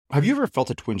Have you ever felt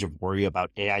a twinge of worry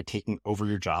about AI taking over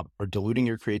your job or diluting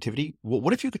your creativity? Well,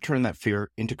 what if you could turn that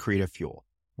fear into creative fuel?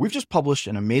 We've just published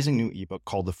an amazing new ebook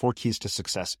called The 4 Keys to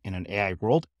Success in an AI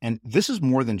World, and this is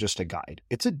more than just a guide.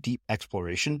 It's a deep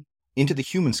exploration into the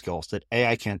human skills that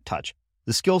AI can't touch,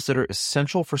 the skills that are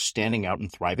essential for standing out and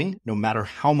thriving, no matter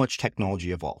how much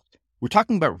technology evolves. We're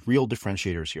talking about real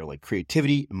differentiators here, like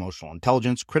creativity, emotional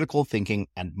intelligence, critical thinking,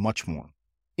 and much more.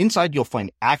 Inside, you'll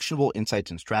find actionable insights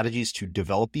and strategies to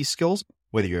develop these skills,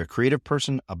 whether you're a creative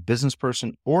person, a business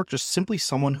person, or just simply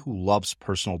someone who loves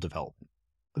personal development.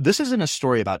 This isn't a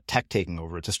story about tech taking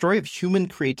over. It's a story of human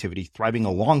creativity thriving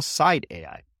alongside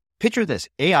AI. Picture this,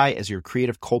 AI as your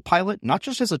creative co-pilot, not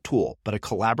just as a tool, but a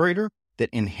collaborator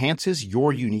that enhances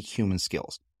your unique human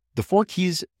skills. The 4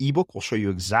 Keys ebook will show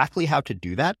you exactly how to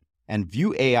do that and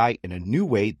view AI in a new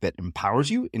way that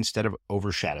empowers you instead of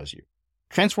overshadows you.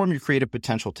 Transform your creative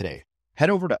potential today. Head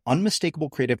over to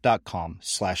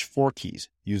unmistakablecreative.com/4keys.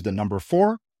 Use the number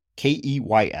 4,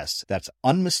 KEYS. That's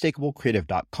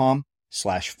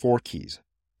unmistakablecreative.com/4keys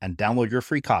and download your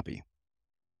free copy.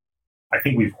 I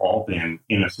think we've all been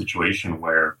in a situation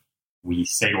where we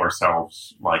say to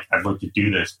ourselves, like, I'd like to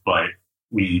do this, but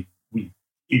it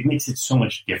makes it so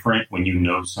much different when you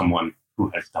know someone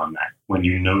who has done that. When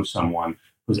you know someone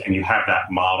and you have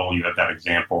that model, you have that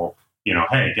example.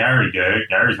 Hey, Gary did it.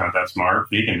 Gary's not that smart. If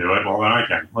he can do it, well, then I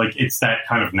can. Like, it's that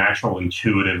kind of natural,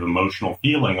 intuitive, emotional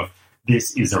feeling of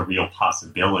this is a real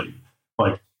possibility.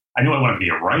 Like, I knew I wanted to be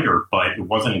a writer, but it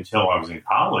wasn't until I was in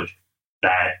college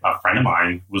that a friend of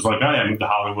mine was like, oh, yeah, I moved to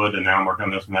Hollywood and now I'm working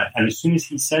on this and that. And as soon as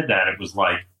he said that, it was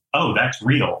like, oh, that's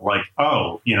real. Like,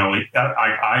 oh,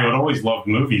 I had always loved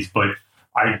movies, but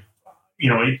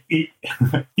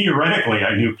theoretically,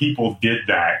 I knew people did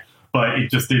that. But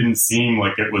it just didn't seem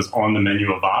like it was on the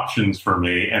menu of options for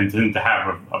me, and didn't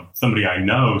have somebody I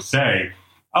know say,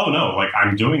 "Oh no, like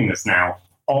I'm doing this now."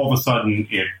 All of a sudden,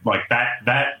 it like that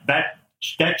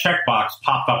checkbox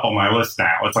popped up on my list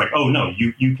now. It's like, "Oh no,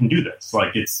 you can do this.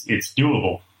 Like it's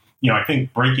doable." I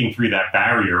think breaking through that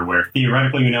barrier where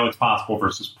theoretically we know it's possible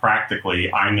versus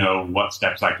practically I know what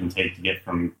steps I can take to get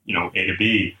from A to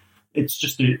B. It's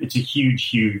a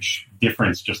huge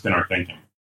difference just in our thinking.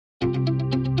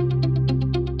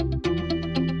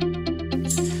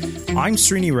 I'm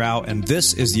Srini Rao, and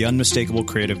this is the Unmistakable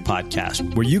Creative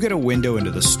Podcast, where you get a window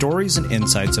into the stories and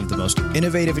insights of the most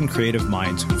innovative and creative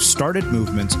minds who've started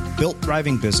movements, built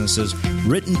thriving businesses,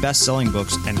 written best-selling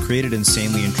books, and created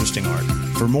insanely interesting art.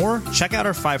 For more, check out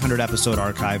our 500-episode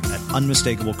archive at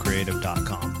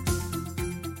unmistakablecreative.com.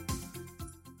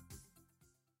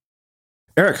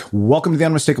 Eric, welcome to the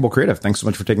Unmistakable Creative. Thanks so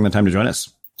much for taking the time to join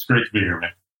us. It's great to be here,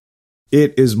 man.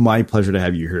 It is my pleasure to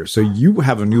have you here. So you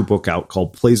have a new book out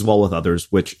called Plays Well with Others,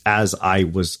 which, as I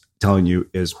was telling you,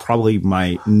 is probably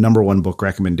my number one book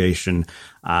recommendation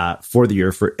for the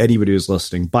year for anybody who's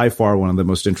listening. By far, one of the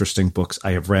most interesting books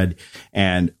I have read.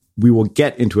 And we will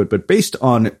get into it. But based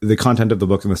on the content of the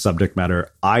book and the subject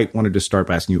matter, I wanted to start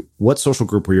by asking you, what social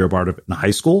group were you a part of in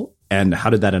high school? And how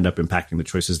did that end up impacting the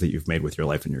choices that you've made with your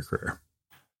life and your career?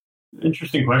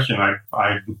 Interesting question. I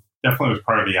definitely was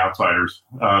part of the outsiders.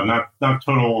 Not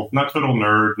total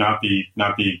nerd, not the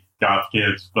goth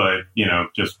kids, but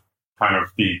just kind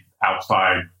of the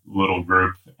outside little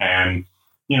group. And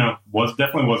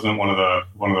definitely wasn't one of the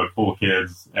cool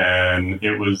kids. And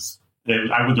I went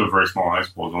to a very small high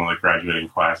school. It was only like graduating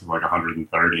class of like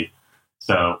 130.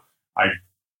 So I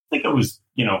think it was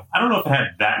I don't know if it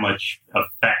had that much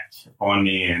effect on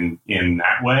me in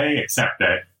that way, except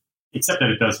that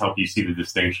it does help you see the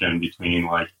distinction between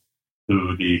like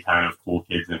who the kind of cool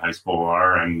kids in high school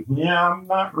are. And yeah, I'm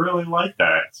not really like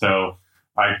that. So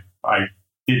I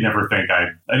didn't ever think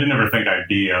I'd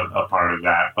be a part of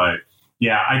that. But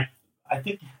yeah, I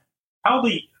think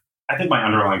my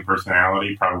underlying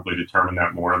personality probably determined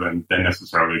that more than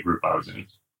necessarily the group I was in.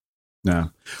 Yeah.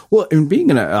 Well, in being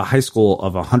in a high school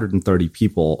of 130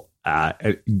 people,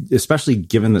 especially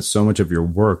given that so much of your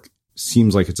work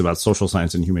seems like it's about social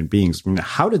science and human beings, I mean,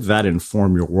 how did that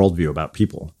inform your worldview about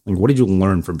people? Like, what did you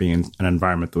learn from being in an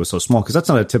environment that was so small? Because that's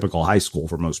not a typical high school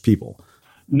for most people.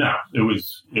 No, it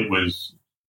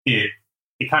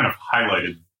kind of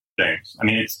highlighted things. I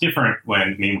mean, it's different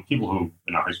when people who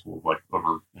in a high school, like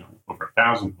over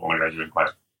 1,000 people in a graduating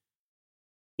class,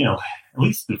 at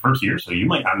least the first year or so, you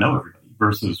might not know everybody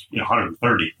versus,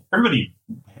 130. Everybody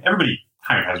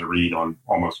kind of has a read on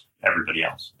almost everybody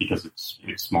else because it's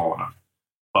small enough.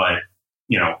 But,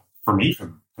 for me,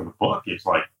 for the book, it's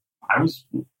like, I was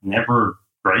never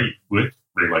great with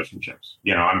relationships.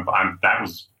 That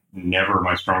was never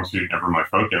my strong suit, never my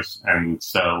focus. And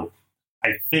so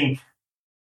I think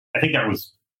that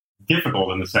was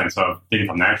difficult in the sense of it didn't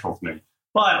come natural to me.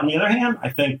 But on the other hand, I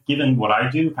think given what I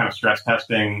do, kind of stress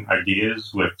testing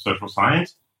ideas with social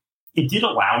science, it did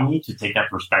allow me to take that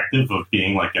perspective of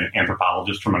being like an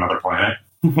anthropologist from another planet,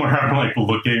 where I'm like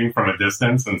looking from a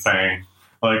distance and saying,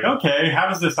 like, okay, how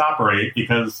does this operate?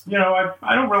 Because,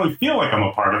 I don't really feel like I'm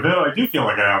a part of it. I do feel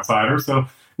like an outsider. So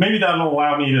maybe that'll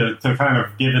allow me to kind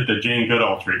of give it the Jane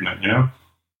Goodall treatment,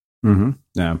 Mm-hmm.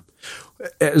 Yeah.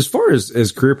 As far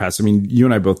as career paths, I mean, you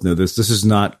and I both know this. This is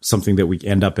not something that we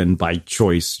end up in by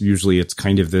choice. Usually it's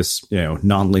kind of this,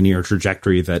 nonlinear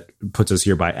trajectory that puts us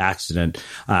here by accident.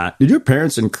 Did your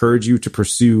parents encourage you to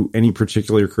pursue any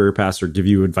particular career paths or give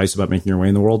you advice about making your way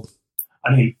in the world?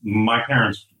 I mean,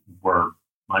 neither of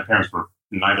my parents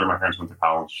went to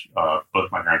college.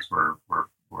 Both my parents were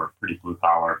pretty blue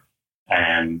collar,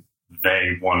 and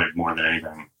they wanted more than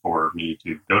anything for me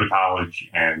to go to college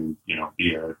and,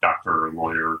 be a doctor or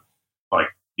lawyer. Like,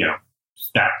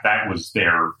 that was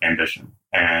their ambition.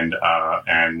 And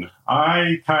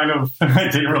I kind of, I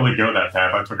didn't really go that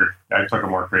path. I took a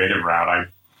more creative route.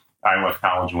 I left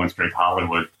college and went straight to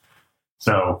Hollywood.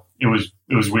 So it was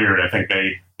weird. I think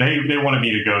they wanted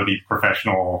me to go the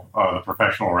professional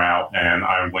route, and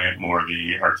I went more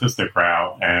the artistic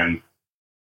route. And,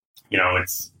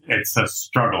 it's a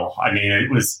struggle. I mean,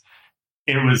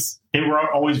 they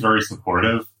were always very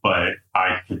supportive, but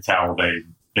I could tell they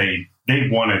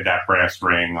wanted that brass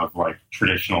ring of like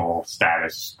traditional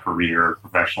status, career,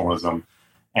 professionalism.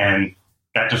 And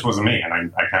that just wasn't me.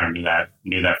 And I kind of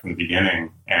knew that from the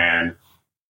beginning. And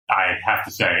I have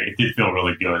to say, it did feel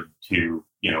really good to,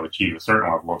 achieve a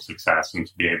certain level of success and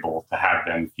to be able to have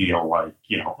them feel like,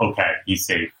 okay, he's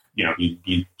safe. He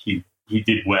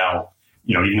did well,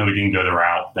 even though he didn't go the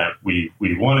route that we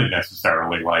wanted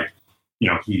necessarily, like,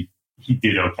 he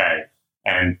did okay.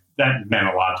 And that meant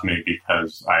a lot to me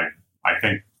because I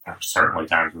think there were certainly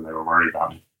times when they were worried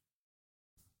about me.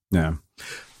 Yeah.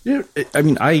 Yeah, I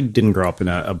mean, I didn't grow up in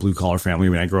a blue-collar family.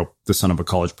 I mean, I grew up the son of a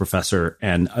college professor.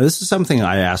 And this is something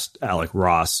I asked Alec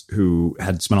Ross, who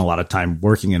had spent a lot of time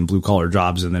working in blue-collar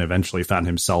jobs and then eventually found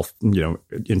himself,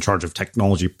 in charge of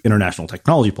international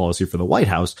technology policy for the White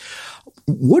House.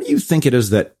 What do you think it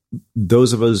is that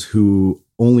those of us who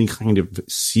only kind of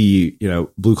see,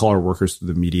 blue-collar workers through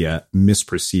the media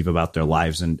misperceive about their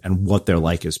lives and what they're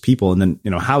like as people? And then,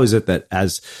 how is it that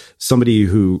as somebody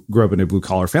who grew up in a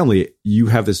blue-collar family, you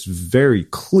have this very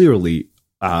clearly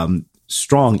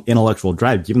strong intellectual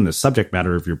drive, given the subject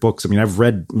matter of your books? I mean, I've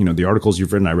read, the articles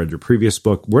you've written. I read your previous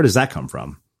book. Where does that come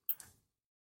from?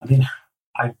 I mean,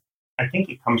 I think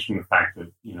it comes from the fact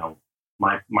that,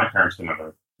 my parents didn't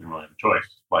really have a choice.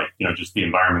 Like, just the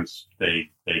environments they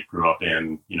grew up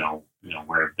in,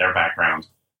 where their backgrounds,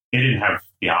 they didn't have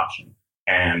the option.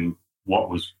 And what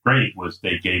was great was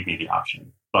they gave me the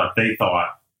option, but they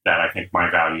thought that I think my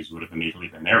values would have immediately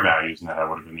been their values and that I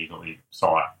would have immediately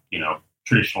sought,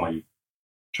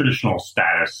 traditional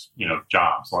status,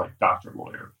 jobs like doctor,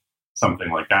 lawyer, something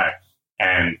like that.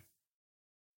 And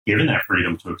given that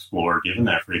freedom to explore, given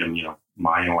that freedom,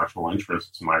 my intellectual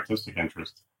interests and my artistic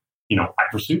interests, I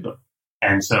pursued them.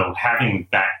 And so having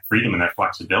that freedom and that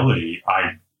flexibility,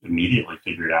 I immediately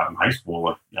figured out in high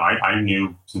school. I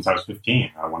knew since I was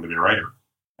 15, I wanted to be a writer.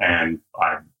 And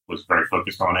I was very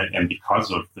focused on it. And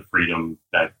because of the freedom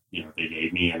that, they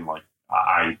gave me, and like,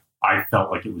 I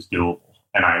felt like it was doable.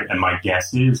 And my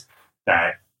guess is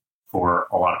that for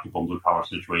a lot of people in blue collar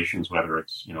situations, whether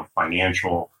it's,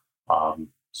 financial,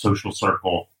 social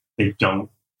circle, they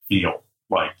don't feel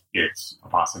like it's a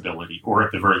possibility, or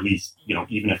at the very least,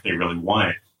 even if they really want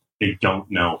it, they don't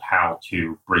know how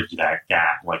to bridge that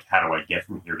gap. Like, how do I get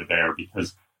from here to there?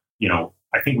 Because,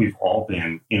 I think we've all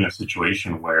been in a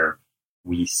situation where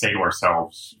we say to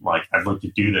ourselves, like, I'd like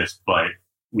to do this, but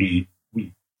it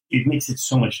makes it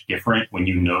so much different when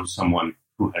you know someone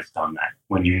who has done that,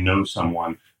 when you know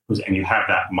someone and you have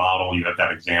that model, you have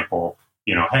that example.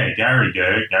 Hey, Gary did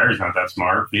it. Gary's not that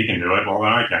smart. If he can do it, well,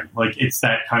 then I can. Like, it's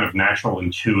that kind of natural,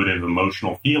 intuitive,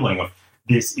 emotional feeling of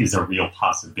this is a real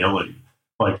possibility.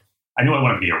 Like, I knew I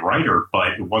wanted to be a writer,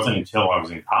 but it wasn't until I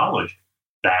was in college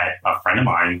that a friend of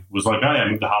mine was like, oh, yeah, I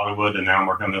moved to Hollywood and now I'm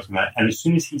working on this and that. And as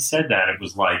soon as he said that, it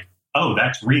was like, oh,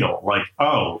 that's real. Like,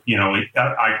 oh,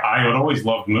 I had always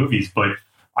loved movies, but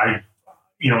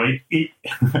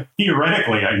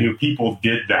theoretically, I knew people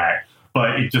did that.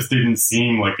 But it just didn't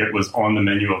seem like it was on the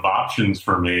menu of options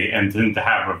for me, and didn't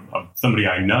have somebody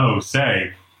I know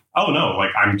say, oh no, like,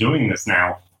 I'm doing this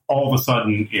now. All of a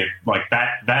sudden it like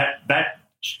that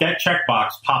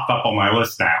checkbox popped up on my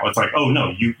list now. It's like, oh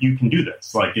no, you can do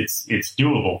this. Like, it's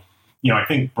doable. I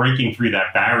think breaking through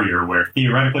that barrier where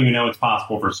theoretically we know it's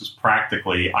possible versus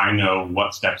practically I know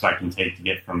what steps I can take to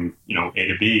get from, A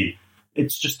to B.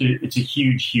 It's a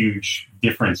huge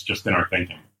difference just in our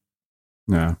thinking.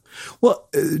 Yeah. Well,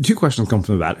 two questions come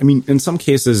from that. I mean, in some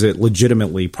cases, it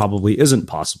legitimately probably isn't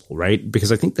possible, right?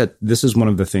 Because I think that this is one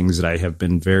of the things that I have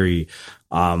been very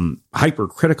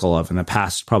hypercritical of in the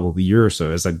past probably year or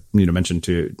so, as I mentioned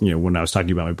to, when I was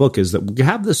talking about my book, is that we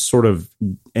have this sort of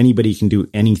anybody can do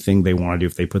anything they want to do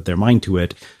if they put their mind to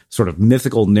it, sort of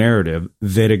mythical narrative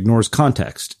that ignores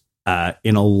context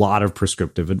in a lot of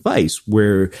prescriptive advice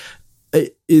where and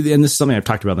this is something I've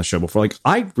talked about on the show before. Like,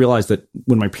 I realized that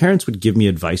when my parents would give me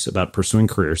advice about pursuing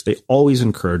careers, they always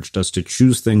encouraged us to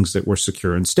choose things that were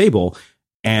secure and stable.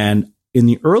 And in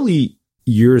the early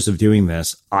years of doing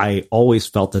this, I always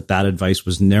felt that advice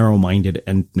was narrow-minded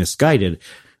and misguided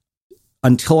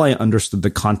until I understood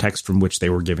the context from which they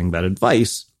were giving that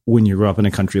advice. When you grew up in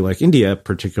a country like India,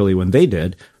 particularly when they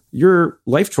did, your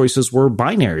life choices were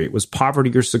binary. It was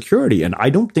poverty or security. And I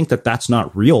don't think that that's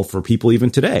not real for people even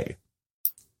today.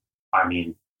 I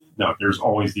mean, no, there's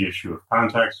always the issue of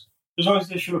context. There's always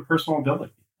the issue of personal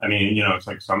ability. I mean, it's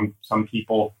like some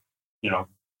people,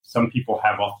 some people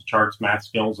have off the charts math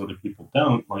skills, other people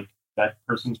don't. Like, that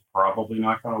person's probably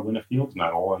not going to win a Fields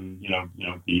Medal and,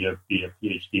 be a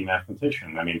PhD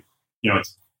mathematician. I mean,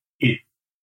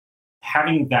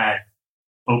 having that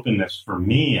openness for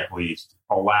me, at least,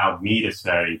 allowed me to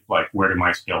say, like, where do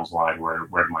my skills lie? Where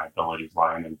do my abilities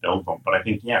lie? And then build them. But I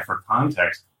think, for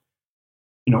context,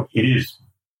 it is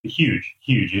a huge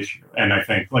issue. And I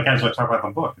think, like, as I talk about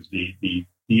in the book, is the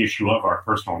issue of our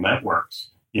personal networks,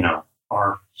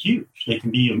 are huge. They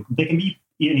can be an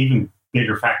even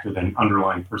bigger factor than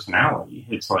underlying personality.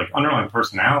 It's like underlying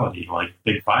personality, like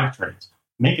big five traits,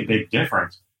 make a big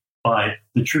difference. But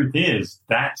the truth is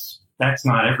that's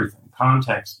not everything.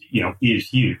 Context, is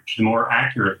huge. The more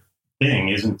accurate thing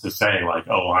isn't to say like,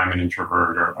 oh, I'm an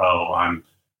introvert or, oh, I'm,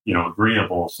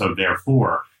 agreeable. So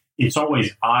therefore, it's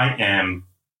always I am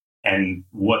and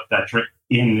what that trick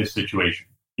in this situation.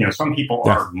 Some people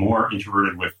are more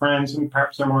introverted with friends and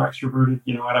perhaps they're more extroverted,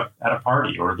 at a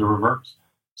party or the reverse.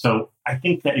 So I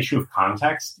think that issue of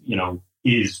context,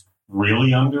 is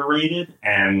really underrated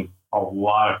and a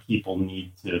lot of people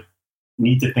need to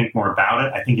think more about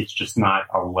it. I think it's just not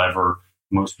a lever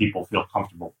most people feel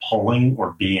comfortable pulling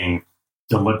or being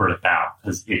deliberate about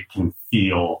because it can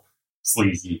feel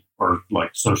sleazy or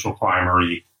like social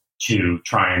climbery to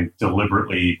try and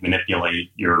deliberately manipulate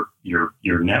your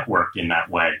network in that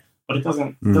way. But it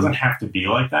doesn't have to be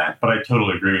like that. But I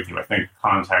totally agree with you. I think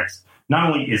context,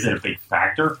 not only is it a big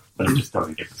factor, but it just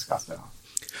doesn't get discussed enough.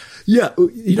 Yeah.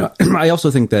 I also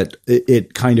think that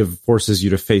it kind of forces you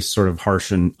to face sort of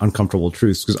harsh and uncomfortable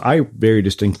truths. Because I very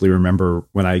distinctly remember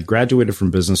when I graduated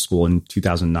from business school in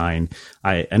 2009,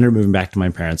 I ended up moving back to my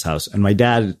parents' house. And my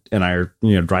dad and I are,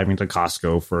 driving to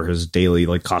Costco for his daily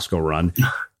like Costco run.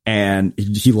 And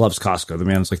he loves Costco. The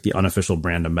man's like the unofficial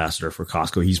brand ambassador for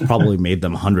Costco. He's probably made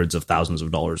them hundreds of thousands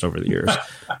of dollars over the years.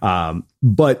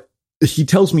 But he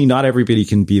tells me not everybody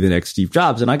can be the next Steve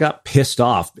Jobs. And I got pissed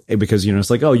off because, it's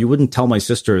like, oh, you wouldn't tell my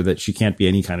sister that she can't be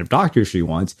any kind of doctor she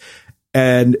wants.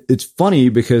 And it's funny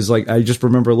because like, I just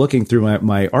remember looking through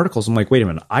my articles. I'm like, wait a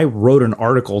minute. I wrote an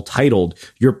article titled,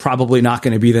 "You're probably not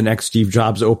going to be the next Steve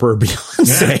Jobs, Oprah, or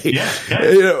Beyonce."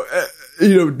 Yeah.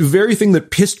 The very thing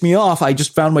that pissed me off, I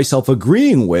just found myself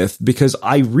agreeing with because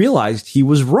I realized he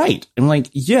was right. I'm like,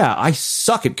 yeah, I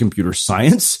suck at computer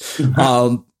science.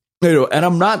 And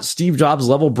I'm not Steve Jobs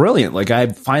level brilliant. Like I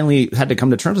finally had to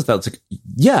come to terms with that. It's like,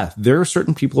 yeah, there are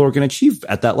certain people who are going to achieve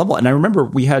at that level. And I remember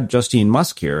we had Justine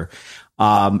Musk here.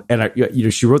 And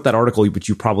she wrote that article, which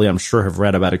you probably, I'm sure, have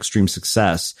read about extreme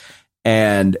success.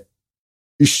 And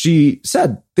she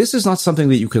said, this is not something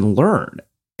that you can learn.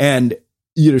 And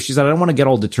she said, I don't want to get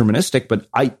all deterministic, but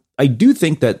I do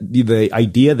think that the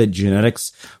idea that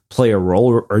genetics play a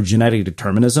role or genetic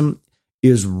determinism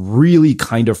is really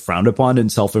kind of frowned upon in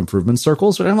self-improvement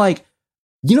circles. But I'm like,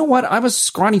 you know what? I'm a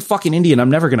scrawny fucking Indian. I'm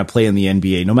never going to play in the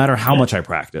NBA, no matter how much I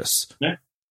practice. Yeah.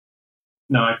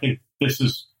 No, I think it's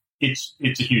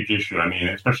a huge issue. I mean,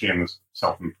 especially in this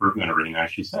self-improvement arena,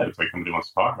 as she said, it's like nobody wants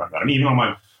to talk about that. I mean, even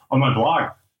on my blog,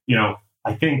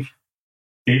 I think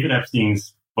David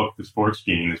Epstein's book, The Sports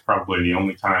Gene, is probably the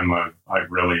only time I've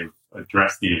really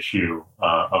addressed the issue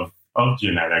of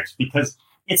genetics because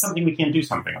it's something we can do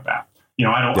something about.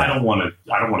 I don't want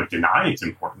to deny its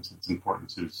importance. Its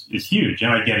importance is huge,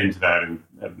 and I get into that in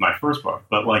my first book.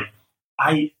 But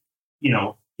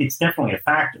it's definitely a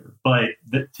factor. But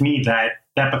to me, that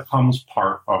becomes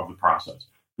part of the process.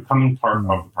 becoming part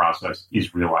of the process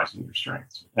is realizing your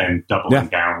strengths and doubling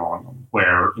down on them,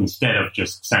 where instead of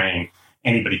just saying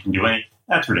anybody can do anything,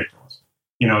 that's ridiculous.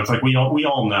 It's like we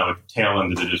all know at the tail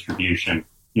end of the distribution,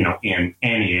 in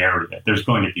any area, there's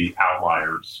going to be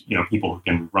outliers, people who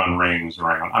can run rings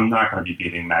around. I'm not going to be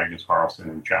beating Magnus Carlsen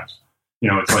in chess.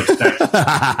 It's like,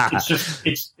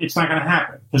 it's not going to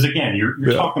happen. Because again,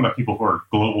 you're talking about people who are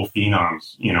global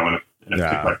phenoms, in a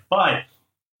particular,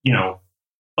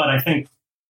 but I think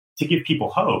to give people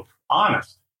hope,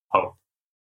 honest hope,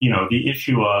 the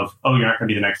issue of, oh, you're not going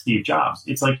to be the next Steve Jobs.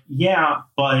 It's like, yeah,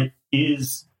 but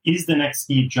is the next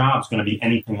Steve Jobs going to be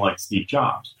anything like Steve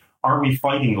Jobs? Are we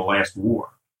fighting the last war?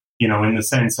 In the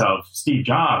sense of Steve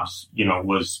Jobs,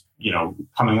 was,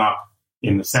 coming up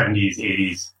in the 70s,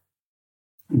 80s,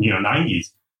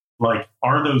 90s. Like,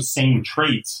 are those same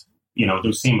traits,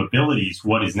 those same abilities,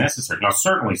 what is necessary? Now,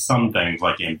 certainly some things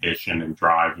like ambition and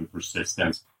drive and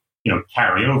persistence,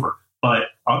 carry over. But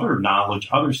other knowledge,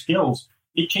 other skills,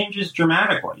 it changes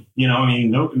dramatically.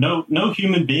 No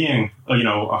human being,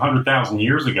 100,000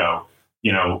 years ago,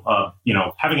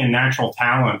 having a natural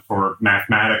talent for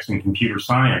mathematics and computer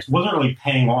science wasn't really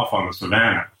paying off on the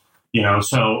savannah.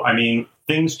 So,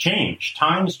 things change,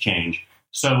 times change.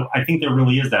 So I think there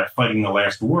really is that fighting the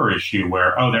last war issue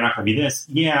where, oh, they're not going to be this.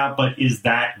 Yeah, but is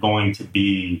that going to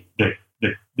be the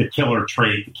killer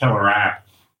trait, the killer app,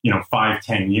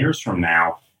 5-10 years from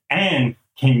now? And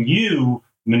can you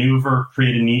maneuver,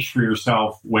 create a niche for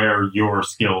yourself where your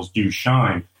skills do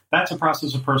shine? That's a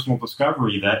process of personal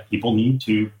discovery that people need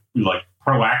to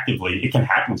proactively, it can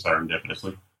happen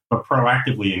serendipitously, but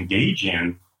proactively engage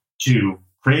in to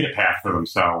create a path for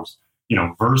themselves,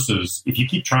 versus if you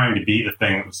keep trying to be the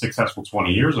thing that was successful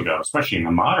 20 years ago, especially in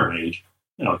the modern age,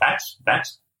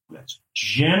 that's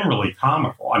generally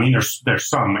comical. There's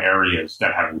some areas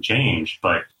that haven't changed,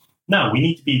 but no, you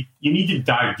need to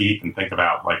dive deep and think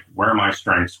about where are my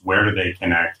strengths? Where do they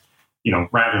connect?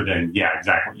 Rather than, yeah,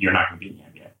 exactly. You're not going to be in the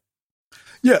NBA.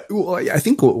 Yeah, well, I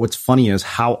think what's funny is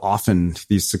how often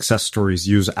these success stories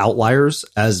use outliers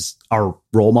as our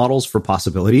role models for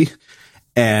possibility.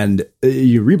 And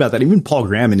you read about that. Even Paul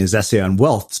Graham in his essay on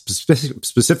wealth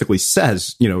specifically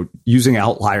says, using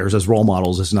outliers as role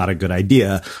models is not a good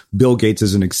idea. Bill Gates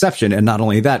is an exception. And not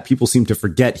only that, people seem to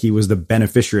forget he was the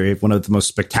beneficiary of one of the most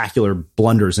spectacular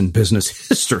blunders in business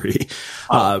history.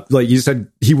 Like you said,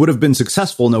 he would have been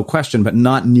successful, no question, but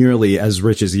not nearly as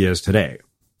rich as he is today.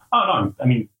 Oh,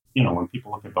 no. When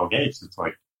people look at Bill Gates, it's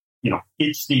like,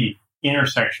 it's the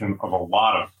intersection of a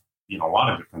lot of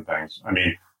different things.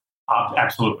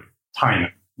 Absolutely.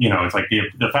 Timing. It's like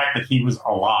the fact that he was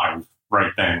alive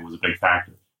right then was a big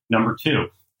factor. Number two,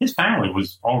 his family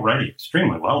was already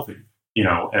extremely wealthy.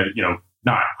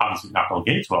 Not obviously not Bill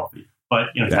Gates wealthy, but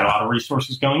he had a lot of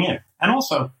resources going in, and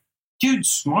also, dude's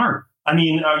smart. I've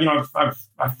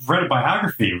read a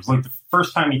biography. It was like the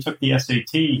first time he took the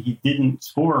SAT, he didn't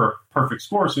score a perfect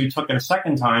score, so he took it a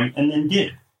second time and then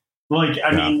did.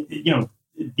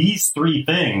 These three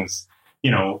things.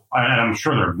 And I'm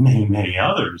sure there are many, many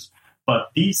others,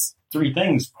 but these three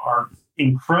things are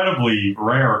incredibly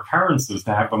rare occurrences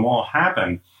to have them all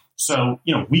happen. So,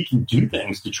 we can do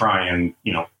things to try and,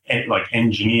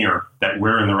 engineer that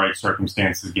we're in the right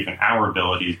circumstances, given our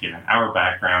abilities, given our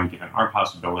background, given our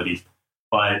possibilities.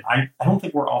 But I don't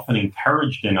think we're often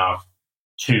encouraged enough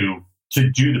to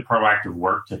do the proactive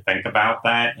work to think about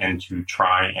that and to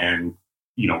try and,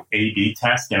 A/B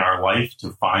test in our life to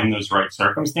find those right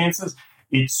circumstances.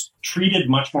 It's treated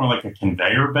much more like a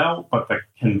conveyor belt, but the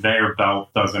conveyor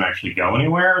belt doesn't actually go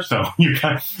anywhere. So you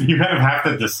kind of have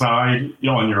to decide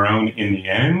on your own in the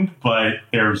end. But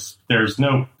there's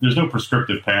no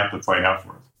prescriptive path that's laid out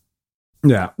for us.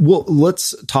 Yeah. Well,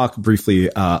 let's talk briefly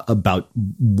about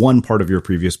one part of your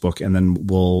previous book, and then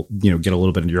we'll, get a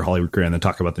little bit into your Hollywood career and then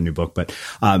talk about the new book. But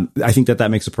I think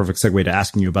that makes a perfect segue to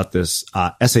asking you about this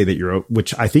essay that you wrote,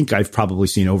 which I think I've probably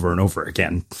seen over and over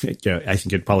again. I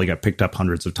think it probably got picked up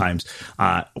hundreds of times,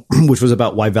 which was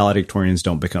about why valedictorians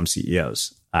don't become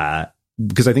CEOs.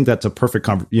 Because I think that's a perfect,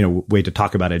 way to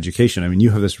talk about education.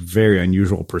 You have this very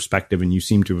unusual perspective, and you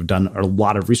seem to have done a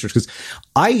lot of research. Because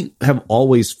I have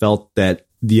always felt that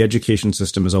the education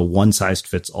system is a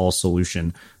one-size-fits-all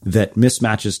solution that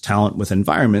mismatches talent with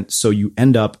environment, so you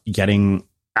end up getting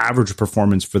average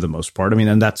performance for the most part.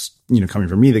 And that's coming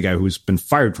from me, the guy who's been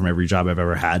fired from every job I've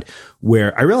ever had,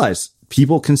 where I realized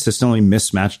people consistently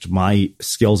mismatched my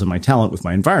skills and my talent with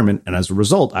my environment, and as a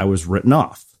result, I was written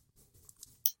off.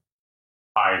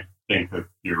 I think that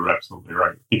you're absolutely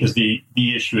right, because the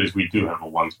issue is we do have a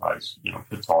one size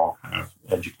fits all kind of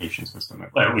education system,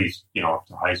 at least up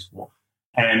to high school,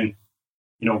 and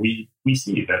we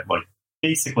see that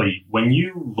basically, when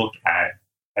you look at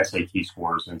SAT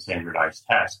scores and standardized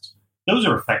tests, those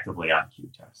are effectively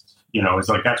IQ tests. It's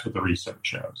like that's what the research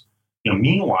shows.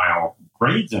 Meanwhile,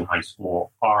 grades in high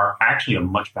school are actually a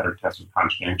much better test of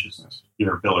conscientiousness,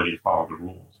 your ability to follow the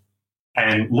rules.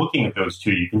 And looking at those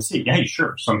two, you can see, yeah,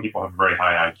 sure, some people have very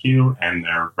high IQ and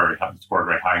they're score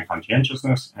very high in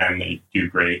conscientiousness, and they do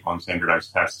great on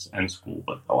standardized tests and school.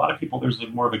 But a lot of people, there's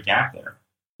more of a gap there.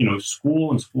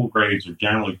 School and school grades are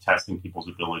generally testing people's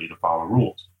ability to follow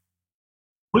rules,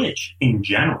 which in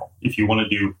general, if you want to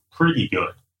do pretty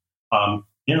good,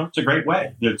 it's a great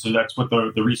way. So that's what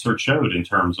the research showed in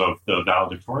terms of the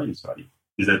valedictorian study,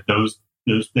 is that those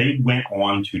they went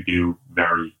on to do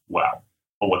very well.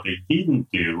 But what they didn't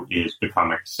do is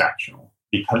become exceptional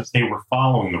because they were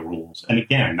following the rules. And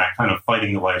again, that kind of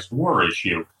fighting the last war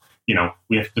issue,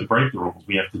 we have to break the rules.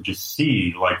 We have to just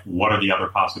see, like, what are the other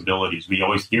possibilities? We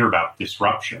always hear about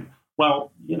disruption.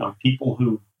 Well, people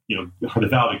who, are the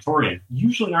valedictorian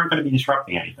usually aren't going to be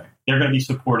disrupting anything. They're going to be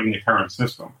supporting the current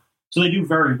system. So they do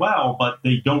very well, but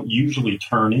they don't usually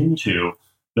turn into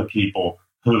the people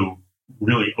who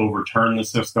really overturn the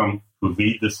system, who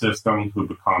lead the system, who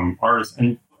become artists.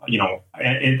 And,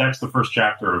 that's the first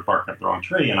chapter of Barking Up the Wrong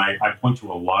Tree. And I point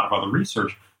to a lot of other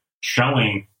research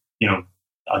showing,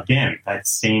 again, that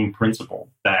same principle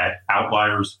that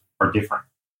outliers are different.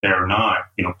 They're not,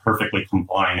 perfectly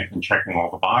compliant and checking all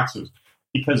the boxes.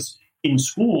 Because in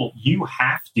school, you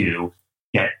have to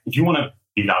if you want to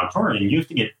be valedictorian, you have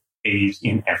to get A's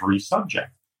in every subject.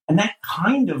 And that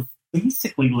kind of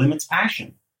basically limits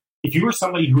passion. If you are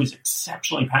somebody who is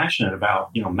exceptionally passionate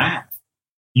about, math,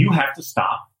 you have to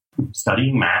stop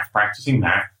studying math, practicing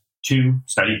math, to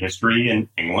study history and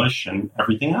English and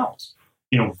everything else.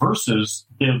 Versus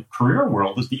the career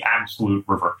world is the absolute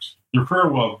reverse. Your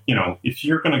career world, if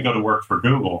you're going to go to work for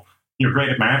Google, you're great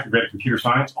at math, you're great at computer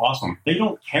science, awesome. They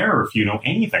don't care if you know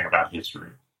anything about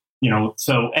history.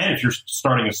 So, and if you're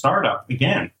starting a startup,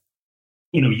 again,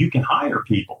 you can hire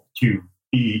people to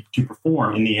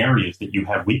perform in the areas that you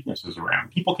have weaknesses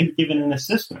around. People can be given an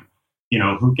assistant,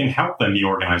 who can help them be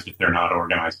organized if they're not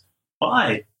organized.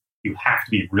 But you have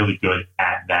to be really good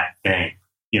at that thing,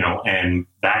 and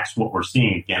that's what we're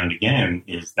seeing again and again,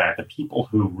 is that the people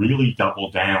who really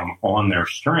double down on their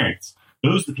strengths,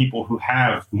 those are the people who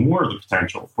have more of the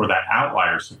potential for that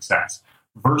outlier success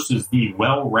versus the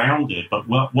well-rounded. But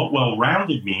what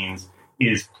well-rounded means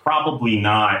is probably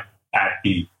not at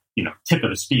the tip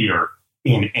of the spear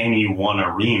in any one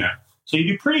arena. So you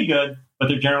do pretty good, but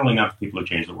they're generally not the people who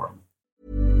change the world.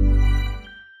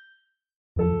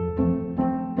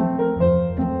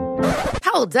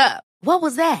 Hold up. What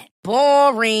was that?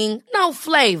 Boring. No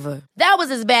flavor. That was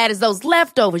as bad as those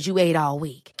leftovers you ate all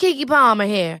week. Keke Palmer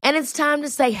here. And it's time to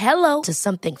say hello to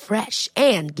something fresh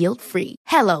and guilt-free.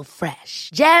 Hello Fresh.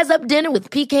 Jazz up dinner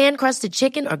with pecan-crusted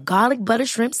chicken or garlic butter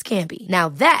shrimp scampi. Now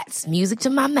that's music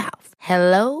to my mouth.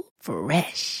 Hello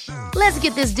Fresh. Let's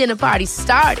get this dinner party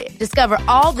started. Discover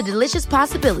all the delicious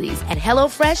possibilities at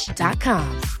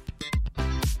HelloFresh.com.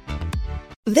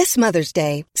 This Mother's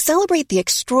Day, celebrate the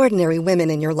extraordinary women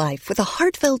in your life with a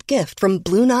heartfelt gift from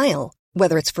Blue Nile.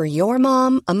 Whether it's for your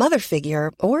mom, a mother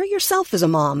figure, or yourself as a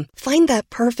mom, find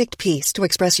that perfect piece to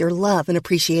express your love and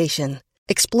appreciation.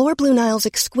 Explore Blue Nile's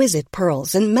exquisite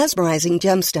pearls and mesmerizing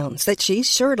gemstones that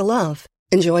she's sure to love.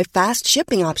 Enjoy fast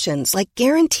shipping options like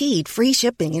guaranteed free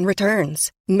shipping and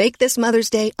returns. Make this Mother's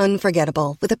Day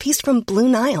unforgettable with a piece from Blue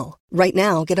Nile. Right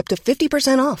now, get up to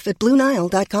 50% off at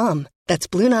BlueNile.com. That's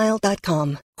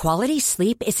BlueNile.com. Quality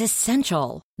sleep is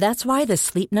essential. That's why the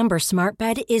Sleep Number Smart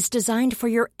Bed is designed for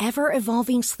your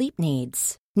ever-evolving sleep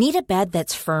needs. Need a bed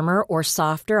that's firmer or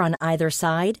softer on either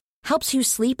side? Helps you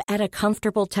sleep at a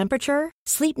comfortable temperature?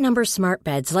 Sleep Number Smart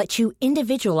Beds let you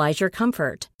individualize your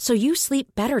comfort, so you sleep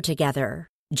better together.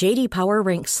 J.D. Power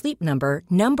ranks Sleep Number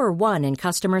number 1 in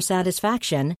customer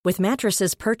satisfaction with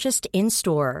mattresses purchased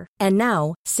in-store. And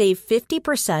now, save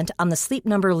 50% on the Sleep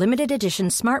Number Limited Edition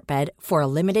Smart Bed for a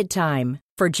limited time.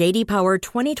 For J.D. Power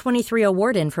 2023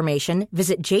 award information,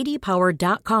 visit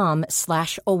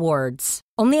jdpower.com/awards.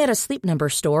 Only at a Sleep Number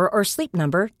store or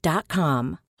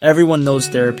sleepnumber.com. Everyone knows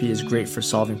therapy is great for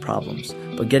solving problems,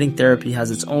 but getting therapy has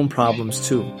its own problems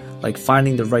too, like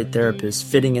finding the right therapist,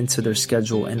 fitting into their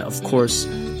schedule, and of course,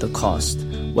 the cost.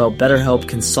 Well, BetterHelp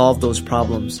can solve those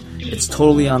problems. It's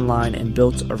totally online and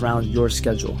built around your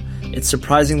schedule. It's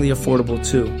surprisingly affordable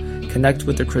too. Connect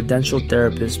with a credentialed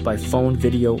therapist by phone,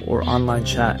 video, or online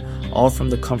chat, all from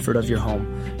the comfort of your home.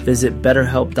 Visit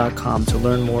BetterHelp.com to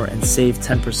learn more and save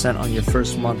 10% on your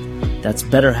first month. That's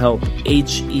BetterHelp,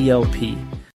 H-E-L-P.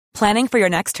 Planning for your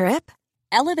next trip?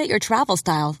 Elevate your travel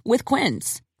style with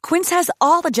Quince. Quince has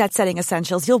all the jet-setting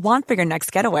essentials you'll want for your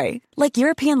next getaway, like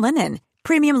European linen,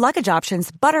 premium luggage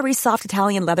options, buttery soft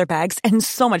Italian leather bags, and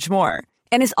so much more.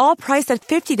 And is all priced at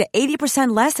 50 to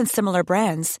 80% less than similar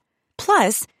brands.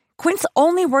 Plus, Quince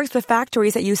only works with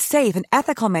factories that use safe and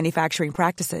ethical manufacturing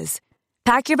practices.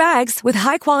 Pack your bags with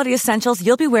high-quality essentials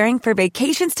you'll be wearing for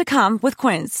vacations to come with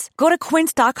Quince. Go to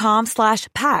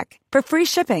quince.com/pack for free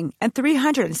shipping and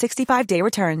 365-day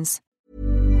returns.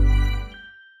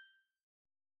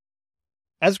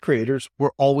 As creators, we're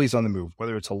always on the move.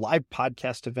 Whether it's a live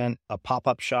podcast event, a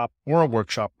pop-up shop, or a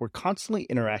workshop, we're constantly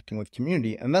interacting with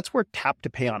community, and that's where Tap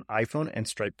to Pay on iPhone and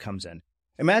Stripe comes in.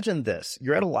 Imagine this.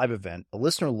 You're at a live event, a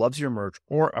listener loves your merch,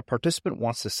 or a participant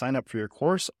wants to sign up for your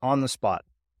course on the spot.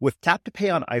 With Tap to Pay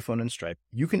on iPhone and Stripe,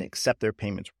 you can accept their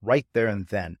payments right there and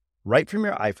then, right from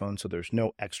your iPhone, so there's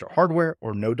no extra hardware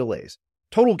or no delays.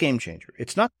 Total game changer.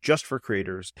 It's not just for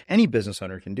creators. Any business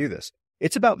owner can do this.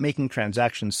 It's about making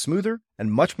transactions smoother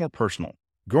and much more personal,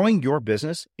 growing your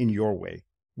business in your way.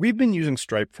 We've been using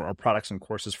Stripe for our products and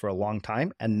courses for a long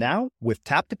time, and now with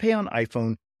Tap to Pay on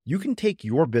iPhone, you can take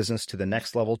your business to the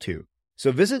next level too.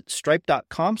 So visit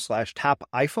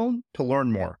stripe.com/tapiphone to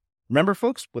learn more. Remember,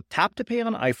 folks, with Tap to Pay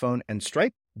on iPhone and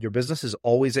Stripe, your business is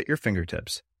always at your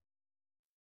fingertips.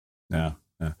 Yeah.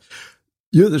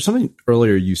 There's something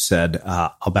earlier you said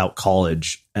about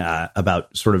college,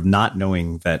 about sort of not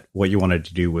knowing that what you wanted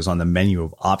to do was on the menu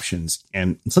of options.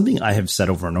 And something I have said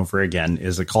over and over again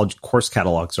is that college course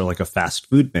catalogs are like a fast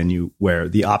food menu where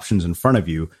the options in front of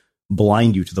you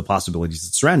blind you to the possibilities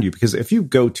that surround you. Because if you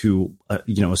go to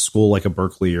a school like a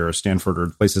Berkeley or a Stanford or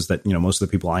places that most of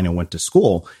the people I know went to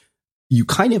school, you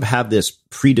kind of have this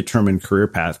predetermined career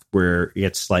path where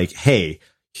it's like, hey,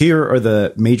 here are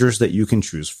the majors that you can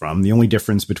choose from. The only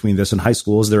difference between this and high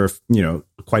school is there are,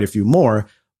 quite a few more.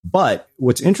 But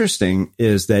what's interesting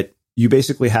is that you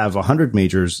basically have 100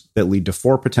 majors that lead to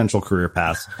 4 potential career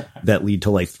paths that lead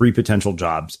to like 3 potential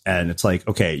jobs. And it's like,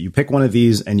 okay, you pick one of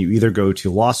these and you either go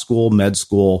to law school, med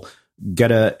school,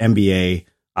 get a MBA,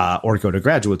 or go to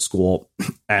graduate school.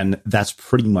 And that's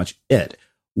pretty much it.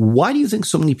 Why do you think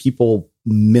so many people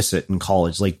miss it in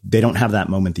college? Like they don't have that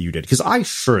moment that you did? Because I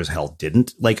sure as hell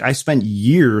didn't. Like I spent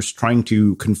years trying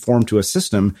to conform to a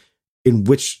system in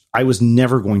which I was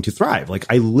never going to thrive. Like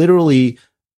I literally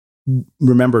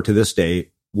remember to this day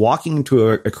walking into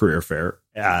a career fair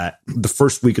the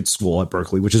first week at school at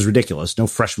Berkeley, which is ridiculous. No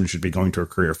freshman should be going to a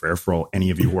career fair. For any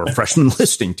of you who are freshmen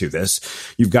listening to this,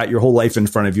 you've got your whole life in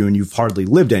front of you and you've hardly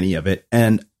lived any of it.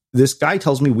 And this guy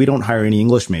tells me we don't hire any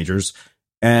English majors.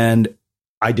 And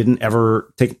I didn't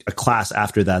ever take a class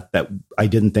after that I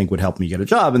didn't think would help me get a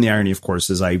job. And the irony, of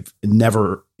course, is I've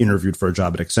never interviewed for a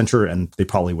job at Accenture, and they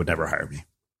probably would never hire me.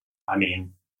 I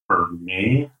mean, for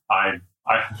me, I'm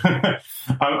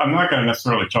not going to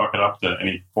necessarily chalk it up to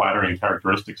any flattering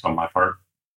characteristics on my part.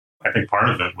 I think part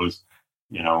of it was,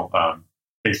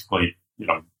 basically,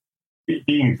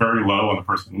 being very low on the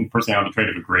personality trait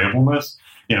of agreeableness.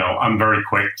 I'm very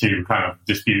quick to kind of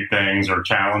dispute things or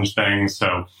challenge things.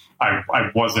 So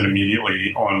I wasn't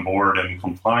immediately on board and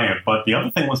compliant. But the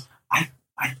other thing was, I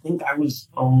think I was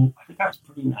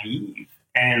pretty naive.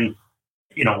 And,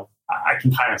 I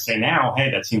can kind of say now,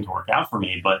 hey, that seemed to work out for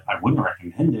me, but I wouldn't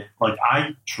recommend it. Like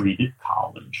I treated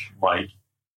college like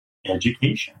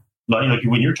education. Like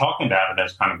when you're talking about it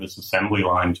as kind of this assembly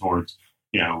line towards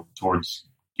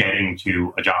getting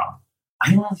to a job, I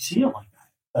didn't really see it like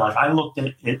that. Like I looked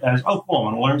at it as, oh, cool,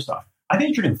 I'm going to learn stuff. I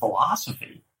majored in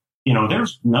philosophy.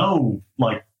 There's no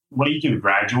like, what do you do?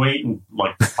 Graduate and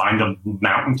like find a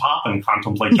mountaintop and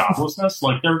contemplate joblessness?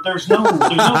 Like there's no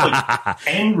like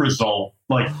end result.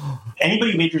 Like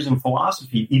anybody who majors in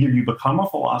philosophy, either you become a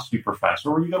philosophy professor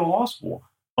or you go to law school.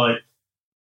 But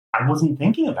I wasn't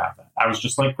thinking about that. I was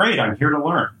just like, great, I'm here to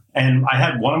learn. And I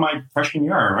had one of my freshman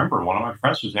year, I remember one of my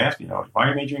professors asked me, why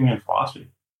are you majoring in philosophy?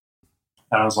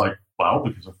 And I was like, well,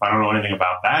 because if I don't know anything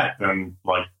about that, then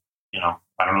like, I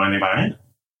don't know anything about anything.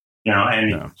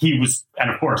 He was,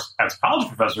 and of course, as a college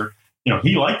professor,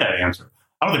 he liked that answer.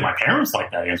 I don't think my parents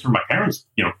liked that answer. My parents,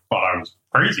 thought I was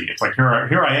crazy. It's like, here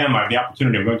I am. I have the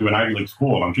opportunity of going to an Ivy League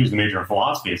school and I'm choosing to major in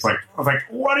philosophy. I was like,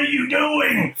 what are you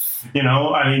doing?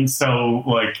 So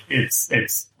like, it's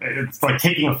like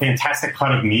taking a fantastic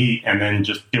cut of meat and then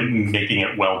just making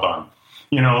it well done.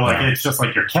 It's just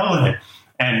like, you're killing it.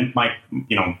 And my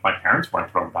parents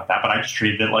weren't thrilled about that, but I just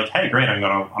treated it like, hey, great, I'm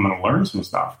going to learn some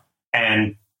stuff.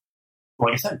 And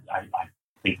like I said, I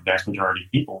think the vast majority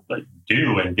of people that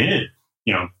do and did,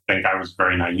 think I was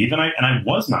very naive, and I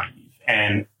was naive,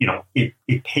 and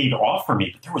it paid off for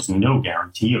me, but there was no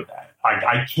guarantee of that.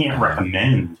 I can't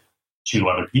recommend to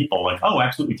other people, like, oh,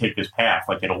 absolutely take this path,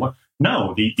 like it'll work.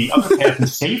 No, the other path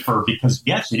is safer because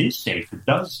yes, it is safe. It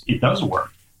does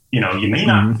work. You know, you may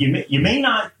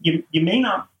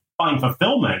not find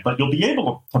fulfillment, but you'll be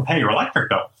able to pay your electric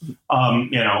bill.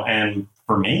 You know, and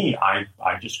for me, I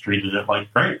just treated it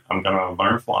like, great, I'm going to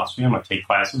learn philosophy. I'm going to take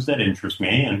classes that interest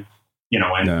me. And, you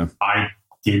know, I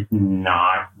did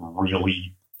not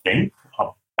really think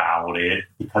about it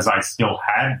because I still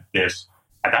had this,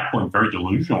 at that point, very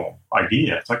delusional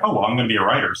idea. It's like, oh, well, I'm going to be a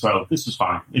writer, so this is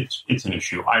fine. It's an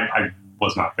issue. I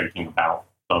was not thinking about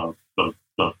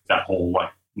that whole, like,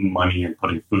 money and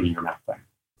putting food in your mouth thing.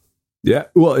 Yeah,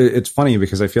 well, it's funny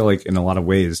because I feel like in a lot of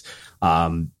ways,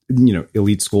 you know,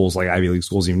 elite schools like Ivy League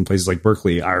schools, even places like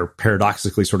Berkeley, are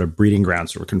paradoxically sort of breeding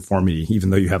grounds for conformity, even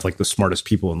though you have like the smartest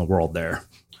people in the world there.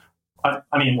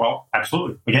 I mean, well,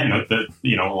 absolutely. Again,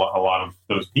 you know, a lot of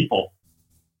those people,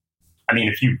 I mean,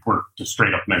 if you were to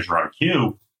straight up measure IQ,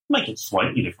 you might get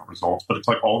slightly different results, but it's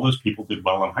like all those people did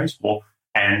well in high school.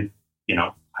 And, you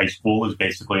know, high school is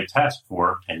basically a test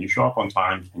for, can you show up on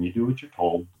time? Can you do what you're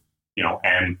told? You know,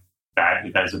 and that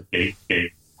is a big,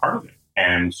 big part of it.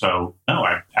 And so, no,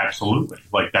 absolutely.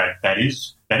 Like that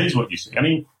is what you see. I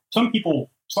mean, some people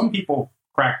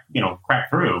crack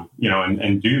through, you know,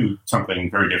 and do something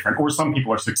very different. Or some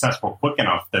people are successful quick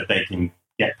enough that they can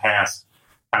get past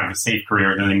kind of a safe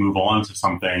career, and then they move on to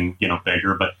something, you know,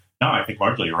 bigger. But no, I think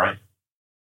largely you're right.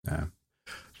 Yeah.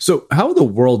 So how in the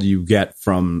world do you get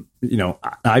from, you know,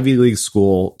 Ivy League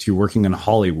school to working in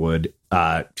Hollywood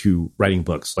to writing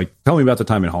books? Like, tell me about the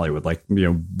time in Hollywood. Like, you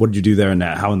know, what did you do there, and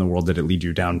how in the world did it lead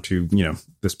you down to, you know,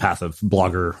 this path of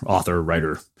blogger, author,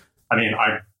 writer? I mean,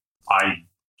 I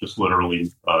just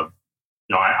literally, you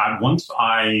know,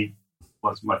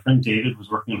 my friend David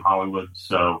was working in Hollywood.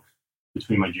 So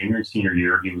between my junior and senior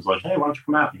year, he was like, hey, why don't you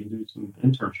come out? You can do some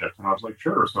internships. And I was like,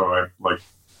 sure. So I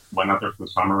went out there for the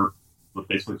summer,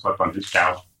 basically slept on his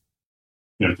couch,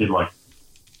 you know,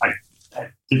 I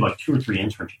did like 2 or 3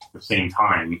 internships at the same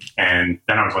time. And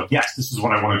then I was like, yes, this is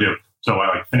what I want to do. So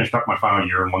I like finished up my final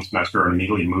year in one semester and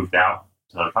immediately moved out.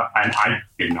 And I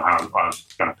didn't know how I was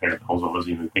going to pay the bills. I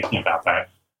wasn't even thinking about that.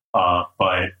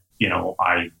 But, you know,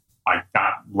 I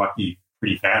got lucky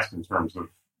pretty fast in terms of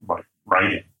like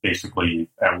writing. Basically,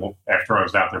 after I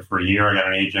was out there for a year, I got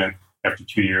an agent. After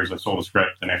 2 years, I sold a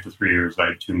script. And after 3 years, I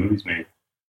had 2 movies made.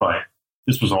 But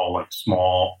this was all like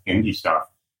small indie stuff.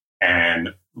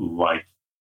 And like,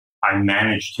 I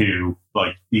managed to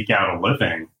like eke out a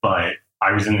living, but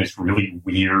I was in this really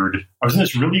weird,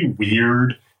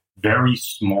 very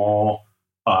small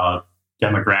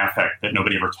demographic that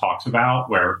nobody ever talks about,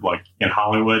 where like in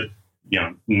Hollywood, you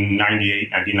know,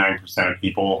 98, 99% of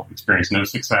people experience no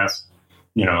success.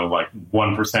 You know, like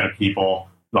 1% of people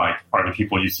like are the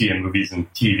people you see in movies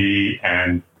and TV.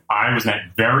 And I was in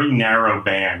that very narrow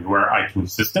band where I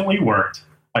consistently worked,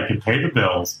 I could pay the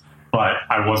bills, but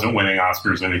I wasn't winning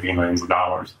Oscars and making millions of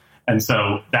dollars. And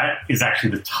so that is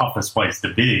actually the toughest place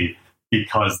to be,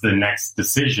 because the next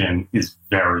decision is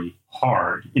very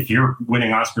hard. If you're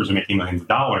winning Oscars and making millions of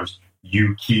dollars,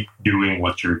 you keep doing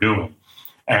what you're doing.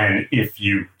 And if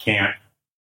you can't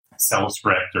sell a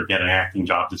script or get an acting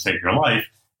job to save your life,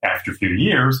 after a few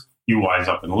years, you wise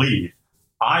up and leave.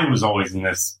 I was always in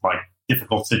this like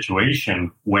difficult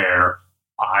situation where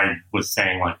I was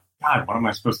saying like, God, what am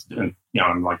I supposed to do? And, you know,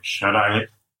 I'm like, should I?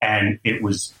 And it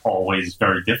was always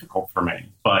very difficult for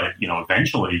me. But, you know,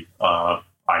 eventually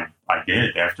I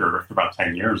did. After about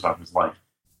 10 years, I was like,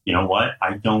 you know what?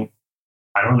 I don't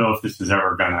know if this is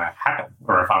ever going to happen,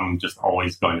 or if I'm just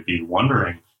always going to be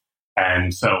wondering.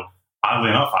 And so, oddly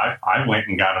enough, I went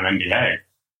and got an MBA,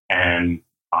 and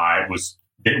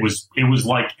it was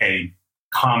like a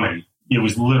comedy. It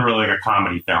was literally like a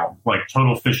comedy film, like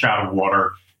total fish out of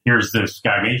water. Here's this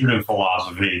guy, majored in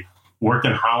philosophy, worked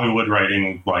in Hollywood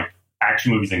writing like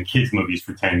action movies and kids movies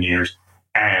for 10 years.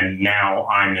 And now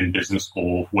I'm in business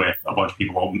school with a bunch of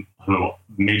people who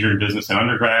majored in business in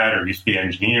undergrad or used to be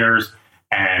engineers.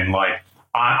 And like,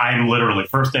 I'm literally,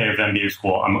 first day of MBA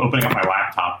school, I'm opening up my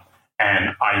laptop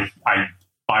and I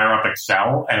fire up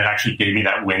Excel, and it actually gave me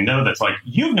that window that's like,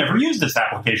 you've never used this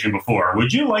application before.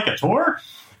 Would you like a tour?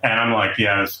 And I'm like,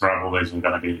 yeah, this probably isn't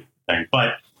going to be the thing.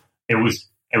 But it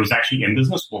was actually in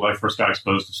business school that I first got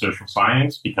exposed to social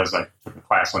science, because I took a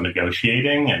class on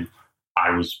negotiating and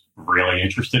I was really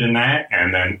interested in that.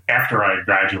 And then after I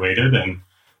graduated and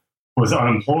was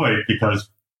unemployed because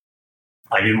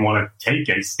I didn't want to take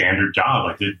a standard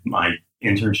job, I did my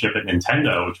internship at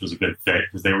Nintendo, which was a good fit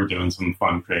because they were doing some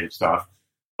fun, creative stuff.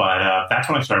 But that's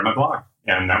when I started my blog.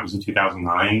 And that was in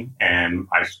 2009. And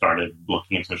I started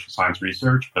looking at social science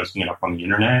research, posting it up on the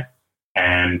internet.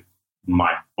 And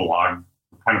my blog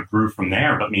kind of grew from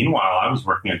there. But meanwhile, I was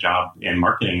working a job in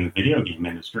marketing in the video game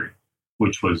industry,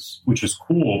 which was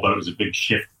cool, but it was a big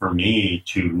shift for me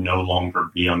to no longer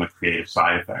be on the creative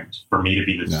side of things. For me to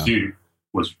be the suit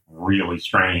was really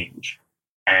strange.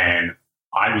 And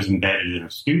I was embedded in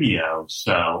a studio,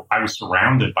 so I was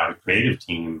surrounded by the creative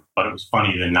team, but it was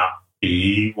funny to not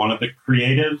be one of the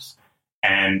creatives.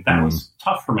 And that was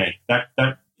tough for me. That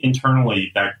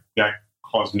internally, that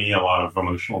caused me a lot of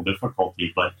emotional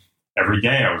difficulty. But every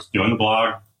day I was doing the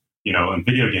blog, and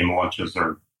video game launches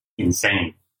are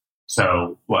insane.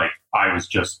 So like I was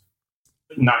just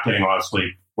not getting a lot of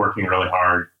sleep, working really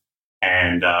hard.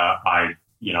 And I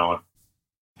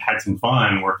had some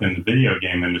fun working in the video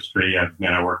game industry. I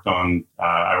worked at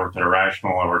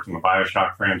Irrational. I worked in the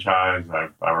BioShock franchise.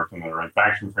 I worked in the Red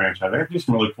Faction franchise. I got to do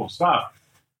some really cool stuff.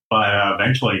 But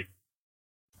eventually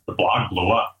the blog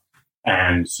blew up.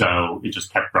 And so it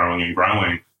just kept growing and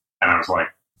growing. And I was like,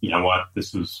 you know what?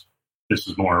 This is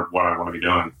more what I want to be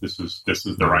doing. This is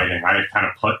the writing. I kind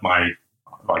of put I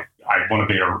wanted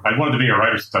to be a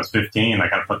writer since I was 15. I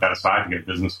kind of put that aside to go to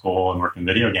business school and work in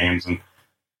video games. And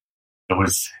it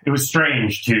was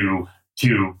strange to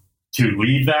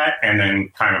leave that and then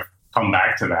kind of come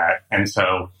back to that. And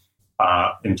so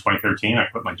in 2013, I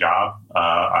quit my job.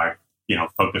 I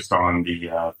focused on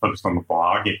the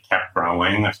blog. It kept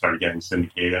growing. I started getting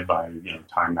syndicated by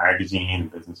Time Magazine,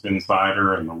 Business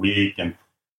Insider, and The Week, and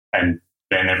then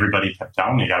everybody kept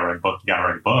telling me, "You got to write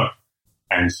a book."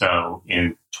 And so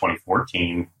in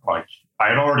 2014, like I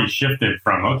had already shifted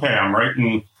from I'm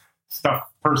writing stuff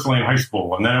personally in high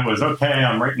school, and then it was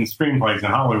I'm writing screenplays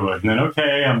in Hollywood, and then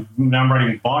I'm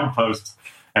writing blog posts,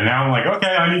 and now I'm like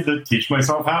I need to teach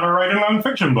myself how to write a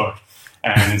nonfiction book.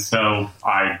 And so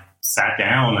I sat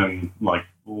down and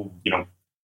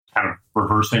kind of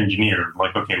reverse engineered,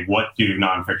 what do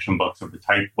nonfiction books of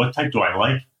what type do I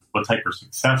like? What type are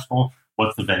successful?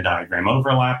 What's the Venn diagram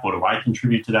overlap? What do I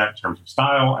contribute to that in terms of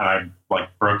style? And I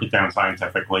broke it down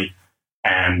scientifically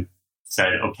and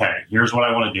said, here's what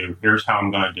I want to do. Here's how I'm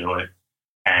going to do it.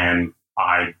 And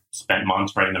I spent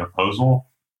months writing the proposal.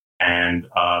 And,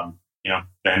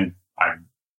 then I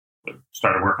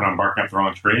started working on Barking Up the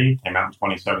Wrong Tree, came out in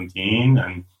 2017.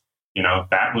 And,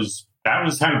 that was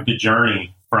kind of the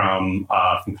journey from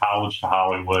college to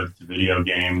Hollywood to video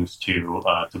games to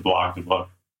blog to book.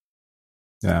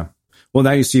 Yeah. Well,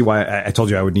 now you see why I told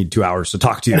you I would need 2 hours to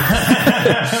talk to you.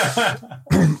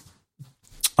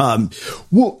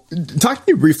 Well, talk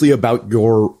to me briefly about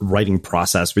your writing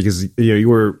process, because you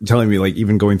were telling me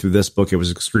even going through this book, it was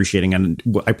excruciating, and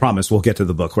I promise we'll get to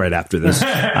the book right after this.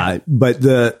 But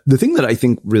the thing that I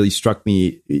think really struck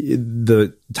me,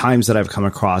 the times that I've come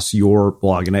across your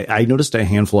blog, and I noticed a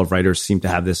handful of writers seem to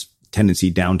have this tendency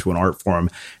down to an art form.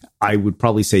 I would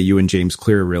probably say you and James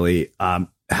Clear really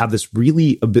have this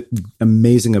really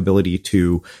amazing ability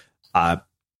to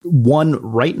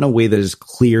write in a way that is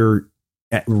clear,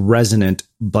 resonant,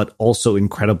 but also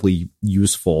incredibly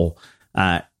useful,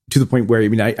 to the point where, I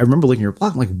remember looking at your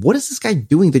blog, I'm like, what is this guy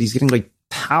doing that he's getting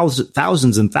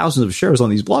thousands and thousands of shares on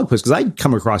these blog posts? Because I'd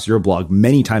come across your blog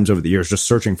many times over the years, just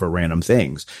searching for random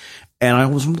things. And I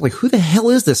was like, who the hell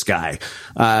is this guy?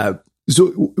 So,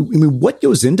 what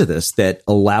goes into this that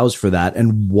allows for that?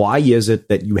 And why is it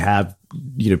that you have,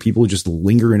 people who just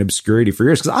linger in obscurity for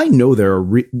years? Because I know there are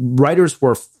writers who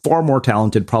are far more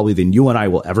talented probably than you and I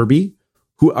will ever be,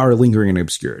 who are lingering in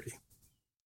obscurity.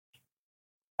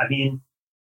 I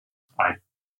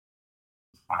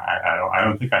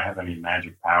don't think I have any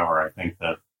magic power. I think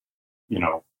that,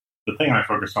 the thing I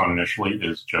focus on initially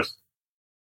is just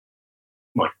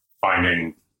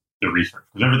finding the research,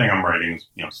 because everything I'm writing is,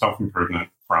 self-improvement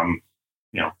from,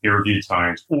 peer-reviewed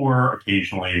science, or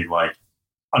occasionally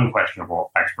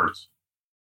unquestionable experts.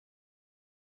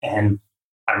 And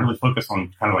I really focus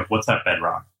on kind of what's that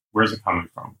bedrock? Where's it coming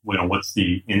from? What's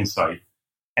the insight?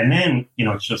 And then,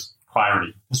 it's just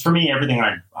clarity. Because for me, everything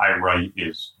I write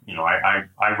is, I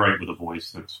write with a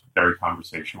voice that's very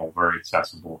conversational, very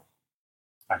accessible.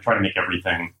 I try to make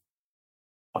everything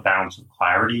a balance of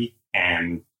clarity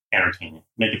and entertaining.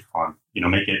 Make it fun,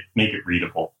 make it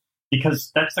readable.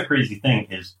 Because that's the crazy thing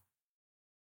is,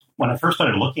 when I first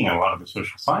started looking at a lot of the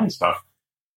social science stuff,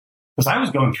 because I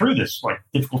was going through this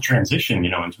difficult transition,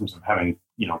 in terms of having,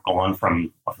 gone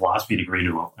from a philosophy degree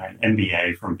to an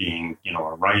MBA, from being, a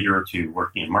writer to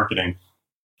working in marketing.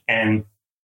 And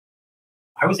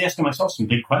I was asking myself some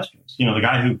big questions. The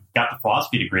guy who got the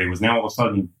philosophy degree was now all of a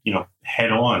sudden,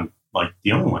 head on,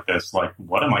 dealing with this.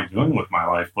 What am I doing with my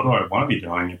life? What do I want to be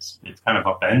doing? It's kind of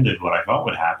upended what I thought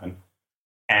would happen.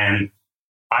 And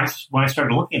when I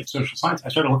started looking at social science, I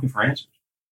started looking for answers.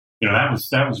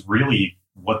 that was really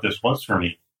what this was for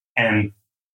me. And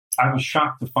I was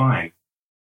shocked to find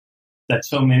that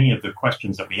so many of the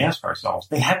questions that we ask ourselves,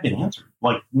 they have been answered.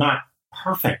 Like, not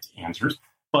perfect answers,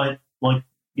 but like,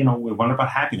 we wonder about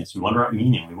happiness, we wonder about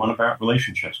meaning, we wonder about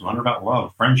relationships, we wonder about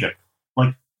love, friendship.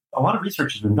 Like, a lot of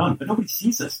research has been done, but nobody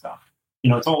sees this stuff.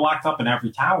 It's all locked up in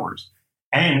ivory towers.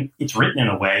 And it's written in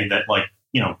a way that, like,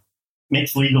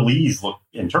 makes legalese look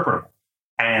interpretable.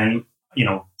 And,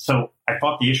 so I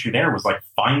thought the issue there was like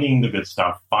finding the good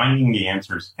stuff, finding the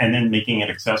answers, and then making it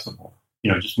accessible.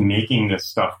 Just making this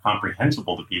stuff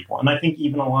comprehensible to people. And I think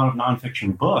even a lot of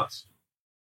nonfiction books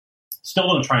still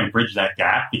don't try and bridge that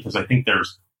gap, because I think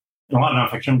there's, in a lot of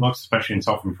nonfiction books, especially in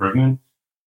self-improvement,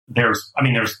 there's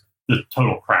the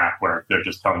total crap where they're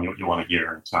just telling you what you want to hear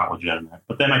and it's not legitimate.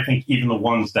 But then I think even the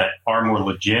ones that are more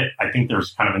legit, I think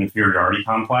there's kind of an inferiority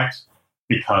complex,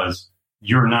 because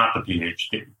you're not the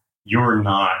PhD. You're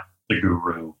not the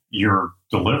guru. You're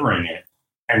delivering it.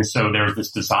 And so there's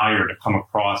this desire to come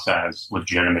across as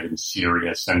legitimate and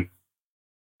serious. And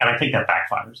I think that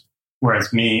backfires.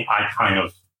 Whereas me, I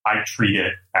treat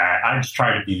it, I just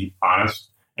try to be honest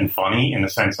and funny in the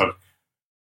sense of,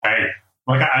 hey,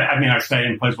 like, I say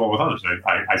in Plays Well with Others,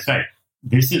 I say,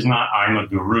 this is not I'm a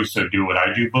guru, so do what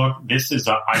I do book. This is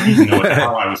I didn't know what the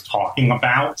hell I was talking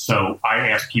about. So I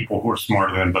ask people who are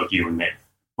smarter than both you and me.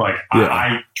 Like, yeah. I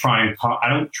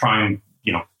don't try and,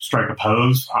 strike a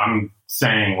pose. I'm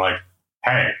saying, like,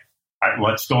 hey,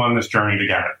 let's go on this journey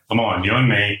together. Come on, you and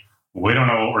me. We don't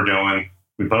know what we're doing.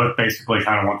 We both basically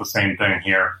kind of want the same thing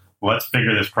here. Let's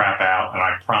figure this crap out. And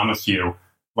I promise you,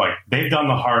 like, they've done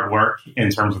the hard work in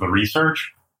terms of the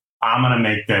research. I'm going to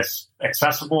make this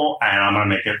accessible and I'm going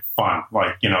to make it fun.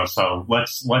 Like, so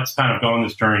let's kind of go on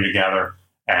this journey together,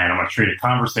 and I'm going to treat it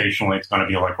conversationally. It's going to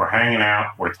be like we're hanging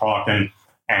out, we're talking.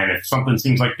 And if something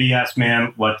seems like BS,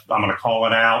 man, I'm going to call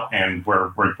it out, and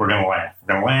we're going to laugh.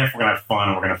 We're going to laugh. We're going to have fun.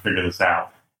 And we're going to figure this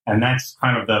out. And that's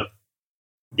kind of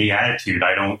the attitude.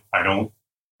 I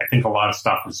think a lot of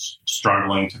stuff is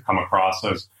struggling to come across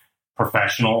as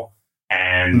professional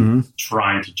and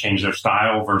trying to change their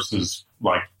style versus,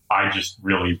 like, I just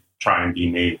really try and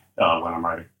be me when I'm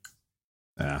writing.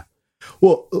 Yeah.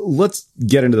 Well, let's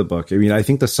get into the book. I mean, I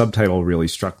think the subtitle really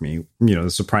struck me,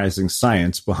 the surprising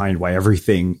science behind why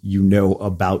everything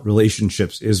about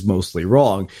relationships is mostly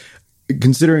wrong.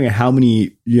 Considering how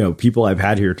many, people I've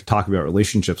had here to talk about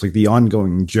relationships, like the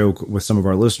ongoing joke with some of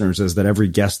our listeners is that every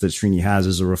guest that Srini has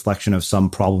is a reflection of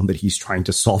some problem that he's trying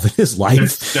to solve in his life.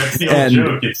 That's the old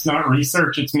joke. It's not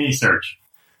research, it's me search.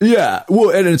 Yeah.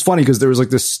 Well, and it's funny because there was like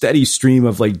this steady stream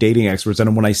of like dating experts.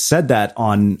 And when I said that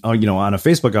on a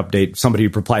Facebook update, somebody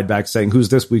replied back saying, who's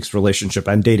this week's relationship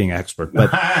and dating expert? But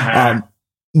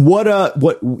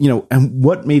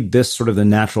what made this sort of the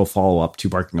natural follow up to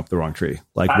Barking Up the Wrong Tree?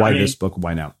 Like, why this book?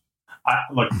 Why now?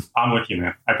 Look, I'm with you,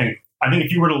 man. I think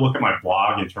if you were to look at my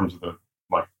blog in terms of the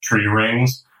like tree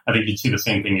rings, I think you'd see the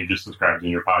same thing you just described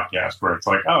in your podcast, where it's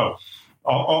like,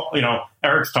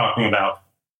 Eric's talking about,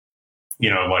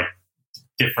 like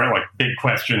different, like big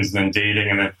questions than dating.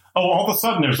 And then, all of a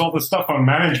sudden there's all this stuff on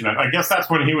management. I guess that's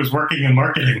when he was working in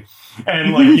marketing.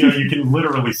 And like, you can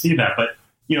literally see that. But,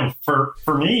 for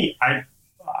me,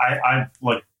 I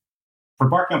like, for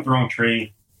Barking Up the Wrong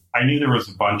Tree, I knew there was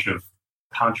a bunch of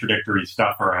contradictory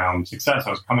stuff around success.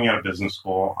 I was coming out of business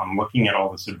school. I'm looking at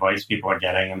all this advice people are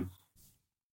getting. And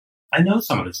I know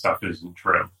some of this stuff isn't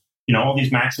true. All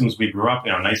these maxims we grew up,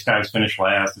 nice guys finish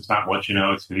last. It's not what you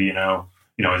know, it's who you know.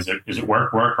 Is it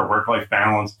work or work-life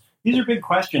balance? These are big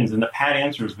questions, and the pat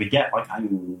answers we get, like, I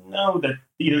know that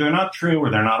either they're not true or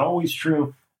they're not always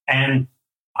true. And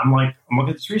I'm looking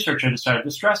at this research, I decided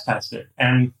to stress test it.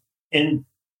 And in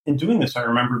doing this, I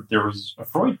remembered there was a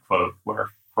Freud quote where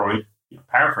Freud,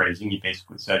 paraphrasing, he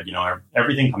basically said,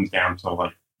 everything comes down to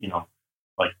like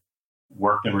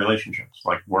work and relationships,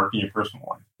 like work in your personal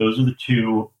life. Those are the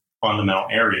two fundamental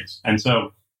areas. And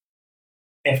so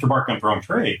after Barking Up the Wrong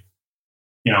Tree,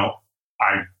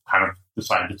 I kind of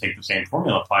decided to take the same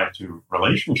formula, apply it to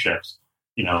relationships,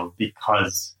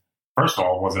 because first of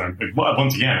all, it was an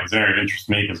area of interest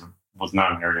to me because it was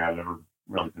not an area I've ever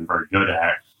really been very good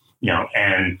at,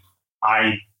 and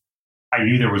I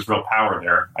knew there was real power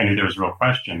there. I knew there was real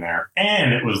question there.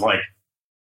 And it was like,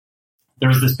 there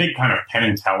was this big kind of Penn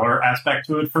and Teller aspect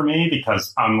to it for me,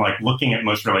 because I'm like looking at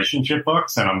most relationship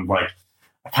books and I'm like,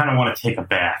 I kind of want to take a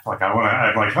bath. Like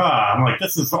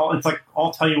this is all, it's like,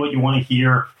 I'll tell you what you want to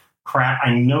hear. Crap.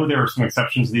 I know there are some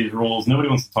exceptions to these rules. Nobody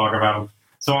wants to talk about them.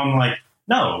 So I'm like,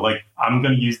 no, like I'm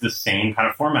going to use the same kind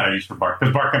of format I used for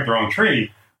because Bark Up the Wrong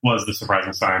Tree was the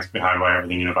surprising science behind why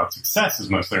everything you know about success is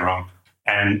mostly wrong.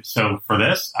 And so for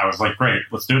this, I was like, great,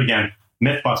 let's do it again.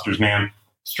 Mythbusters, man.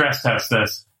 Stress test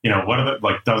this. What are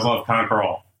the, does love conquer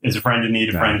all? Is a friend in need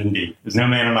a friend indeed? Is no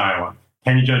man an island?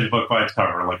 Can you judge a book by its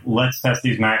cover? Let's test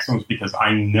these maxims, because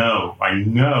I know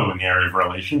in the area of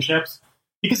relationships,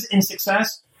 because in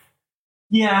success,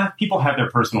 yeah, people have their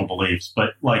personal beliefs,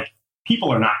 but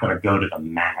people are not going to go to the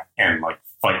mat and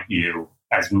fight you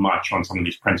as much on some of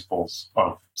these principles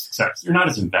of success. You're not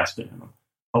as invested in them.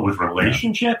 But with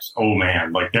relationships, oh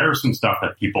man, there's some stuff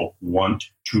that people want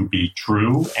to be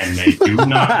true, and they do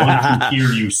not want to hear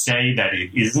you say that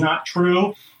it is not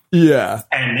true. Yeah.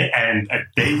 And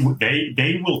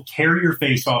they will tear your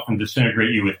face off and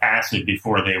disintegrate you with acid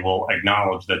before they will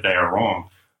acknowledge that they are wrong.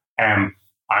 And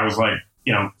I was like,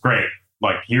 great.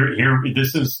 Here,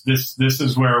 this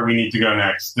is where we need to go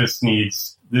next. This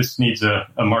needs a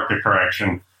market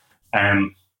correction.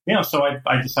 And, so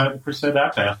I decided to pursue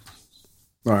that path.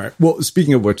 All right. Well,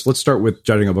 speaking of which, let's start with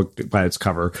judging a book by its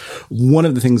cover. One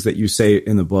of the things that you say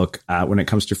in the book when it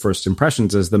comes to first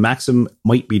impressions is the maxim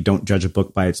might be don't judge a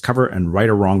book by its cover, and right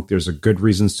or wrong, there's a good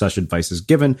reason such advice is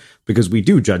given, because we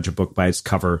do judge a book by its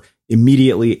cover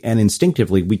immediately and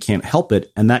instinctively. We can't help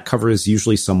it. And that cover is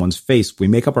usually someone's face. We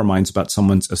make up our minds about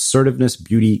someone's assertiveness,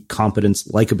 beauty, competence,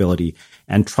 likability,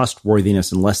 and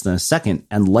trustworthiness in less than a second.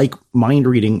 And like mind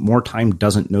reading, more time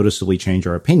doesn't noticeably change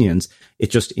our opinions.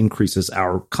 It just increases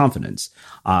our confidence.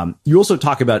 You also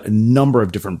talk about a number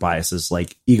of different biases,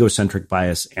 like egocentric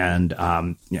bias and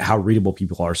how readable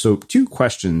people are. So 2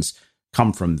 questions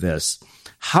come from this.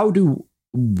 How do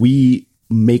we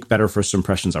make better first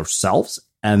impressions ourselves?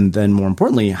 And then more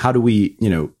importantly, how do we,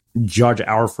 judge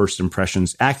our first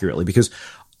impressions accurately? Because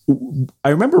I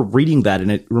remember reading that,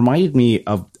 and it reminded me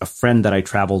of a friend that I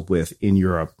traveled with in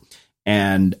Europe.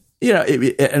 And,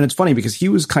 and it's funny because he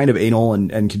was kind of anal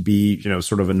and could be,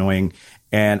 sort of annoying.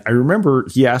 And I remember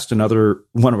he asked another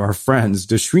one of our friends,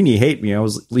 does Srini hate me?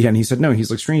 And he said, no. He's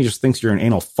like, Srini just thinks you're an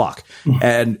anal fuck.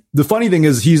 And the funny thing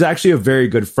is, he's actually a very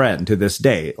good friend to this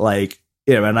day.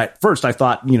 And at first I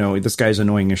thought, this guy's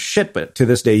annoying as shit, but to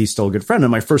this day, he's still a good friend.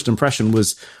 And my first impression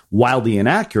was wildly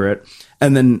inaccurate.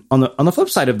 And then on the flip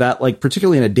side of that,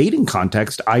 particularly in a dating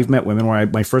context, I've met women where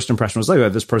my first impression was oh,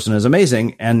 this person is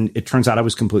amazing. And it turns out I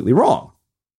was completely wrong.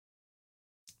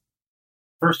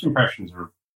 First impressions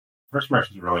are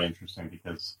really interesting,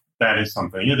 because that is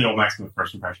something, the old maxim of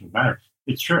first impressions matter.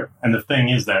 It's true. And the thing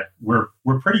is that we're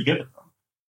pretty good at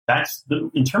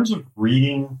them. In terms of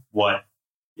reading what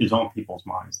is on people's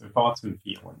minds, their thoughts and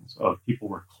feelings of people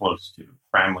we're close to,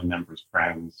 family members,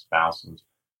 friends, spouses.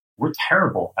 We're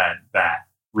terrible at that,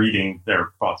 reading their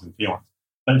thoughts and feelings.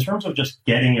 But in terms of just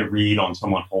getting a read on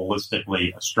someone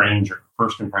holistically, a stranger,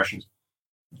 first impressions,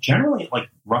 generally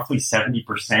roughly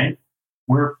 70%,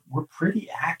 we're pretty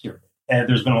accurate. And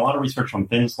there's been a lot of research on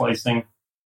thin slicing,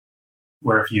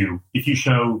 where if you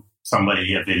show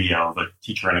somebody a video of a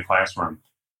teacher in a classroom,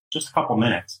 just a couple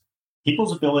minutes,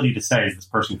 people's ability to say, is this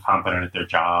person competent at their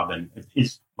job? And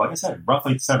it's, like I said,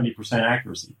 roughly 70%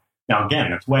 accuracy. Now,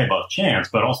 again, that's way above chance,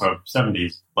 but also 70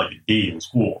 is like a D in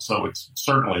school. So it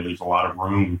certainly leaves a lot of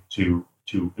room to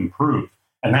improve.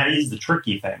 And that is the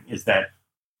tricky thing, is that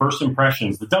first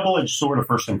impressions, the double-edged sword of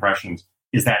first impressions,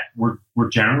 is that we're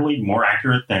generally more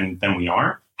accurate than we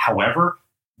are. However,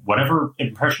 whatever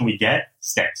impression we get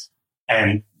sticks.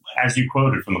 And as you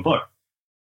quoted from the book,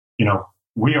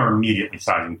 we are immediately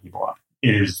sizing people up.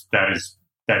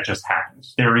 That just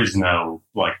happens. There is no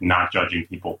not judging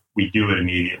people. We do it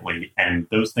immediately, and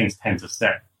those things tend to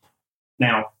stick.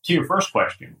 Now, to your first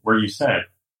question, where you said,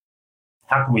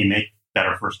 how can we make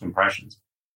better first impressions?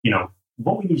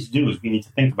 What we need to do is we need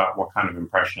to think about what kind of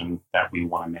impression that we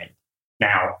want to make.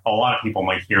 Now, a lot of people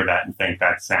might hear that and think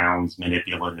that sounds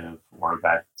manipulative or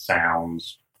that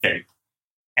sounds fake.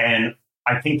 And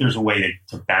I think there's a way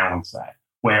to balance that,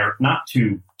 where not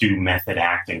to do method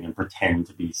acting and pretend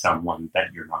to be someone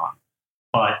that you're not,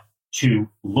 but to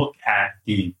look at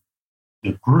the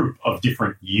group of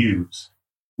different yous.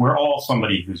 We're all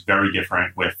somebody who's very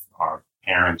different with our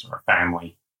parents or our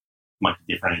family, might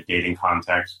be different in a dating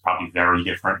context, probably very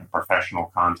different in a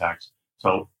professional context.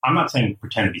 So I'm not saying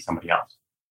pretend to be somebody else.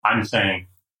 I'm saying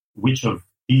which of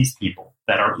these people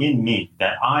that are in me,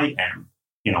 that I am,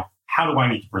 how do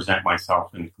I need to present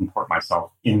myself and comport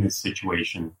myself in this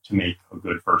situation to make a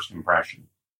good first impression?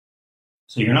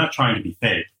 So you're not trying to be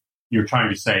fake. You're trying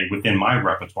to say, within my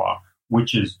repertoire, what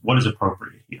is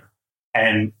appropriate here.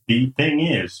 And the thing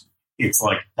is, it's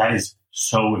that is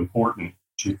so important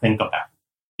to think about,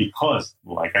 because,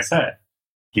 like I said,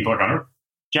 people are going to,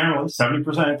 generally 70%,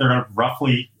 they're going to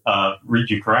roughly read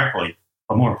you correctly.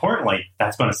 But more importantly,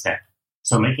 that's going to stick.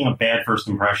 So making a bad first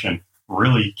impression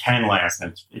really can last.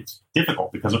 And it's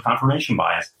difficult because of confirmation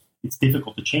bias. It's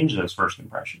difficult to change those first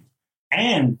impressions.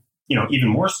 And, even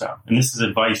more so, and this is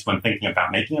advice when thinking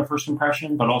about making a first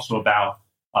impression, but also about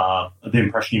the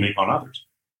impression you make on others,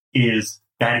 is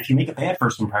that if you make a bad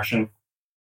first impression,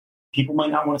 people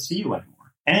might not want to see you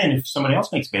anymore. And if somebody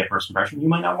else makes a bad first impression, you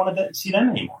might not want to see them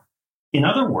anymore. In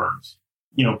other words,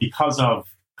 because of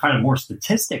kind of more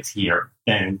statistics here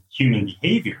than human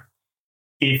behavior,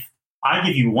 if I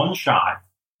give you one shot,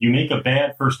 you make a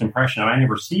bad first impression, and I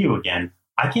never see you again,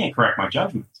 I can't correct my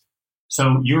judgments.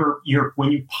 So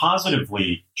when you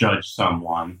positively judge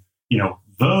someone,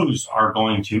 those are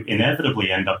going to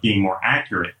inevitably end up being more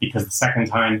accurate, because the second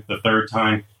time, the third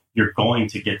time, you're going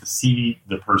to get to see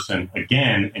the person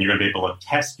again, and you're going to be able to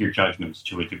test your judgments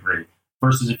to a degree.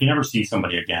 Versus if you never see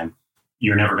somebody again,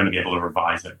 you're never going to be able to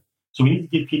revise it. So we need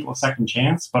to give people a second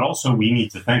chance, but also we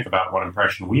need to think about what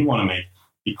impression we want to make,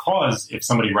 because if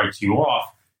somebody writes you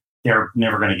off, they're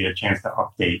never going to get a chance to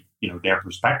update, their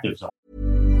perspectives.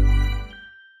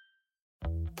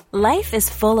 Life is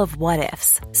full of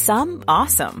what-ifs. Some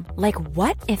awesome, like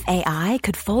what if AI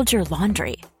could fold your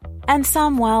laundry? And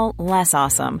some, well, less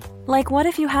awesome, like what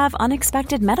if you have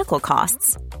unexpected medical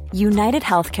costs? United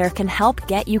Healthcare can help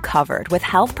get you covered with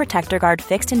Health Protector Guard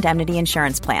fixed indemnity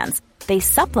insurance plans. They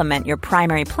supplement your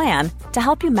primary plan to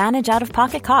help you manage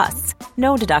out-of-pocket costs.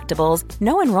 No deductibles,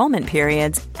 no enrollment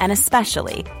periods, and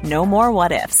especially no more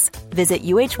what-ifs. Visit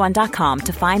uh1.com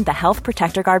to find the Health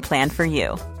Protector Guard plan for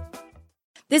you.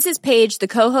 This is Paige, the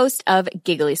co-host of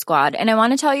Giggly Squad, and I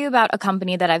want to tell you about a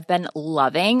company that I've been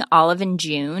loving, Olive &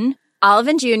 June.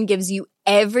 Olive & June gives you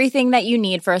everything that you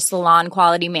need for a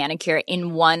salon-quality manicure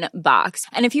in one box.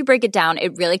 And if you break it down,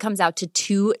 it really comes out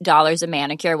to $2 a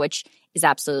manicure, which is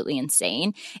absolutely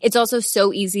insane. It's also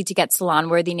so easy to get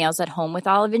salon-worthy nails at home with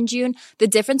Olive & June. The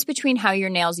difference between how your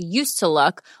nails used to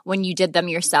look when you did them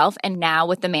yourself and now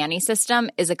with the Mani system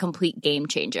is a complete game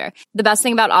changer. The best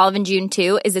thing about Olive & June,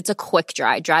 too, is it's a quick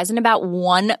dry. Dries in about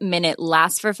 1 minute,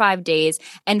 lasts for 5 days,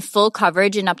 and full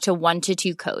coverage in up to 1 to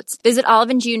 2 coats. Visit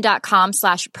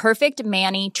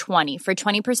oliveandjune.com/perfectmani20 for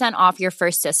 20% off your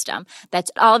first system.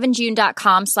 That's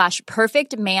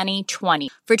oliveandjune.com/perfectmani20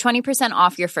 for 20%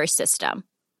 off your first system.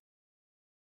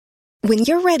 When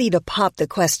you're ready to pop the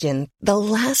question, the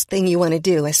last thing you want to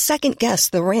do is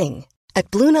second-guess the ring. At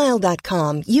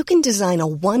BlueNile.com, you can design a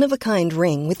one-of-a-kind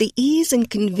ring with the ease and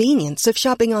convenience of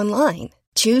shopping online.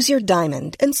 Choose your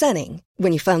diamond and setting.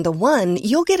 When you find the one,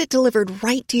 you'll get it delivered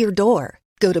right to your door.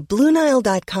 Go to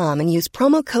BlueNile.com and use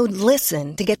promo code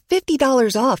LISTEN to get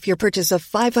 $50 off your purchase of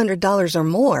 $500 or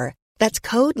more. That's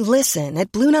code LISTEN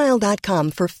at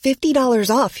BlueNile.com for $50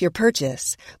 off your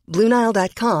purchase.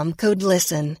 BlueNile.com, code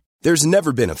LISTEN. There's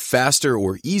never been a faster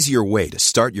or easier way to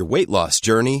start your weight loss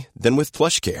journey than with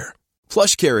PlushCare.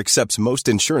 PlushCare accepts most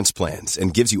insurance plans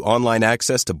and gives you online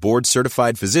access to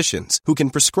board-certified physicians who can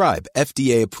prescribe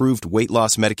FDA-approved weight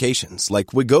loss medications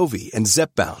like Wegovy and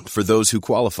Zepbound for those who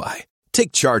qualify.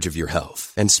 Take charge of your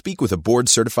health and speak with a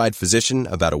board-certified physician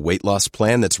about a weight loss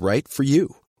plan that's right for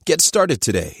you. Get started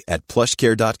today at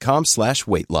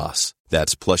plushcare.com/weight-loss.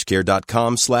 That's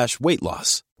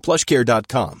plushcare.com/weight-loss.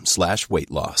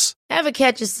 plushcare.com/weight-loss. Ever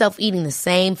catch yourself eating the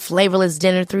same flavorless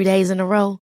dinner 3 days in a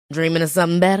row? Dreaming of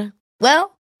something better?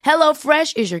 Well,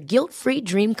 HelloFresh is your guilt-free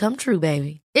dream come true,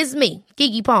 baby. It's me,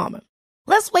 Keke Palmer.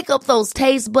 Let's wake up those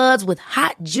taste buds with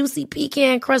hot, juicy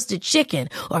pecan-crusted chicken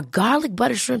or garlic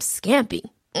butter shrimp scampi.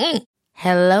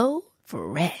 Hello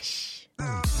Fresh.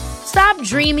 Stop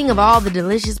dreaming of all the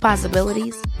delicious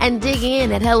possibilities and dig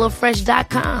in at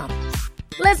HelloFresh.com.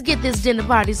 Let's get this dinner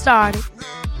party started.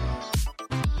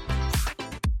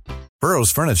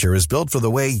 Burrow's furniture is built for the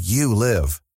way you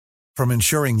live. From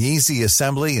ensuring easy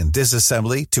assembly and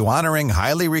disassembly to honoring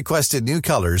highly requested new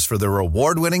colors for their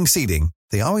award-winning seating,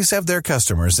 they always have their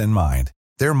customers in mind.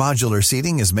 Their modular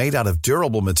seating is made out of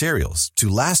durable materials to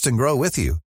last and grow with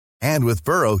you. And with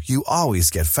Burrow, you always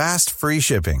get fast, free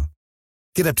shipping.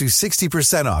 Get up to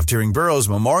 60% off during Burrow's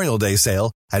Memorial Day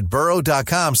sale at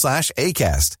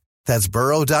burrow.com/ACAST. That's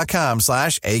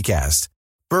burrow.com/ACAST.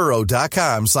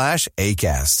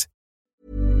 burrow.com/ACAST.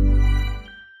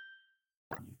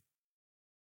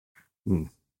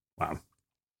 Wow.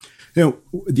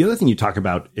 The other thing you talk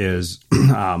about is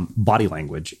body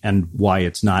language and why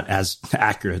it's not as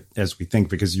accurate as we think,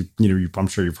 because I'm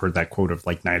sure you've heard that quote of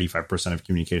like 95% of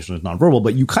communication is nonverbal,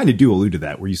 but you kind of do allude to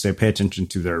that where you say pay attention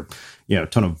to their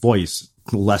tone of voice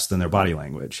less than their body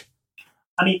language.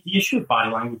 I mean, the issue of body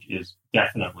language is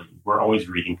definitely, we're always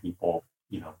reading people.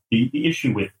 The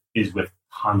issue is with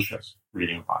conscious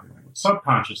reading of body language.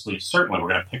 Subconsciously, certainly we're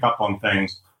going to pick up on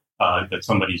things that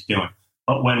somebody's doing.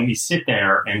 But when we sit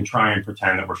there and try and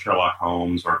pretend that we're Sherlock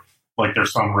Holmes or like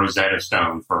there's some Rosetta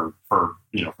Stone for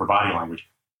body language,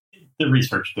 the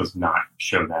research does not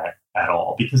show that at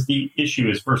all. Because the issue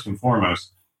is, first and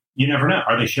foremost, you never know.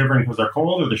 Are they shivering because they're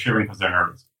cold or are they shivering because they're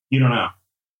nervous? You don't know.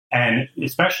 And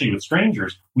especially with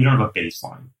strangers, we don't have a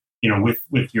baseline.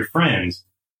 With your friends,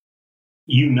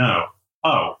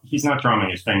 oh, he's not drumming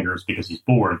his fingers because he's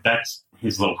bored. That's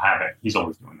his little habit. He's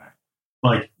always doing that.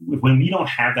 Like, when we don't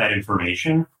have that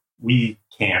information, we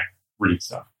can't read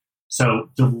stuff.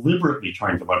 So deliberately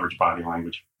trying to leverage body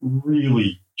language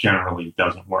really generally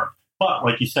doesn't work. But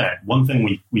like you said, one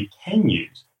thing we can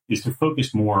use is to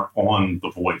focus more on the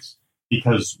voice.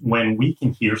 Because when we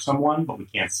can hear someone, but we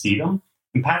can't see them,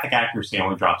 empathic accuracy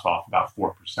only drops off about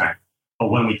 4%.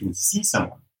 But when we can see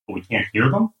someone, but we can't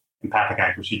hear them, empathic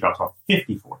accuracy drops off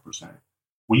 54%.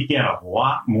 We get a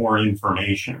lot more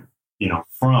information,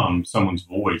 from someone's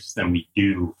voice than we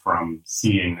do from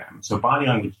seeing them. So body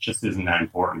language just isn't that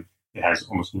important. It has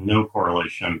almost no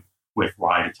correlation with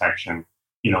lie detection.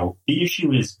 The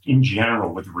issue is, in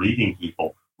general, with reading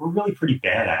people, we're really pretty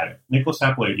bad at it. Nicholas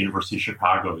Epley at University of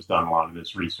Chicago has done a lot of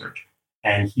this research.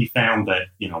 And he found that,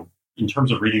 in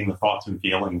terms of reading the thoughts and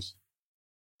feelings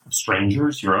of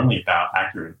strangers, you're only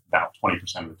accurate about 20%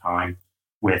 of the time.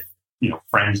 With,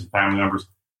 friends and family members,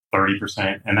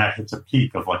 30%. And that hits a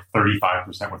peak of like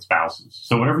 35% with spouses.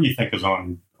 So whatever you think is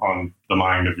on the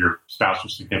mind of your spouse or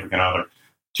significant other,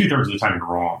 2/3 of the time you're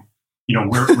wrong.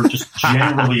 We're just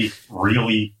generally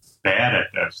really bad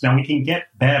at this. Now we can get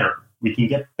better. We can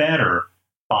get better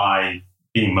by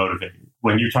being motivated.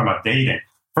 When you're talking about dating,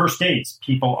 first dates,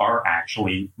 people are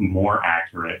actually more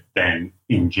accurate than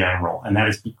in general. And that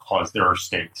is because there are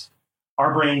stakes.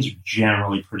 Our brains are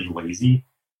generally pretty lazy.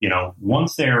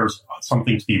 Once there's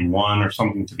something to be won or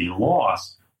something to be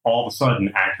lost, all of a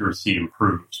sudden accuracy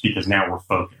improves because now we're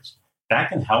focused. That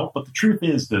can help. But the truth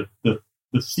is that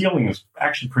the ceiling is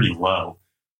actually pretty low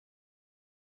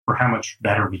for how much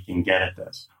better we can get at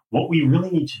this. What we really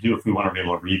need to do if we want to be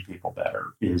able to read people better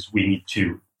is we need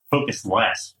to focus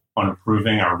less on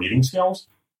improving our reading skills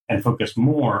and focus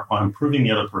more on improving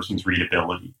the other person's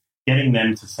readability, getting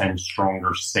them to send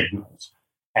stronger signals.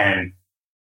 And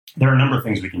there are a number of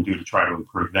things we can do to try to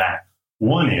improve that.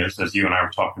 One is, as you and I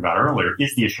were talking about earlier,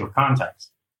 is the issue of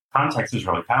context. Context is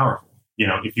really powerful.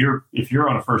 If you're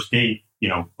on a first date,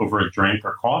 over a drink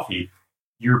or coffee,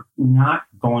 you're not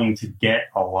going to get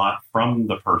a lot from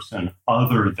the person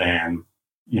other than,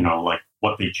 like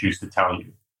what they choose to tell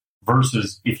you.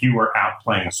 Versus if you were out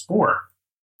playing a sport,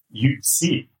 you'd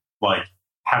see, like,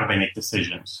 how do they make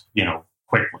decisions,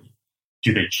 quickly?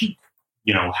 Do they cheat?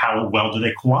 How well do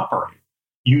they cooperate?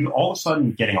 You'd all of a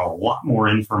sudden getting a lot more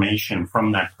information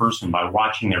from that person by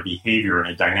watching their behavior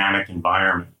in a dynamic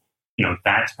environment.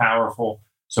 That's powerful.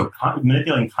 So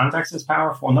manipulating context is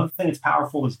powerful. Another thing that's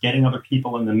powerful is getting other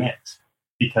people in the mix,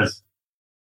 because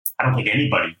I don't think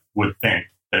anybody would think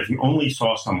that if you only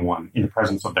saw someone in the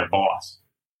presence of their boss,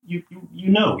 you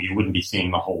wouldn't be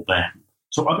seeing the whole them.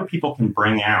 So other people can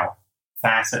bring out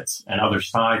facets and other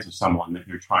sides of someone that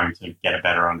you're trying to get a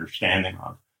better understanding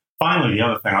of. Finally, the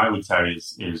other thing I would say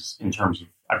is in terms of,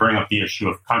 I bring up the issue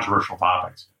of controversial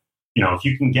topics. If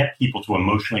you can get people to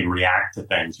emotionally react to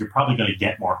things, you're probably going to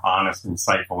get more honest,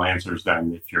 insightful answers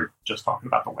than if you're just talking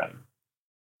about the weather.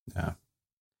 Yeah.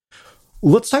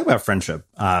 Let's talk about friendship.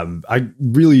 I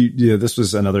really, this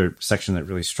was another section that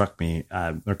really struck me.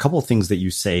 There are a couple of things that you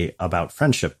say about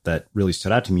friendship that really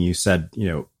stood out to me. You said,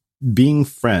 being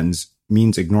friends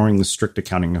means ignoring the strict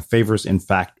accounting of favors. In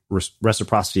fact,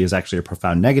 reciprocity is actually a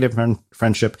profound negative in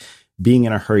friendship. Being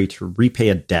in a hurry to repay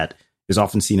a debt is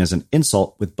often seen as an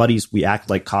insult. With buddies, we act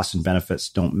like costs and benefits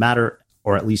don't matter,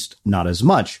 or at least not as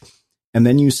much. And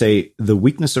then you say the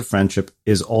weakness of friendship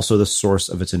is also the source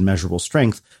of its immeasurable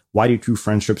strength. Why do true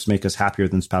friendships make us happier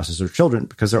than spouses or children?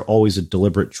 Because they're always a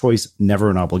deliberate choice, never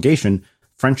an obligation.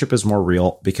 Friendship is more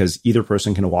real because either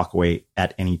person can walk away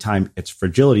at any time. Its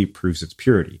fragility proves its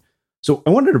purity. So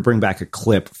I wanted to bring back a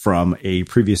clip from a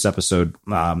previous episode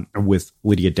with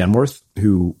Lydia Denworth,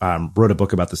 who wrote a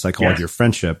book about the psychology of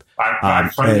friendship.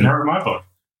 I've read my book.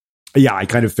 Yeah, I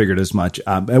kind of figured as much.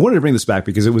 I wanted to bring this back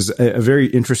because it was a very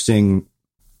interesting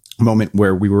moment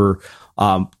where we were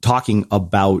talking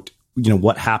about,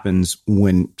 what happens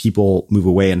when people move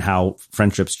away and how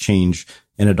friendships change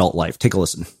in adult life. Take a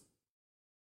listen.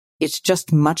 It's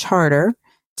just much harder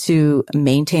to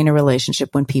maintain a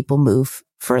relationship when people move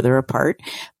further apart,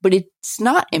 but it's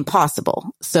not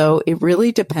impossible. So it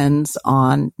really depends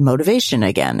on motivation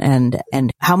again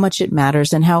and how much it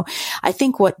matters, and how I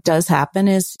think what does happen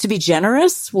is, to be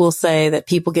generous, we'll say that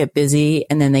people get busy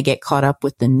and then they get caught up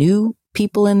with the new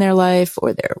people in their life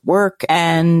or their work.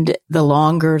 And the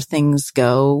longer things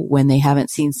go when they haven't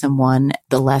seen someone,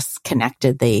 the less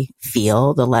connected they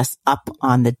feel, the less up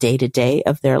on the day-to-day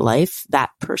of their life that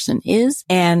person is.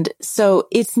 And so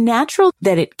it's natural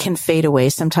that it can fade away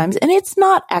sometimes. And it's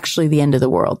not actually the end of the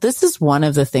world. This is one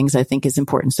of the things I think is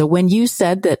important. So when you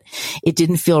said that it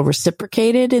didn't feel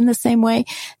reciprocated in the same way,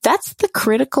 that's the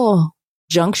critical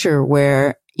juncture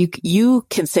where you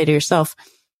can say to yourself,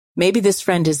 maybe this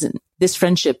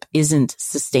friendship isn't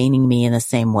sustaining me in the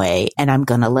same way, and I'm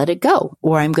going to let it go,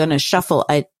 or I'm going to shuffle.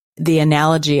 The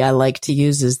analogy I like to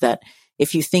use is that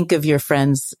if you think of your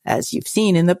friends, as you've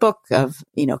seen in the book, of,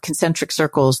 concentric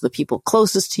circles, the people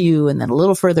closest to you, and then a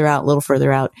little further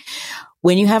out.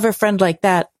 When you have a friend like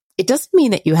that, it doesn't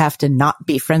mean that you have to not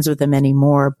be friends with them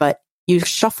anymore, but you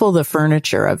shuffle the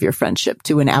furniture of your friendship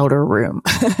to an outer room,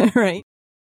 right?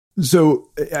 So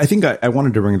I think I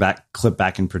wanted to bring that clip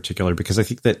back in particular because I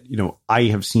think that, I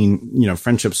have seen,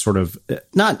 friendships sort of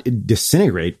not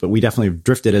disintegrate, but we definitely have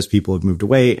drifted as people have moved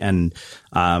away. And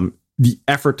the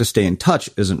effort to stay in touch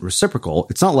isn't reciprocal.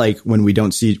 It's not like when we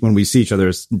see each other,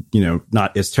 it's,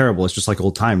 not as terrible. It's just like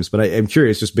old times. But I'm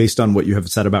curious, just based on what you have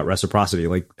said about reciprocity,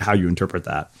 like how you interpret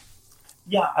that.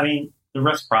 Yeah, I mean, the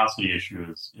reciprocity issue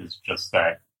is just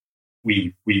that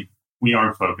we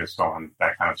aren't focused on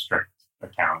that kind of strict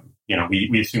accounting.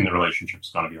 We assume the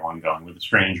relationship's going to be ongoing. With a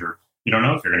stranger, you don't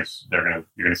know if you're going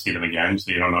to see them again,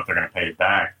 so you don't know if they're going to pay it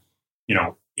back.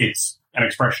 It's an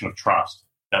expression of trust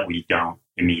that we don't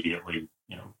immediately,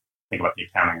 think about the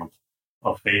accounting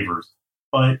of favors.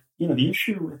 But the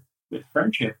issue with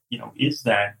friendship, is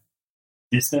that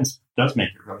distance does make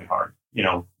it really hard.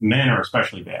 Men are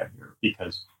especially bad here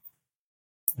because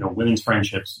women's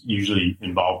friendships usually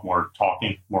involve more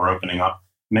talking, more opening up.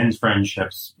 Men's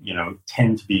friendships,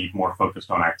 tend to be more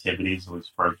focused on activities, as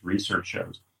far as research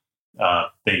shows. I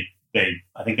think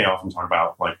they often talk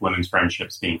about like women's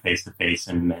friendships being face to face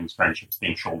and men's friendships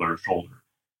being shoulder to shoulder.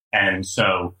 And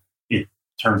so it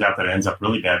turns out that it ends up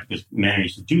really bad because men are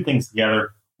used to do things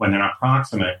together when they're not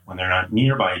proximate, when they're not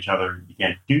nearby each other. You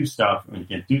can't do stuff. When you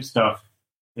can't do stuff,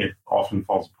 it often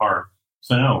falls apart.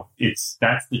 So no,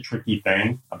 that's the tricky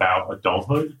thing about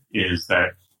adulthood is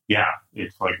that, yeah,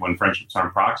 it's like when friendships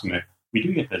aren't proximate, we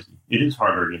do get busy. It is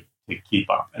harder to keep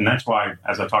up. And that's why,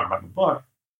 as I talk about in the book,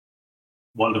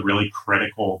 one of the really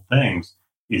critical things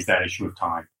is that issue of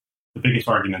time. The biggest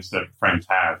arguments that friends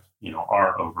have,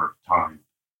 are over time,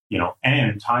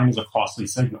 and time is a costly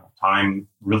signal. Time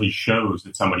really shows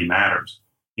that somebody matters.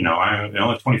 I only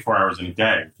have 24 hours in a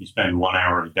day. If you spend 1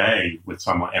 hour a day with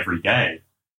someone every day,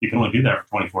 you can only do that for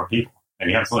 24 people, and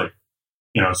you have to sleep.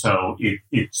 So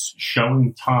it's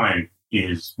showing time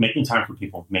is making time for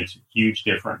people makes a huge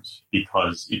difference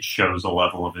because it shows a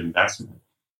level of investment.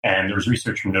 And there's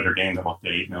research from Notre Dame that looked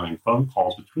at 8 million phone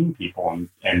calls between people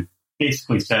and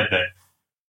basically said that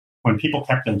when people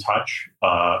kept in touch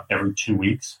every 2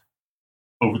 weeks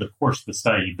over the course of the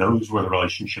study, those were the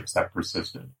relationships that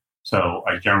persisted. So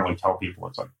I generally tell people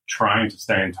it's like trying to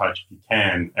stay in touch if you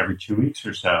can every 2 weeks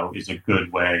or so is a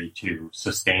good way to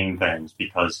sustain things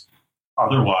because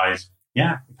otherwise,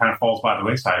 yeah, it kind of falls by the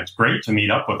wayside. It's great to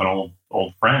meet up with an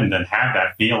old friend and have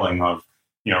that feeling of,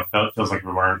 it feels like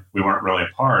we weren't really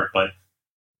apart, but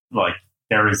like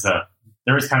there is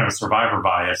kind of a survivor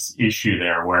bias issue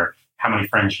there where how many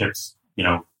friendships,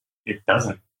 it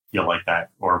doesn't feel like that,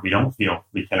 or we don't feel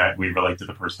we relate to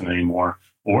the person anymore,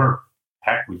 or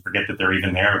heck, we forget that they're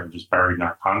even there. They're just buried in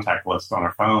our contact list on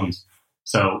our phones.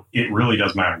 So it really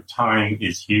does matter. Time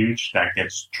is huge. That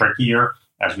gets trickier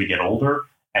as we get older.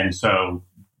 And so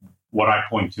what I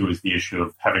point to is the issue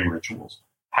of having rituals,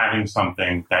 having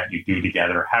something that you do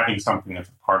together, having something that's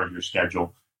a part of your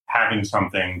schedule, having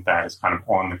something that is kind of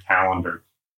on the calendar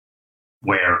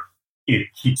where it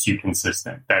keeps you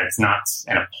consistent, that it's not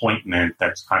an appointment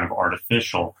that's kind of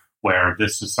artificial, where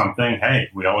this is something, hey,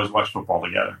 we always watch football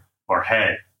together, or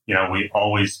hey, we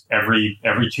always, every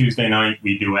Tuesday night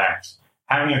we do X.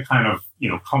 Having a kind of,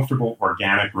 comfortable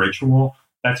organic ritual,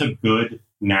 that's a good,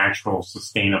 natural,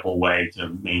 sustainable way to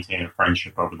maintain a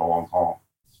friendship over the long haul.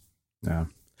 Yeah.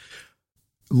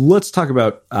 Let's talk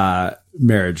about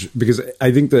marriage, because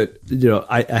I think that,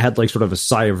 I had like sort of a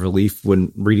sigh of relief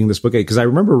when reading this book, because I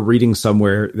remember reading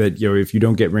somewhere that, if you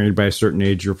don't get married by a certain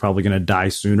age, you're probably going to die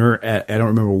sooner. I don't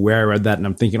remember where I read that. And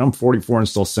I'm thinking, I'm 44 and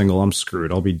still single. I'm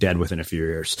screwed. I'll be dead within a few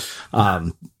years.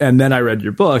 And then I read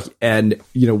your book. And,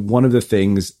 one of the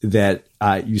things that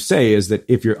you say is that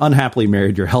if you're unhappily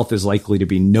married, your health is likely to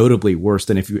be notably worse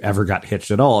than if you ever got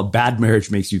hitched at all. A bad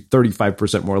marriage makes you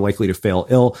 35% more likely to fail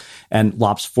ill and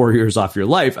lops 4 years off your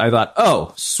life. I thought,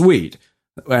 oh, sweet.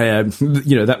 That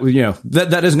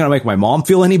isn't going to make my mom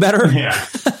feel any better. Yeah.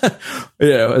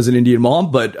 As an Indian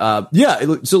mom. But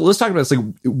so let's talk about this. Like,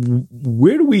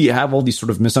 where do we have all these sort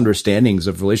of misunderstandings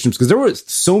of relationships? Because there were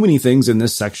so many things in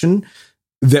this section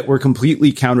that were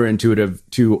completely counterintuitive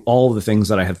to all of the things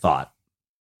that I had thought.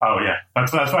 Oh yeah,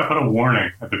 that's why I put a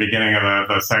warning at the beginning of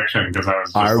the section, because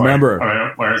I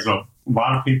remember. Whereas a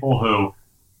lot of people who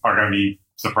are going to be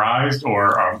surprised,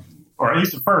 or at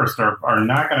least at first, are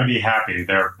not going to be happy.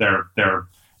 They're,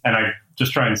 and I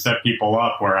just try and set people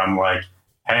up where I'm like,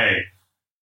 hey,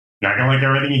 not going to like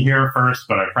everything you hear at first,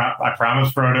 but I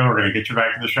promise, Frodo, we're going to get you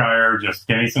back to the Shire. Just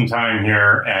give me some time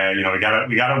here, and we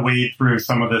gotta wade through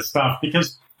some of this stuff,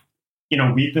 because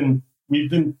we've been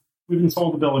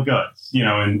sold a bill of goods,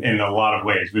 in a lot of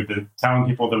ways. We've been telling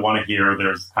people that want to hear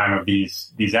there's kind of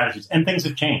these attitudes, and things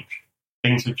have changed.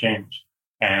 Things have changed,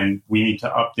 and we need to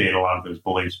update a lot of those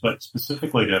beliefs. But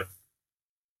specifically to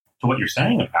what you're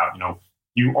saying about,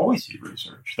 you always see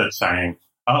research that's saying,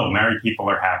 oh, married people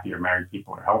are happier, married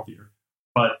people are healthier.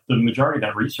 But the majority of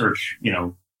that research,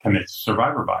 commits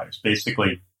survivor bias.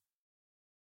 Basically,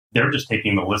 they're just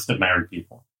taking the list of married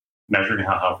people, measuring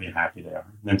how healthy and happy they are,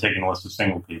 and then taking a list of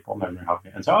single people, measuring how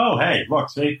healthy, and so, oh, hey, look,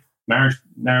 see, marriage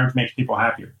makes people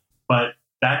happier. But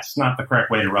that's not the correct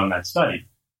way to run that study.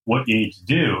 What you need to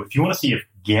do, if you want to see if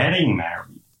getting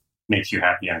married makes you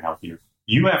happy and healthier,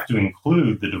 you have to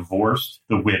include the divorced,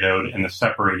 the widowed, and the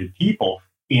separated people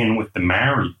in with the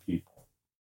married people.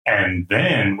 And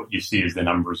then what you see is the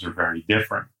numbers are very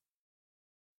different.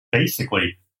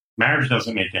 Basically, marriage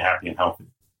doesn't make you happy and healthy.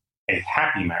 A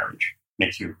happy marriage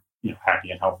makes you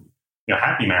happy and healthy.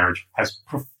 Happy marriage has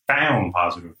profound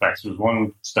positive effects. There was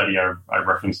one study I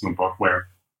referenced in the book where,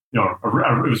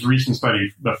 it was a recent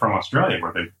study from Australia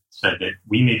where they said that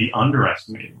we may be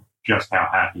underestimating just how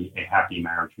happy a happy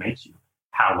marriage makes you.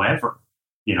 However,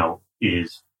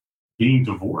 is being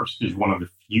divorced is one of the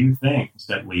few things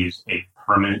that leaves a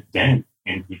permanent dent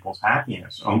in people's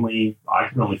happiness. I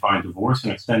can only find divorce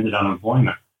and extended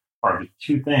unemployment are the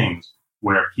two things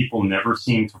where people never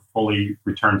seem to fully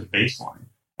return to baseline.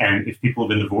 And if people have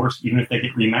been divorced, even if they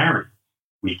get remarried,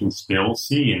 we can still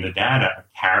see in the data a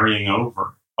carrying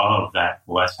over of that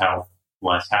less health,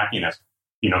 less happiness.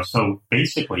 So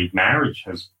basically marriage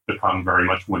has become very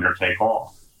much winner take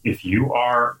all. If you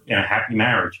are in a happy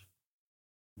marriage,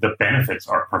 the benefits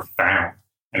are profound.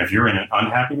 And if you're in an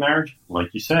unhappy marriage,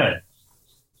 like you said,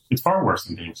 it's far worse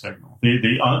than being single.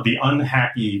 The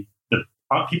unhappy,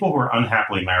 people who are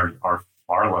unhappily married are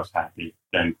far less happy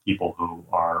than people who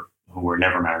were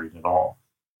never married at all.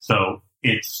 So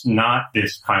it's not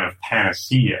this kind of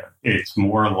panacea. It's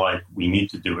more like we need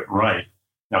to do it right.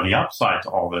 Now, the upside to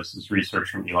all this is research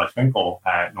from Eli Finkel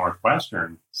at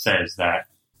Northwestern says that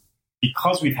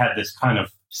because we've had this kind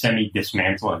of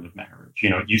semi-dismantling of marriage,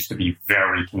 it used to be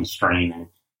very constraining.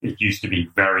 It used to be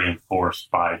very enforced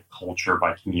by culture,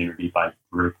 by community, by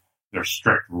group. There's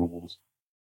strict rules.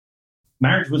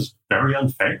 Marriage was very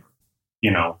unfair,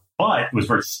 but it was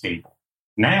very stable.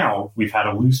 Now we've had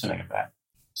a loosening of that.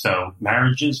 So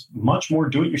marriage is much more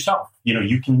do-it-yourself.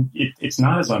 It's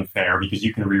not as unfair because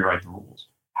you can rewrite the rules.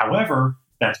 However,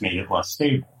 that's made it less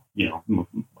stable.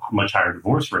 Much higher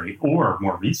divorce rate, or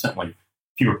more recently,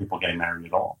 fewer people getting married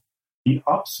at all. The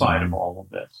upside of all of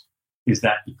this is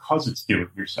that because it's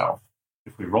do-it-yourself,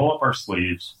 if we roll up our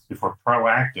sleeves, if we're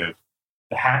proactive,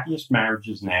 the happiest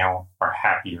marriages now are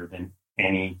happier than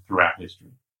any throughout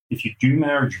history. If you do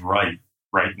marriage right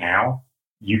now,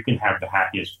 you can have the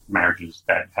happiest marriages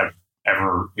that have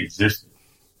ever existed.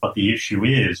 But the issue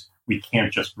is we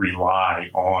can't just rely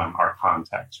on our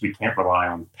context. We can't rely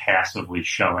on passively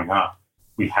showing up.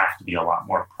 We have to be a lot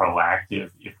more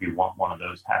proactive if we want one of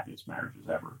those happiest marriages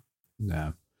ever.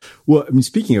 Yeah. Well,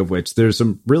 speaking of which, there's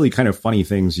some really kind of funny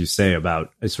things you say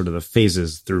about sort of the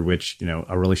phases through which,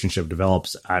 a relationship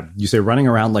develops. You say running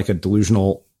around like a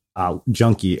delusional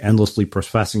junkie, endlessly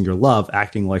professing your love,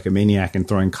 acting like a maniac, and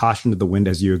throwing caution to the wind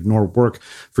as you ignore work,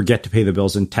 forget to pay the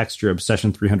bills, and text your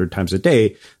obsession 300 times a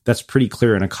day. That's pretty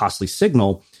clear and a costly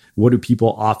signal. What do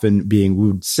people often being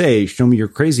wooed say? Show me you're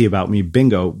crazy about me.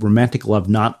 Bingo. Romantic love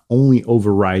not only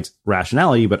overrides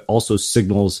rationality, but also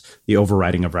signals the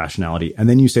overriding of rationality. And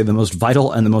then you say the most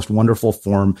vital and the most wonderful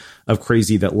form of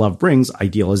crazy that love brings,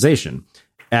 idealization.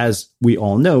 As we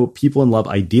all know, people in love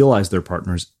idealize their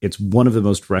partners. It's one of the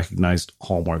most recognized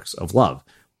hallmarks of love.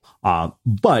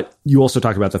 But you also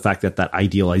talk about the fact that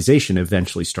idealization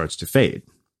eventually starts to fade.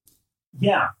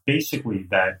 Yeah, basically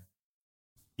that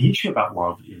the issue about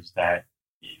love is that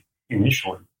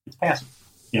initially it's passive.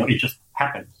 It just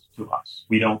happens to us.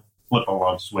 We don't flip a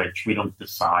love switch. We don't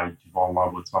decide to fall in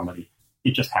love with somebody.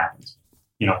 It just happens.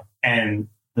 And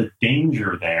the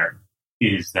danger there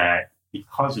is that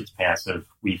because it's passive,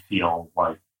 we feel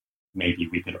like maybe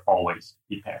we could always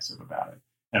be passive about it.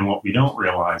 And what we don't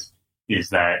realize is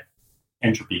that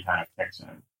entropy kind of kicks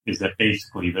in, is that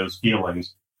basically those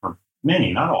feelings, for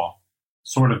many, not all,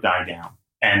 sort of die down.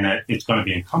 And that it's going to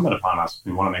be incumbent upon us, if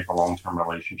we want to make a long-term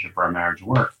relationship or a marriage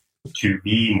work, to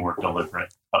be more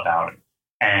deliberate about it.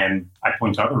 And I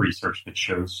point to other research that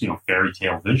shows, fairy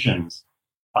tale visions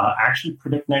actually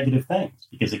predict negative things.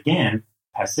 Because again,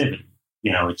 passivity,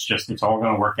 it's all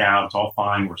going to work out. It's all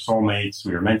fine. We're soulmates.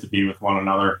 We are meant to be with one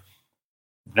another.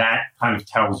 That kind of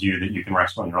tells you that you can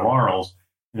rest on your laurels.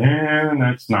 And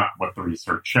that's not what the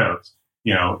research shows.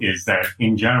 Is that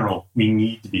in general, we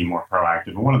need to be more proactive.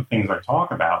 And one of the things I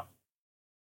talk about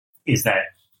is that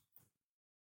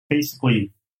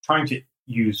basically trying to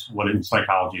use what in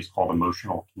psychology is called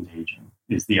emotional contagion,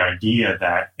 is the idea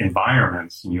that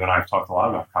environments, and you and I have talked a lot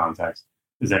about context,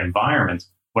 is that environments,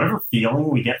 whatever feeling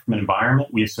we get from an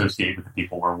environment, we associate with the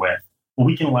people we're with. Well,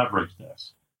 we can leverage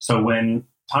this. So when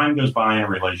time goes by in a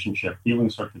relationship,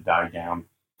 feelings start to die down.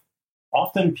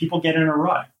 Often people get in a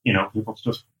rut. People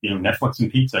just, Netflix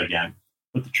and pizza again.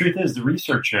 But the truth is, the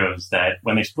research shows that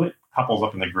when they split couples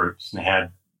up into groups and they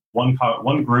had one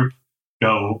group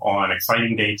go on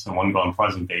exciting dates and one go on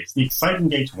pleasant dates, the exciting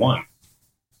dates won.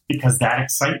 Because that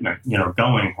excitement,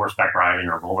 going horseback riding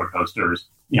or roller coasters,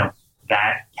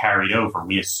 that carried over.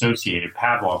 We associated,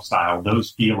 Pavlov style,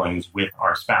 those feelings with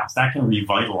our spouse. That can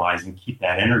revitalize and keep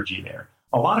that energy there.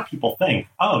 A lot of people think,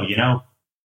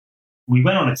 we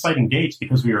went on exciting dates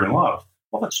because we were in love.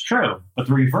 Well, that's true, but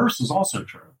the reverse is also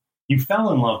true. You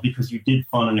fell in love because you did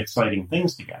fun and exciting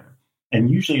things together. And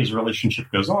usually as a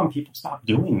relationship goes on, people stop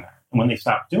doing that. And when they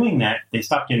stop doing that, they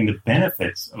stop getting the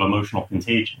benefits of emotional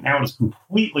contagion. Now it is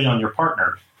completely on your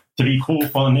partner to be cool,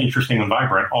 fun, interesting, and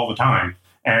vibrant all the time.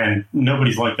 And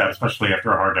nobody's like that, especially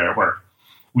after a hard day at work.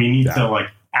 We need to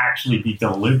actually be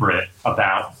deliberate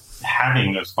about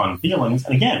having those fun feelings.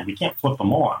 And again, we can't flip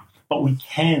them on. But we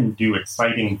can do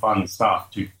exciting, fun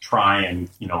stuff to try and,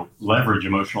 leverage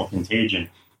emotional contagion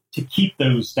to keep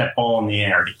that ball in the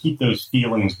air, to keep those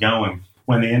feelings going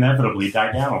when they inevitably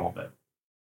die down a little bit.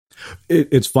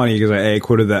 It's funny because I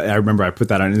quoted that. I remember I put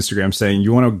that on Instagram saying,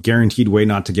 you want a guaranteed way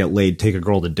not to get laid, take a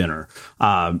girl to dinner.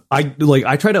 I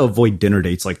try to avoid dinner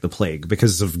dates like the plague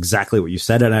because of exactly what you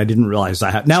said. And I didn't realize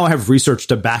I have research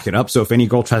to back it up. So if any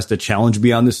girl tries to challenge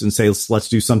me on this and say, let's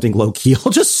do something low key,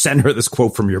 I'll just send her this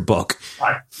quote from your book.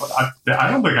 I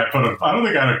don't think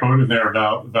I had a quote in there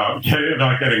about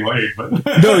getting laid,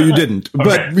 but no, you didn't.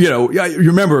 Okay. But you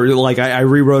remember, I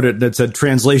rewrote it that said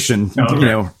translation,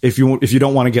 if you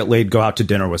don't want to get laid, go out to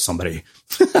dinner with somebody.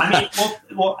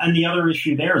 Well, and the other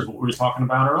issue there is what we were talking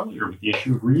about earlier with the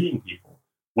issue of reading people,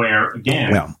 where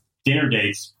again, dinner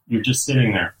dates, you're just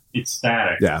sitting there. It's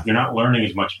static. Yeah. You're not learning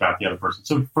as much about the other person.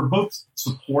 So for both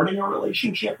supporting a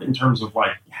relationship in terms of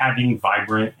having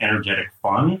vibrant, energetic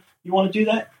fun, you want to do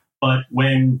that. But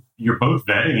when you're both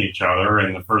vetting each other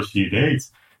in the first few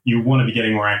dates, you want to be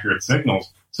getting more accurate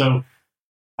signals. So,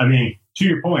 to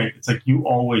your point, it's you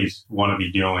always want to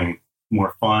be doing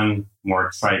more fun, more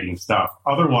exciting stuff.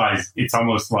 Otherwise, it's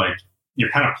almost like you're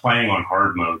kind of playing on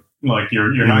hard mode.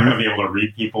 You're not going to be able to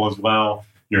read people as well.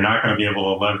 You're not going to be able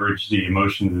to leverage the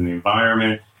emotions in the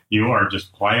environment. You are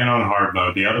just playing on hard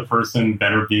mode. The other person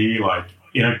better be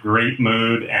in a great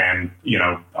mood and,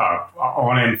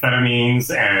 on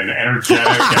amphetamines and energetic.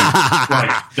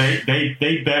 And,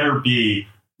 they better be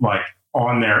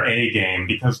on their A game,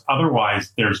 because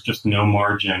otherwise there's just no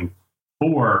margin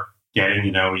for getting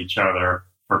to know each other,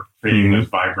 for creating those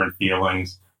vibrant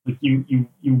feelings.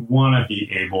 You want to be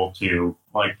able to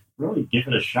really give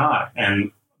it a shot.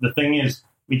 And the thing is,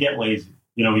 we get lazy.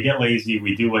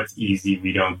 We do what's easy.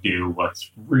 We don't do what's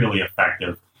really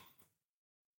effective.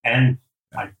 And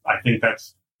I think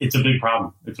it's a big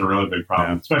problem. It's a really big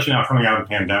problem, especially now coming out of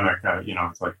the pandemic.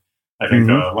 I think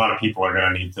a lot of people are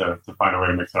going to need to find a way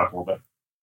to mix it up a little bit.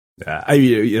 Yeah,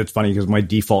 it's funny because my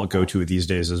default go-to these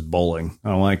days is bowling.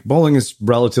 I'm bowling is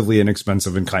relatively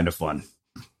inexpensive and kind of fun.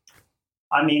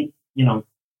 Playing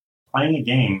a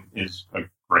game is a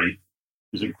great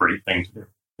thing to do.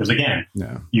 Because again,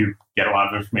 you get a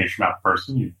lot of information about the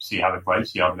person, you see how they play,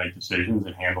 see how they make decisions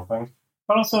and handle things.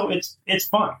 But also it's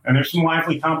fun. And there's some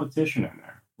lively competition in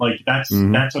there. That's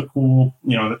a cool,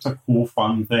 that's a cool,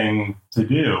 fun thing to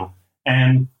do.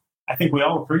 And I think we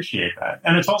all appreciate that.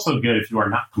 And it's also good if you are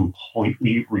not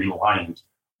completely reliant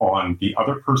on the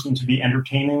other person to be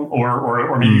entertaining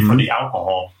or maybe for the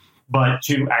alcohol, but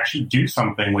to actually do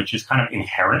something which is kind of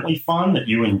inherently fun that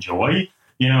you enjoy.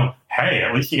 hey,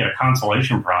 at least you get a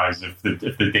consolation prize if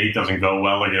the date doesn't go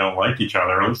well or you don't like each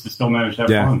other. At least you still manage to have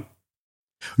fun.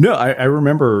 No, I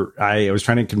remember I was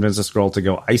trying to convince this girl to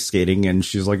go ice skating, and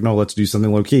she's like, no, let's do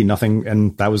something low key, nothing.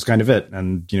 And that was kind of it.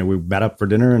 And, we met up for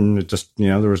dinner, and it just,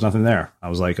 there was nothing there. I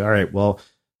was like, all right, well,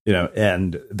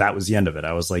 and that was the end of it.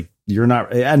 I was like, you're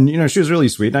not. And, she was really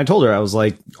sweet. And I told her, I was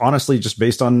like, honestly, just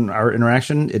based on our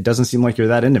interaction, it doesn't seem like you're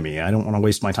that into me. I don't want to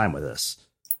waste my time with this.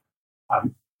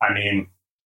 I mean,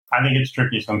 I think it's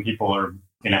tricky. Some people are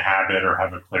in a habit or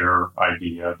have a clear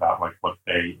idea about like what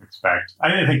they expect.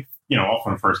 I think,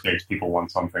 often first dates, people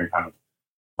want something kind of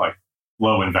like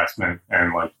low investment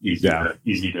and like easy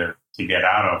to get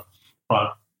out of.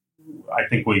 But I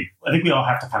think we all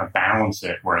have to kind of balance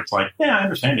it where it's like, yeah, I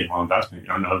understand it, low investment. You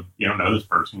don't know this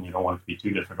person. You don't want it to be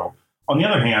too difficult. On the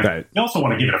other hand, you also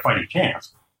want to give it a fighting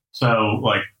chance. So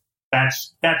like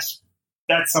that's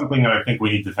something that I think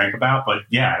we need to think about. But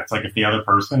yeah, it's like if the other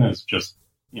person is just,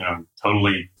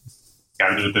 totally got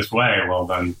to do it this way, well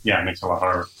then, yeah, it makes it a lot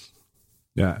harder.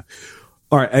 Yeah.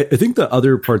 All right. I think the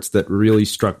other parts that really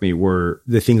struck me were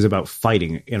the things about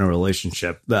fighting in a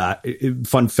relationship.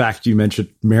 Fun fact, you mentioned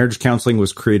marriage counseling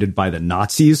was created by the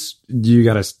Nazis. You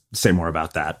got to say more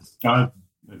about that.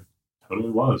 It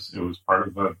totally was. It was part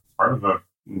of the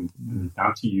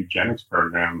Nazi eugenics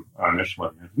program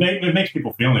initially. It makes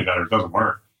people feel any better. It doesn't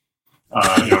work.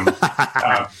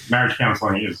 Marriage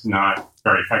counseling is not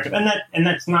very effective, and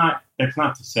that's not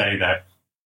to say that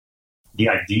the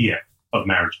idea of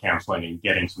marriage counseling and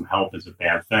getting some help is a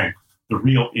bad thing. The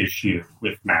real issue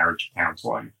with marriage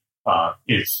counseling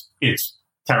is its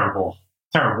terrible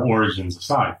origins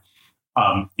aside,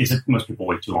 is that most people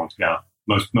wait too long to go.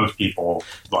 Most people,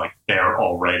 like,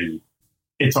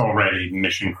 it's already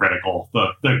mission critical.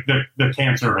 The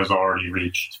cancer has already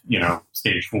reached,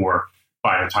 stage 4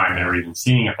 by the time they're even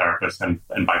seeing a therapist, and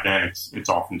by then it's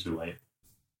often too late.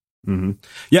 Mm-hmm.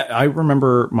 Yeah, I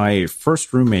remember my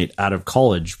first roommate out of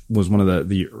college was one of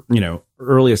the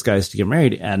earliest guys to get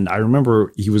married, and I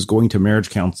remember he was going to marriage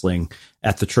counseling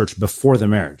at the church before the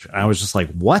marriage. And I was just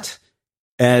like, what?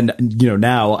 And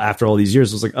now after all these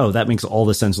years, I was like, oh, that makes all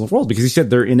the sense in the world, because he said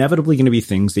there are inevitably going to be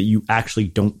things that you actually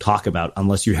don't talk about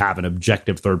unless you have an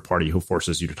objective third party who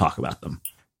forces you to talk about them.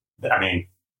 I mean,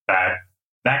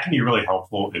 that can be really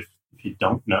helpful if you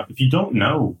don't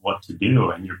know what to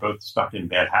do and you're both stuck in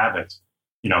bad habits.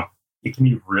 It can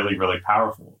be really, really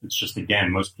powerful. It's just,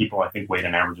 again, most people, I think, wait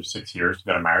an average of 6 years to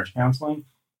go to marriage counseling.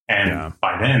 And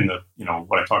by then,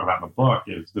 what I talk about in the book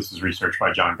this is research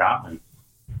by John Gottman,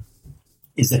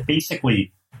 is that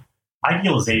basically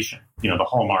idealization, the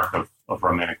hallmark of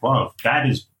romantic love, that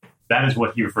is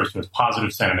what he refers to as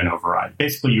positive sentiment override.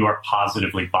 Basically, you are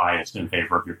positively biased in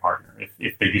favor of your partner.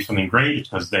 If they do something great, it's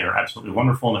because they are absolutely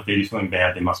wonderful. And if they do something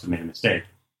bad, they must have made a mistake.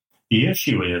 The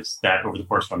issue is that over the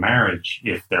course of a marriage,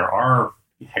 if there are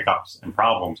hiccups and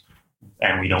problems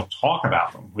and we don't talk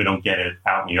about them, we don't get it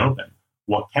out in the open,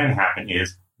 what can happen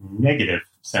is negative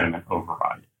sentiment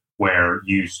override, where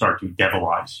you start to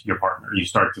devilize your partner. You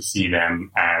start to see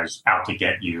them as out to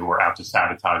get you or out to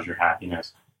sabotage your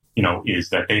happiness. Is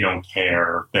that they don't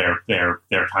care, they're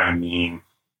kind of mean.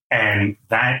 And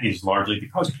that is largely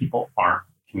because people aren't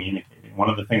communicating.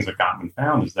 One of the things that Gottman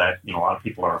found is that, a lot of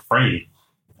people are afraid,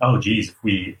 oh, geez, if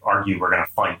we argue, we're going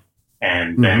to fight.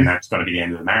 And then that's going to be the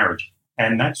end of the marriage.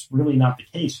 And that's really not the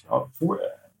case.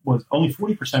 Only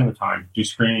 40% of the time do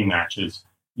screening matches,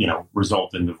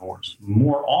 result in divorce.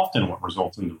 More often what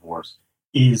results in divorce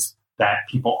is that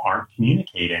people aren't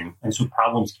communicating, and so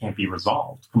problems can't be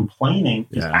resolved. Complaining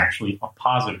is actually a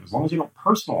positive. As long as you don't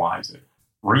personalize it,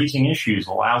 raising issues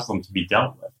allows them to be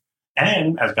dealt with.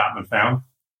 And as Gottman found,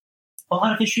 a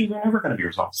lot of issues are never going to be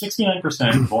resolved.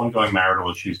 69% of ongoing marital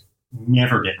issues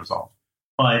never get resolved.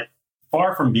 But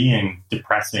far from being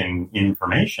depressing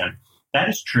information, that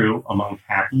is true among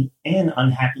happy and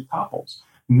unhappy couples,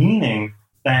 meaning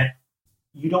that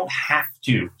you don't have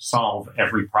to solve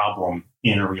every problem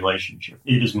in a relationship.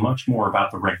 It is much more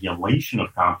about the regulation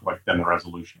of conflict than the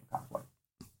resolution of conflict.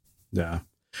 Yeah.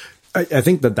 I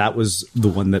think that was the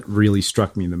one that really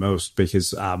struck me the most,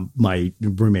 because my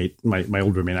roommate, my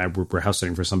old roommate and I were house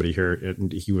sitting for somebody here,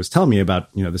 and he was telling me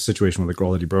about, the situation with the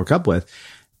girl that he broke up with.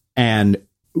 And,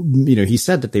 he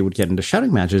said that they would get into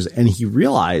shouting matches, and he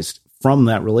realized from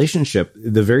that relationship,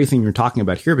 the very thing you're talking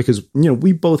about here, because,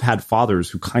 we both had fathers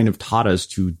who kind of taught us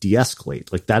to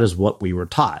de-escalate. Like, that is what we were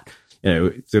taught.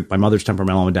 My mother's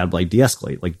temperamental, and my dad, like,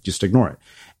 de-escalate, like, just ignore it.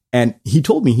 And he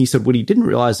told me, he said, what he didn't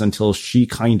realize until she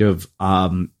kind of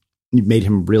made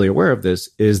him really aware of this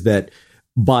is that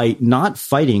by not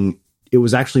fighting, it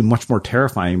was actually much more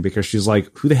terrifying because she's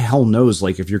like, who the hell knows,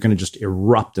 like, if you're going to just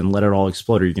erupt and let it all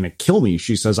explode, are you going to kill me?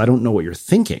 She says, I don't know what you're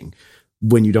thinking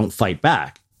when you don't fight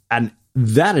back. And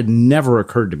that had never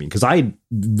occurred to me because I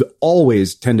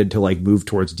always tended to like move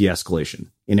towards de-escalation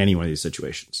in any one of these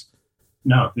situations.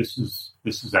 No, this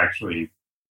is actually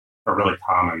a really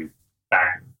common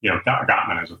factor.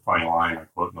 Gottman has a funny line I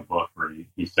quote in the book where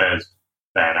he says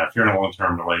that if you're in a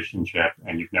long-term relationship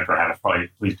and you've never had a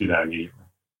fight, please do that immediately.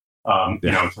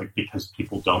 It's like because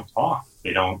people don't talk,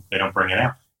 they don't bring it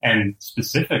out. And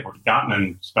specifically,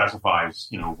 Gottman specifies,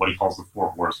 what he calls the 4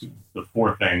 horsemen, the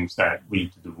 4 things that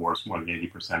lead to divorce more than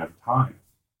 80% of the time.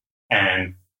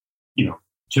 And,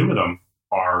 2 of them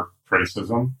are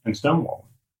criticism and stonewalling.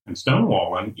 And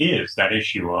stonewalling is that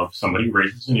issue of somebody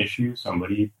raises an issue,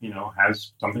 somebody,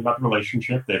 has something about the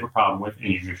relationship they have a problem with,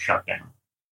 and you just shut down.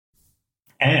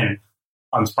 And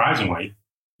unsurprisingly,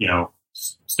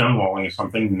 stonewalling is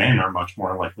something men are much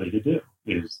more likely to do.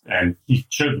 And he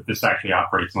showed that this actually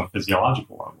operates on a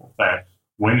physiological level, that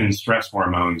women's stress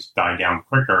hormones die down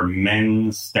quicker,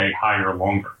 men stay higher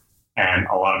longer. And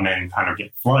a lot of men kind of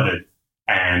get flooded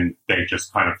and they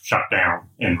just kind of shut down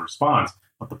in response.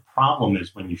 But the problem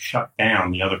is when you shut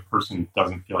down, the other person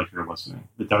doesn't feel like you're listening.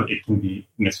 It can be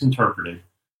misinterpreted.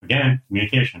 Again,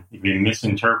 communication. It can be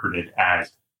misinterpreted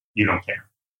as you don't care.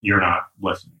 You're not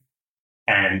listening.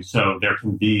 And so there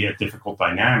can be a difficult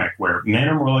dynamic where men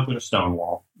are more likely to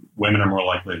stonewall, women are more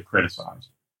likely to criticize.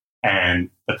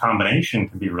 And the combination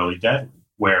can be really deadly,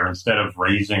 where instead of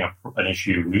raising an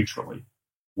issue neutrally,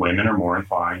 women are more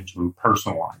inclined to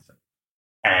personalize it.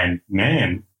 And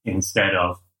men, instead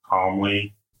of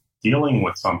calmly dealing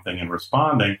with something and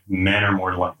responding, men are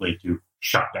more likely to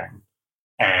shut down.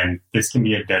 And this can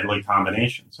be a deadly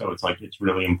combination. So it's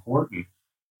really important,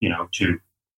 to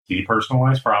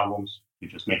depersonalize problems. You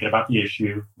just make it about the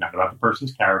issue, not about the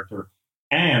person's character,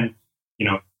 and,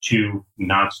 to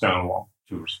not stonewall,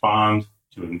 to respond,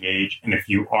 to engage. And if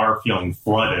you are feeling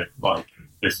flooded, like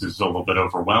this is a little bit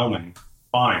overwhelming,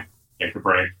 fine, take a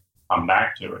break, come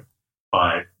back to it.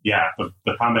 But yeah,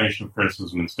 the combination of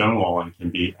criticism and stonewalling can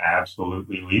be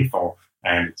absolutely lethal.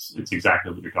 And it's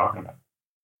exactly what you're talking about.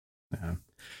 Yeah.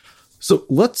 So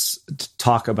let's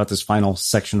talk about this final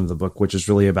section of the book, which is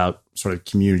really about sort of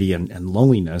community and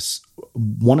loneliness.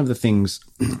 One of the things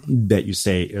that you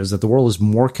say is that the world is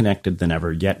more connected than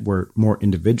ever, yet we're more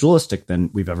individualistic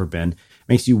than we've ever been. It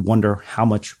makes you wonder how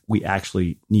much we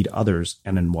actually need others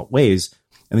and in what ways.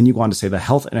 And then you go on to say the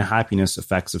health and happiness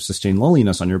effects of sustained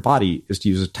loneliness on your body is, to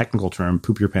use a technical term,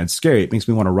 poop your pants scary. It makes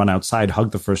me want to run outside,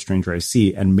 hug the first stranger I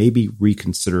see, and maybe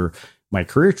reconsider my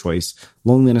career choice.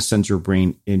 Loneliness sends your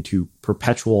brain into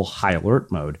perpetual high alert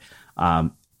mode.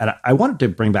 And I wanted to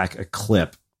bring back a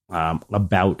clip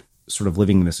about sort of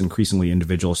living in this increasingly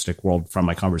individualistic world from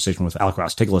my conversation with Alec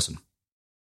Ross. Take a listen.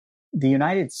 The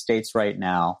United States right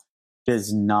now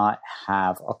does not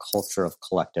have a culture of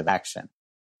collective action.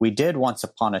 We did once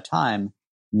upon a time.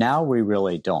 Now we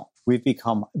really don't. We've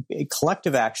become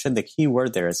collective action. The key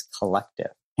word there is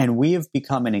collective. And we have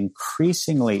become an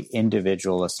increasingly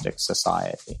individualistic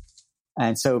society.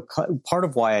 And so part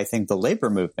of why I think the labor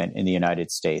movement in the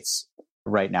United States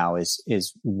right now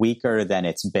is weaker than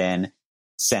it's been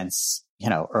since,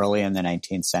 early in the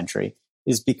 19th century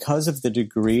is because of the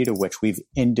degree to which we've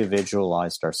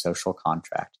individualized our social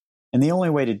contract. And the only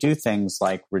way to do things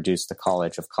like reduce the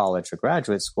college or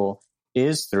graduate school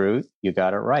is through, you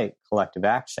got it right, collective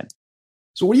action.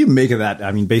 So what do you make of that?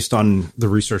 I mean, based on the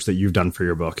research that you've done for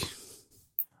your book?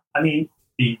 I mean,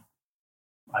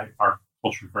 our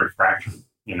culture is very fractured,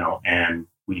 and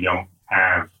we don't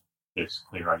have this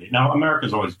clear idea. Now,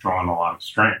 America's always drawn a lot of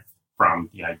strength from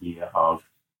the idea of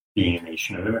being a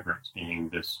nation of immigrants, being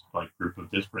this group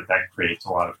of disparate. That creates a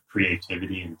lot of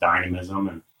creativity and dynamism,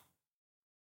 and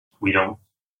we don't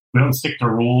stick to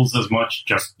rules as much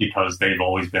just because they've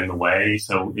always been the way.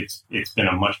 So it's been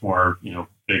a much more,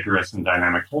 vigorous and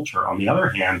dynamic culture. On the other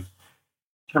hand,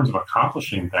 in terms of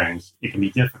accomplishing things, it can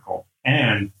be difficult.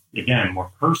 And again,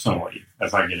 more personally,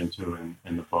 as I get into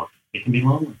in the book, it can be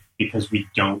lonely because we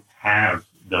don't have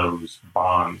those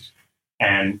bonds.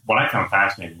 And what I found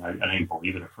fascinating, I didn't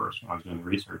believe it at first when I was doing the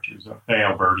research, is Faye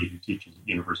Alberti, who teaches at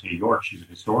the University of York, she's a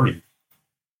historian.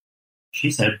 She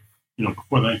said,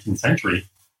 before the 19th century,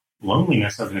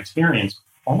 loneliness as an experience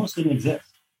almost didn't exist,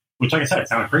 which, like I said, it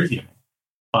sounded crazy to me.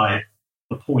 But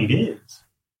the point is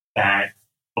that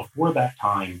before that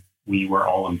time, we were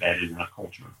all embedded in a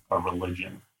culture, a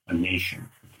religion, a nation,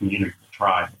 a community, a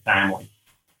tribe, a family.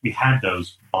 We had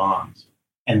those bonds.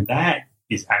 And that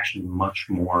is actually much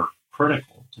more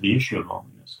critical to the issue of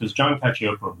loneliness. Because John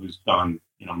Cacioppo, who's done,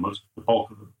 the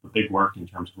bulk of the big work in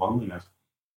terms of loneliness,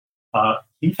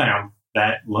 he found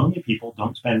that lonely people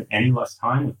don't spend any less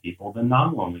time with people than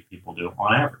non-lonely people do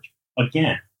on average.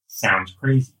 Again, sounds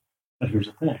crazy, but here's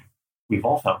the thing. We've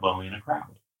all felt lonely in a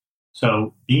crowd.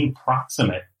 So being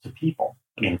proximate to people,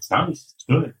 I mean, it's nice, it's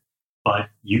good, but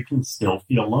you can still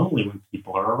feel lonely when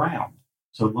people are around.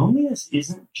 So loneliness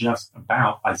isn't just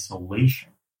about isolation.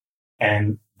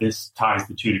 And this ties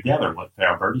the two together. What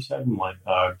Alberti said and what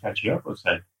Cacioppo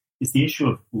said is the issue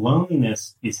of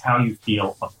loneliness is how you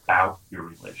feel about your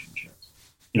relationships.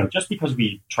 You know, just because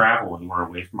we travel and we're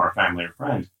away from our family or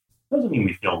friends doesn't mean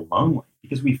we feel lonely,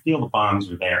 because we feel the bonds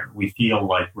are there. We feel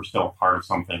like we're still a part of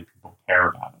something, people care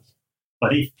about us.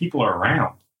 But if people are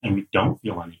around and we don't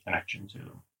feel any connection to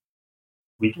them,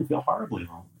 we can feel horribly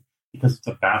lonely, because it's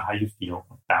about how you feel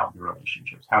about your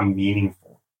relationships, how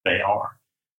meaningful they are.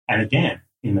 And again,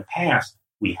 in the past,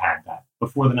 we had that.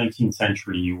 Before the 19th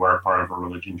century, you were a part of a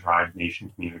religion, tribe,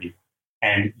 nation, community,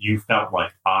 and you felt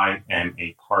like I am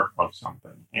a part of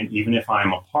something. And even if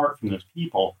I'm apart from those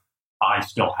people, I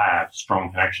still have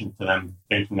strong connection to them,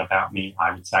 thinking about me.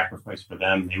 I would sacrifice for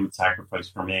them. They would sacrifice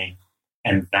for me.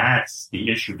 And that's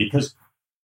the issue, because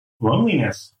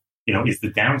loneliness, you know, is the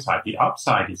downside. The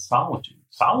upside is solitude.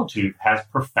 Solitude has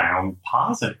profound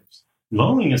positives.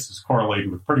 Loneliness is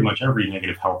correlated with pretty much every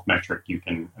negative health metric you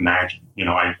can imagine. You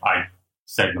know, I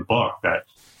said in the book that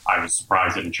I was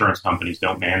surprised that insurance companies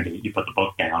don't mandate you put the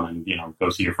book down and, you know, go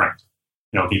see your friends,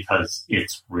 you know, because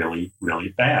it's really, really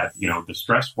bad. You know, the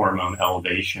stress hormone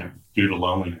elevation due to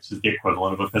loneliness is the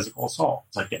equivalent of a physical assault.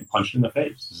 It's like getting punched in the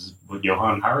face. This is what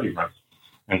Johan Hari wrote.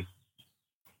 And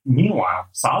meanwhile,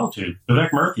 solitude,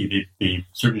 Vivek Murthy, the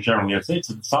Surgeon General of the United States,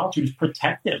 said solitude is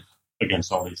protective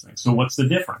against all these things. So what's the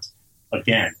difference?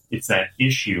 Again, it's that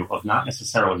issue of not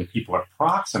necessarily that people are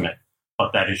proximate,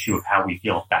 but that issue of how we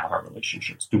feel about our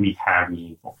relationships. Do we have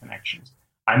meaningful connections?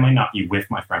 I might not be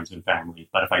with my friends and family,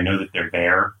 but if I know that they're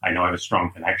there, I know I have a strong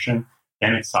connection,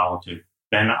 then it's solitude.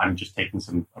 Then I'm just taking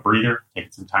a breather,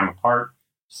 taking some time apart.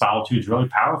 Solitude is really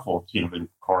powerful. It's, you know, been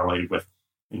correlated with,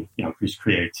 you know, increased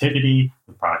creativity,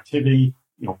 with productivity.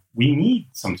 You know, we need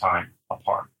some time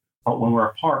apart. But when we're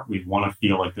apart, we want to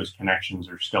feel like those connections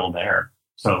are still there.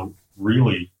 So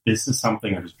really, this is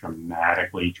something that has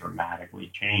dramatically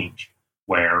changed,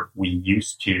 where we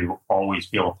used to always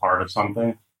feel a part of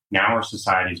something. Now our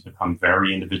society has become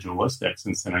very individualistic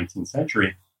since the 19th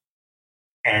century.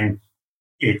 And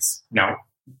it's now,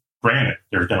 granted,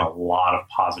 there's been a lot of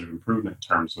positive improvement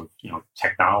in terms of, you know,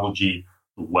 technology,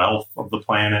 the wealth of the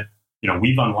planet. You know,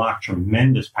 we've unlocked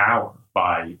tremendous power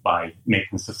by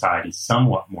making society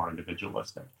somewhat more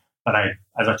individualistic. But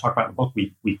as I talk about in the book,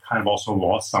 we kind of also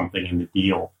lost something in the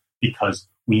deal, because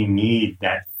we need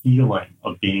that feeling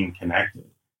of being connected.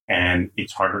 And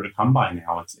it's harder to come by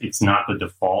now. It's not the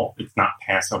default. It's not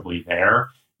passively there.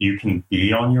 You can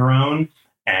be on your own,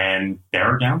 and there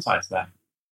are downsides to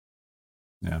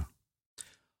that.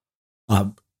 Yeah.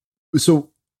 So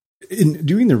in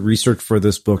doing the research for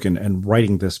this book and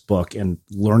writing this book and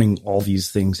learning all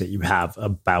these things that you have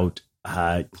about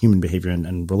human behavior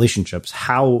and relationships,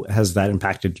 how has that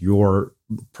impacted your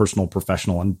personal,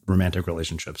 professional, and romantic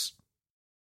relationships?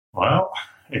 Well,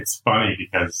 it's funny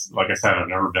because, like I said, I've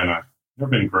never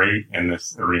been great in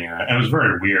this arena, and it was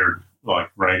very weird, like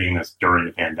writing this during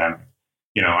the pandemic.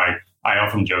 You know, I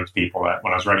often joke to people that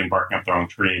when I was writing Barking Up the Wrong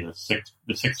Tree, the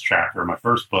sixth chapter of my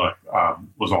first book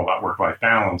was all about work-life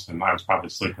balance, and I was probably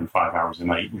sleeping 5 hours a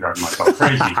night and driving myself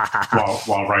crazy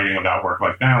while writing about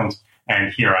work-life balance.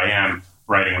 And here I am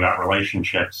writing about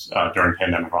relationships during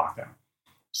pandemic lockdown.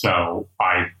 So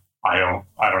I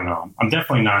don't know. I'm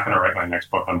definitely not going to write my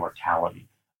next book on mortality.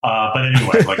 But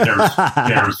anyway, like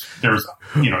there's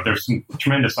some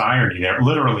tremendous irony there.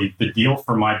 Literally, the deal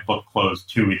for my book closed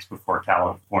 2 weeks before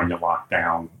California locked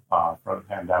down for the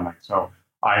pandemic. So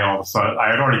I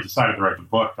had already decided to write the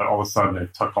book, but all of a sudden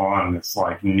it took on this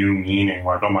like new meaning.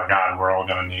 Like, oh my God, we're all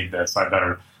going to need this. I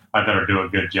better do a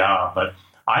good job. But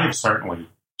I have certainly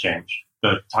changed.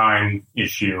 The time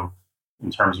issue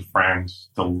in terms of friends,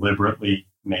 deliberately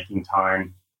making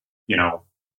time, you know,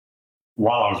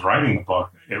 while I was writing the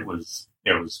book, it was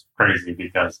crazy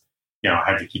because, you know,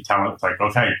 I had to keep telling it's like,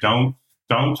 okay, don't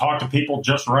talk to people,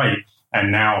 just write.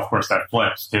 And now, of course, that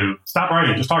flips to stop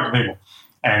writing, just talk to people.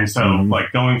 And so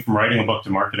like going from writing a book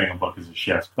to marketing a book is a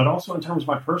shift, but also in terms of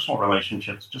my personal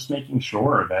relationships, just making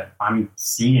sure that I'm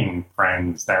seeing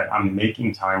friends, that I'm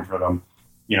making time for them,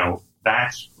 you know,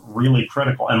 that's really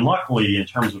critical. And luckily, in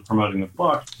terms of promoting the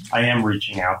book, I am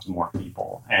reaching out to more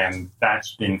people, and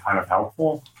that's been kind of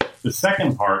helpful. The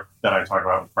second part that I talk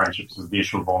about with friendships is the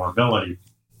issue of vulnerability.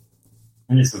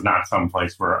 And this is not some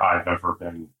place where I've ever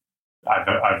been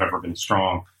I've ever been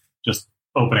strong. Just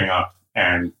opening up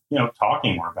and,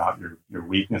 talking more about your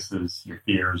weaknesses, your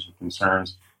fears, your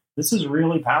concerns. This is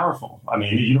really powerful. I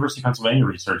mean, the University of Pennsylvania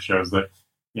research shows that,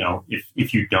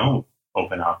 if you don't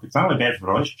open up, it's not only bad for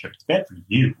the relationship, it's bad for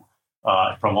you.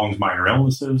 It prolongs minor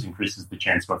illnesses, increases the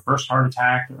chance of a first heart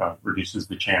attack, reduces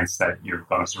the chance that you're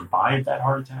going to survive that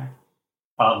heart attack.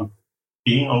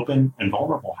 Being open and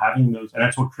vulnerable, having those, and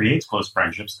that's what creates close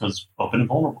friendships, because open and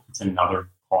vulnerable, it's another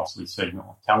costly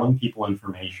signal. Telling people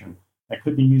information that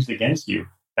could be used against you,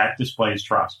 that displays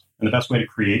trust. And the best way to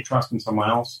create trust in someone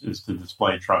else is to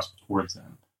display trust towards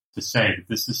them, to say that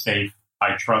this is safe,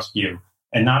 I trust you,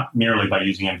 and not merely by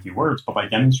using empty words, but by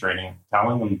demonstrating,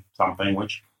 telling them something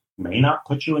which may not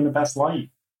put you in the best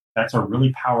light. That's a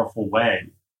really powerful way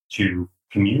to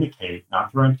communicate,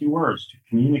 not through empty words, to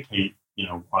communicate,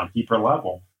 on a deeper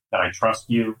level, that I trust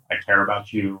you, I care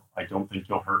about you, I don't think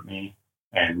you'll hurt me.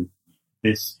 And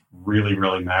this really,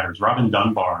 really matters. Robin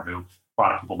Dunbar, who a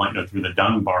lot of people might know through the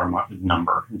Dunbar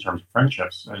number in terms of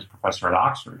friendships, as professor at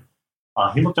Oxford,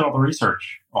 he looked at all the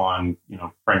research on,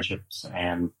 friendships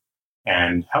and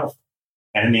health.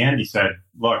 And in the end, he said,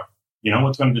 look,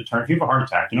 what's going to determine, if you have a heart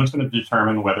attack, what's going to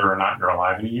determine whether or not you're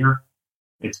alive in a year?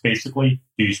 It's basically,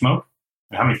 do you smoke?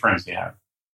 And how many friends do you have?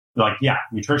 Like, yeah,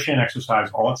 nutrition, exercise,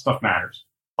 all that stuff matters.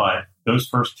 But those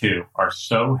first two are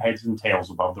so heads and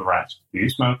tails above the rest. Do you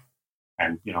smoke?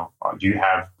 And, do you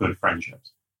have good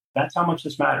friendships? That's how much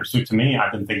this matters. So to me,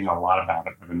 I've been thinking a lot about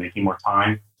it. I've been making more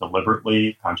time,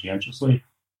 deliberately, conscientiously,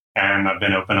 and I've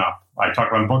been open up. I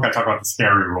talk about the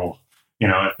scary rule.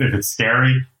 If it's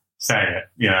scary, say it.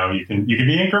 You can be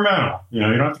incremental. You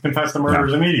don't have to confess the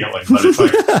murders immediately. But it's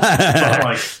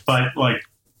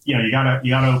you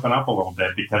gotta open up a little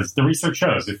bit, because the research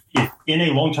shows if in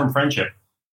a long-term friendship,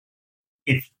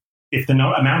 if the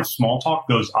amount of small talk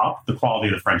goes up, the quality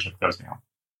of the friendship goes down.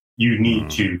 You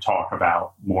need to talk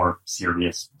about more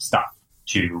serious stuff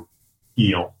to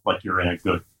feel like you're in a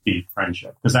good, deep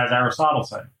friendship. Because as Aristotle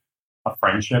said, a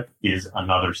friendship is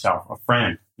another self. A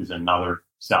friend is another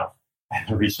self. And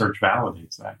the research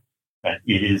validates that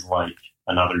it is like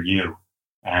another you.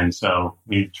 And so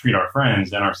we treat our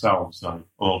friends and ourselves a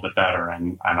little bit better.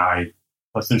 And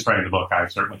since writing the book,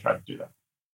 I've certainly tried to do that.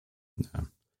 Yeah.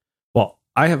 Well,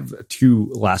 I have two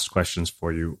last questions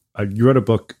for you. You wrote a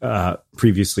book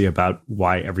previously about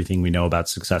why everything we know about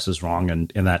success is wrong.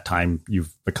 And in that time,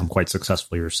 you've become quite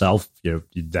successful yourself.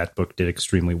 That book did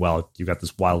extremely well. You've got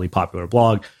this wildly popular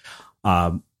blog.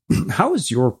 How has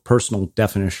your personal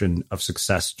definition of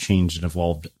success changed and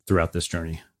evolved throughout this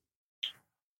journey?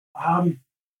 I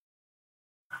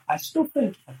still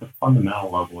think at the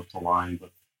fundamental level, it's aligned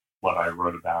with what I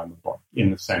wrote about in the book,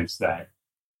 in the sense that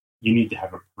you need to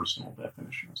have a personal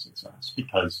definition of success,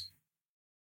 because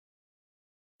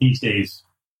these days,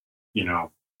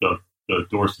 the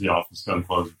doors to the office don't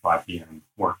close at 5 p.m.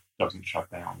 Work doesn't shut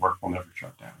down. Work will never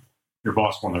shut down. Your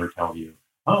boss will never tell you,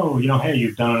 oh, hey,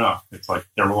 you've done enough. It's like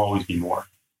there will always be more.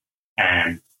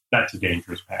 And that's a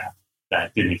dangerous path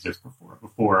that didn't exist before.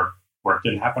 Before work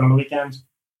didn't happen on the weekends,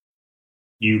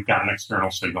 you got an external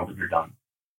signal that you're done.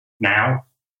 Now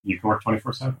you can work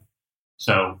 24/7.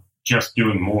 So just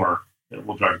doing more, it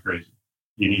will drive you crazy.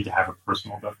 You need to have a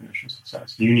personal definition of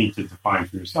success. You need to define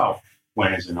for yourself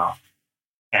when is enough.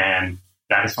 And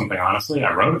that is something, honestly,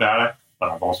 I wrote about it,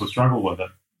 but I've also struggled with it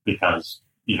because,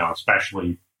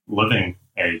 especially living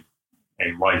a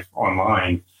life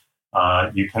online,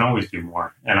 you can always do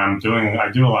more. And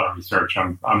I do a lot of research.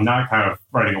 I'm not kind of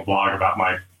writing a blog about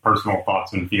my personal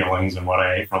thoughts and feelings and what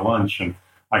I ate for lunch. And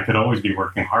I could always be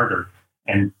working harder.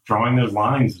 And drawing those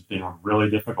lines has been really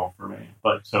difficult for me.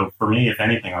 But so for me, if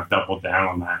anything, I've doubled down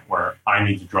on that, where I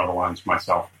need to draw the lines for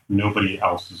myself. Nobody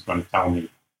else is going to tell me,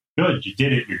 good, you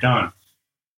did it, you're done.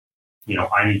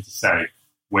 I need to say,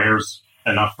 where's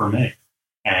enough for me?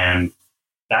 And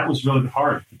that was really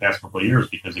hard the past couple of years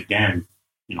because, again,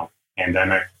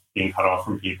 pandemic, being cut off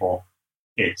from people,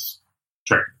 it's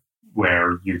tricky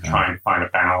where you're trying to find a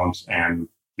balance and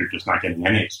you're just not getting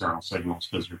any external signals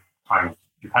because you're kind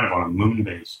of on a moon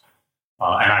base.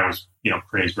 And I was,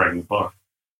 crazed writing the book.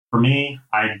 For me,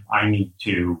 I need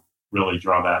to really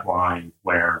draw that line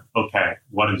where, okay,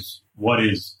 what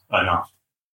is enough?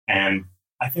 And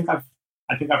I think I've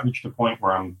reached a point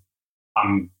where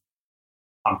I'm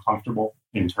comfortable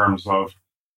in terms of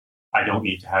I don't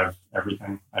need to have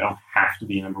everything. I don't have to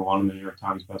be number one in the New York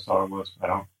Times bestseller list.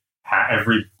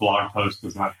 Every blog post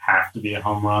does not have to be a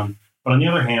home run. But on the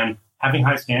other hand, having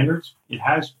high standards, it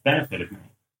has benefited me.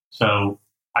 So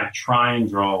I try and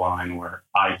draw a line where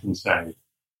I can say,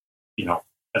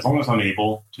 as long as I'm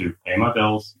able to pay my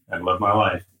bills and live my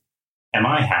life, am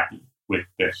I happy with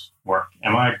this work?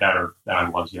 Am I better than I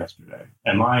was yesterday?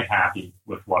 Am I happy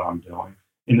with what I'm doing?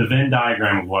 In the Venn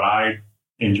diagram of what I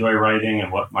enjoy writing and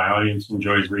what my audience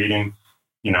enjoys reading,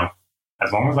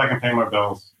 as long as I can pay my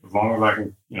bills, as long as I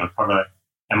can, cover that,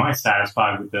 am I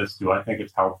satisfied with this? Do I think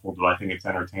it's helpful? Do I think it's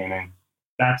entertaining?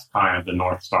 That's kind of the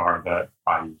North Star that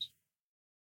I use.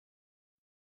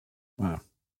 Wow.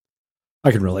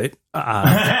 I can relate.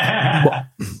 Well,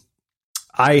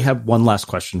 I have one last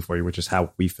question for you, which is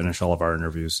how we finish all of our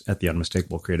interviews at the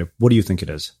Unmistakable Creative. What do you think it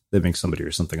is that makes somebody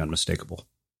or something unmistakable?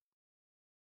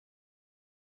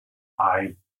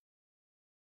 There's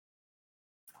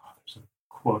a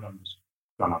quote I'm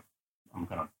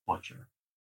gonna butcher,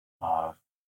 but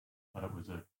it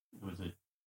was a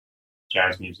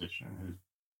jazz musician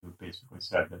who basically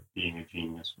said that being a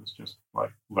genius was just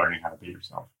like learning how to be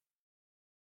yourself.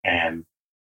 And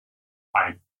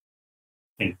I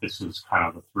think this is kind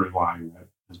of a through line that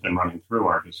has been running through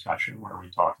our discussion, where we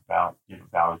talk about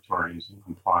valedictorians and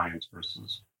compliance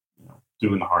versus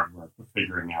doing the hard work of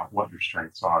figuring out what your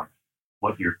strengths are,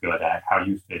 what you're good at, how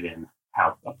you fit in,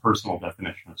 how a personal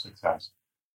definition of success.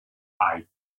 I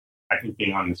think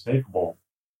being unmistakable,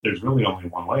 there's really only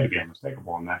one way to be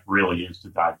unmistakable, and that really is to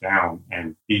dive down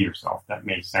and be yourself. That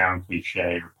may sound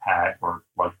cliche or pat or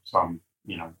like some,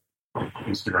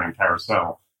 Instagram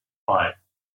carousel, but,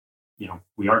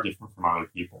 we are different from other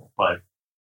people, but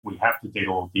we have to dig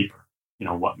a little deeper.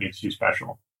 What makes you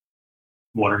special?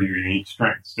 What are your unique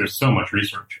strengths? There's so much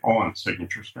research on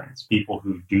signature strengths. People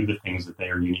who do the things that they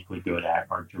are uniquely good at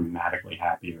are dramatically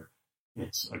happier.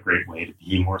 It's a great way to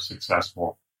be more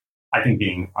successful. I think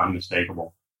being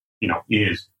unmistakable,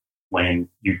 is when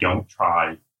you don't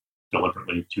try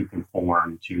deliberately to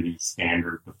conform to the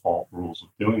standard default rules of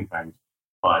doing things,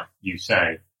 but you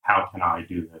say, how can I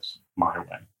do this my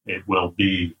way? It will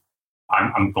be,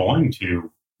 I'm going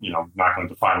to, not going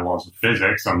to defy the laws of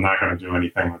physics. I'm not going to do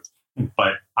anything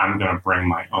but I'm going to bring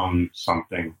my own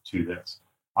something to this.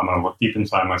 I'm going to look deep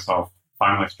inside myself,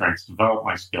 find my strengths, develop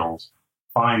my skills,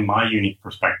 find my unique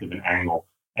perspective and angle.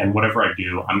 And whatever I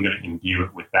do, I'm going to imbue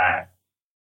it with that.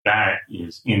 That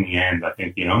is, in the end, I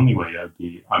think the only way to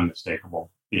be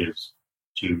unmistakable is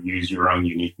to use your own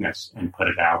uniqueness and put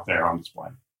it out there on display.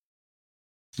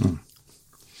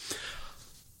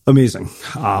 Amazing.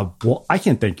 Well, I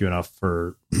can't thank you enough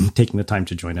for taking the time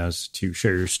to join us to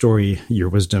share your story, your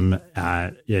wisdom,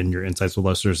 and your insights with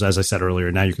listeners. As I said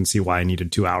earlier, now you can see why I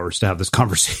needed 2 hours to have this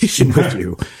conversation with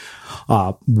you.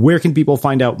 Where can people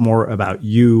find out more about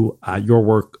you, your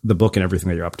work, the book, and everything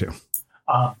that you're up to?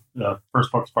 The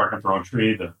first book, Spark Up Your Own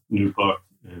Tree. The new book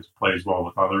is Plays Well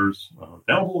with Others,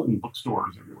 available in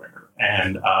bookstores everywhere.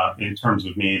 And in terms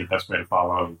of me, the best way to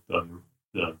follow the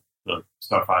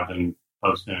stuff I've been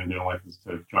posting and doing is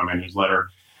to join my newsletter.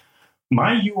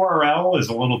 My URL is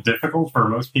a little difficult for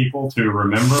most people to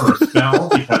remember or spell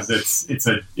because it's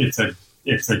a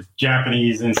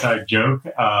Japanese inside joke.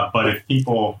 But if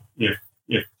people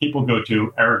go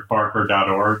to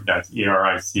ericbarker.org, that's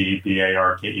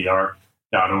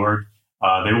ERICBARKER.org,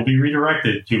 they will be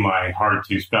redirected to my hard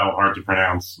to spell, hard to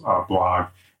pronounce blog.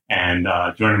 And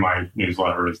joining my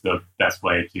newsletter is the best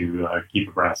way to keep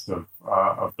abreast of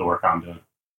the work I'm doing.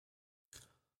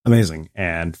 Amazing.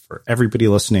 And for everybody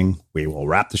listening, we will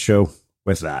wrap the show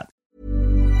with that.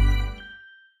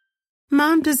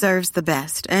 Mom deserves the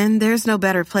best, and there's no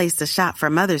better place to shop for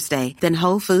Mother's Day than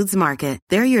Whole Foods Market.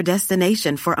 They're your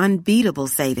destination for unbeatable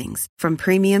savings, from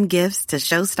premium gifts to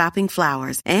show-stopping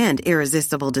flowers and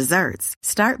irresistible desserts.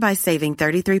 Start by saving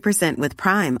 33% with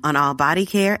Prime on all body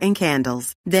care and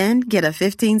candles. Then get a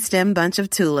 15-stem bunch of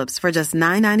tulips for just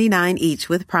 $9.99 each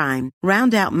with Prime.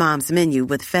 Round out Mom's menu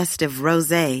with festive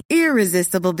rosé,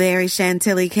 irresistible berry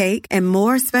chantilly cake, and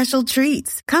more special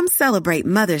treats. Come celebrate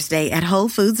Mother's Day at Whole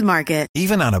Foods Market.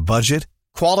 Even on a budget,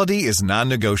 quality is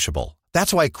non-negotiable.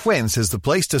 That's why Quince is the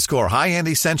place to score high-end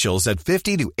essentials at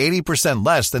 50 to 80%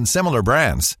 less than similar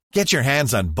brands. Get your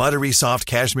hands on buttery soft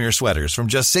cashmere sweaters from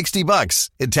just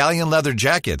 $60, Italian leather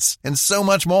jackets, and so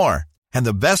much more. And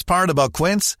the best part about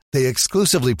Quince, they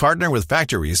exclusively partner with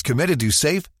factories committed to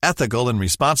safe, ethical, and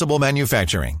responsible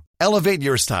manufacturing. Elevate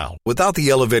your style without the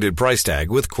elevated price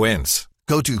tag with Quince.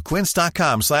 Go to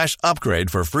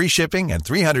quince.com/upgrade for free shipping and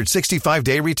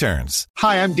 365-day returns.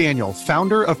 Hi, I'm Daniel,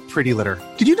 founder of Pretty Litter.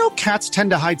 Did you know cats tend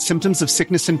to hide symptoms of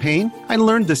sickness and pain? I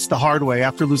learned this the hard way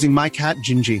after losing my cat,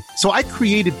 Gingy. So I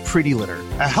created Pretty Litter,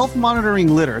 a health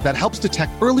monitoring litter that helps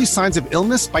detect early signs of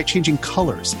illness by changing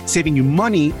colors, saving you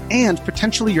money and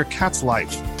potentially your cat's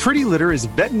life. Pretty Litter is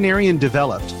veterinarian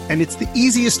developed, and it's the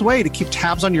easiest way to keep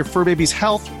tabs on your fur baby's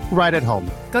health right at home.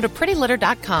 Go to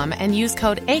prettylitter.com and use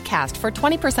code ACAST for for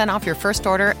 20% off your first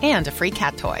order and a free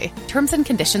cat toy. Terms and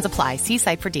conditions apply. See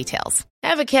site for details.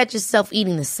 Ever catch yourself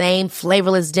eating the same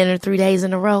flavorless dinner 3 days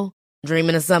in a row?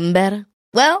 Dreaming of something better?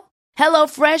 Well,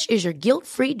 HelloFresh is your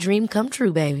guilt-free dream come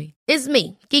true, baby. It's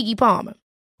me, Keke Palmer.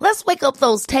 Let's wake up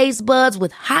those taste buds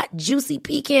with hot, juicy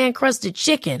pecan-crusted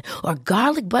chicken or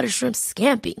garlic butter shrimp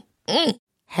scampi.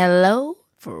 Hello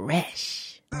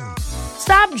Fresh.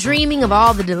 Stop dreaming of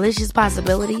all the delicious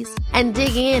possibilities and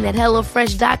dig in at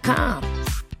HelloFresh.com.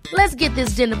 Let's get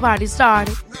this dinner party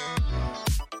started.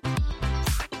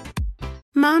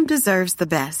 Mom deserves the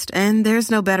best, and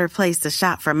there's no better place to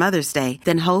shop for Mother's Day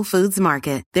than Whole Foods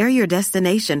Market. They're your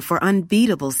destination for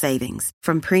unbeatable savings,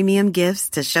 from premium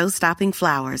gifts to show-stopping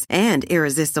flowers and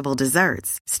irresistible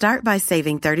desserts. Start by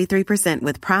saving 33%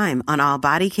 with Prime on all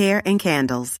body care and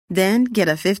candles. Then get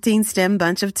a 15-stem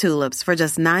bunch of tulips for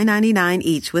just $9.99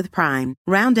 each with Prime.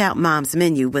 Round out Mom's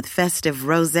menu with festive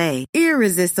rosé,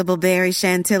 irresistible berry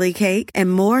chantilly cake,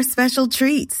 and more special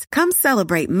treats. Come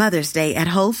celebrate Mother's Day at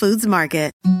Whole Foods Market.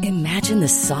 Imagine the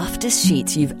softest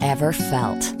sheets you've ever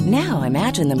felt. Now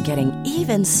imagine them getting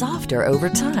even softer over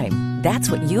time.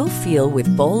 That's what you'll feel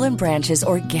with Boll & Branch's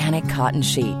organic cotton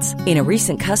sheets. In a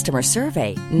recent customer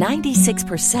survey,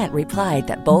 96% replied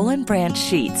that Boll & Branch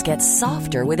sheets get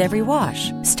softer with every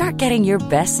wash. Start getting your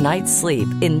best night's sleep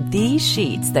in these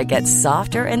sheets that get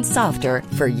softer and softer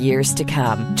for years to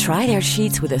come. Try their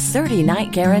sheets with a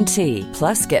 30-night guarantee.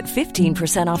 Plus, get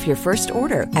 15% off your first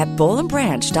order at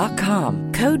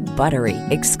bollandbranch.com. Code BUTTERY.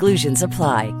 Exclusions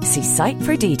apply. See site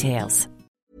for details.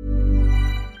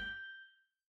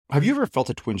 Have you ever felt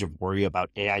a twinge of worry about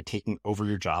AI taking over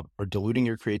your job or diluting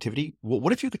your creativity? Well,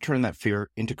 what if you could turn that fear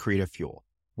into creative fuel?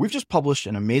 We've just published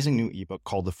an amazing new ebook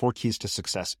called The 4 Keys to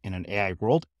Success in an AI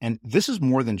World, and this is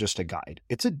more than just a guide.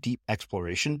 It's a deep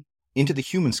exploration into the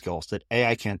human skills that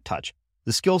AI can't touch,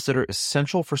 the skills that are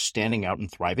essential for standing out and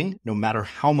thriving, no matter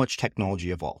how much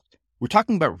technology evolves. We're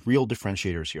talking about real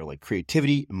differentiators here, like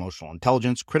creativity, emotional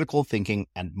intelligence, critical thinking,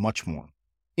 and much more.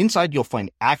 Inside, you'll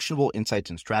find actionable insights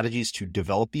and strategies to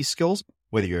develop these skills,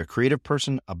 whether you're a creative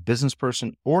person, a business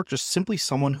person, or just simply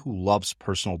someone who loves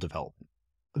personal development.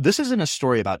 This isn't a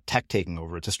story about tech taking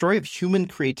over. It's a story of human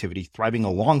creativity thriving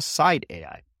alongside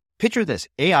AI. Picture this,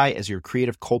 AI as your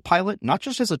creative co-pilot, not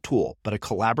just as a tool, but a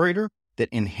collaborator that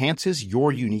enhances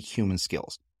your unique human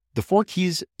skills. The 4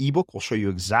 Keys ebook will show you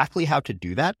exactly how to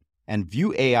do that and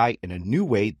view AI in a new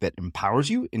way that empowers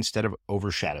you instead of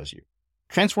overshadows you.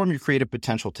 Transform your creative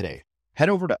potential today. Head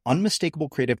over to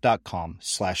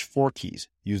unmistakablecreative.com/4keys.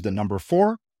 Use the number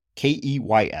 4,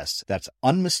 KEYS. That's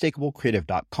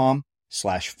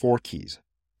unmistakablecreative.com/4keys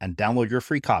and download your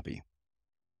free copy.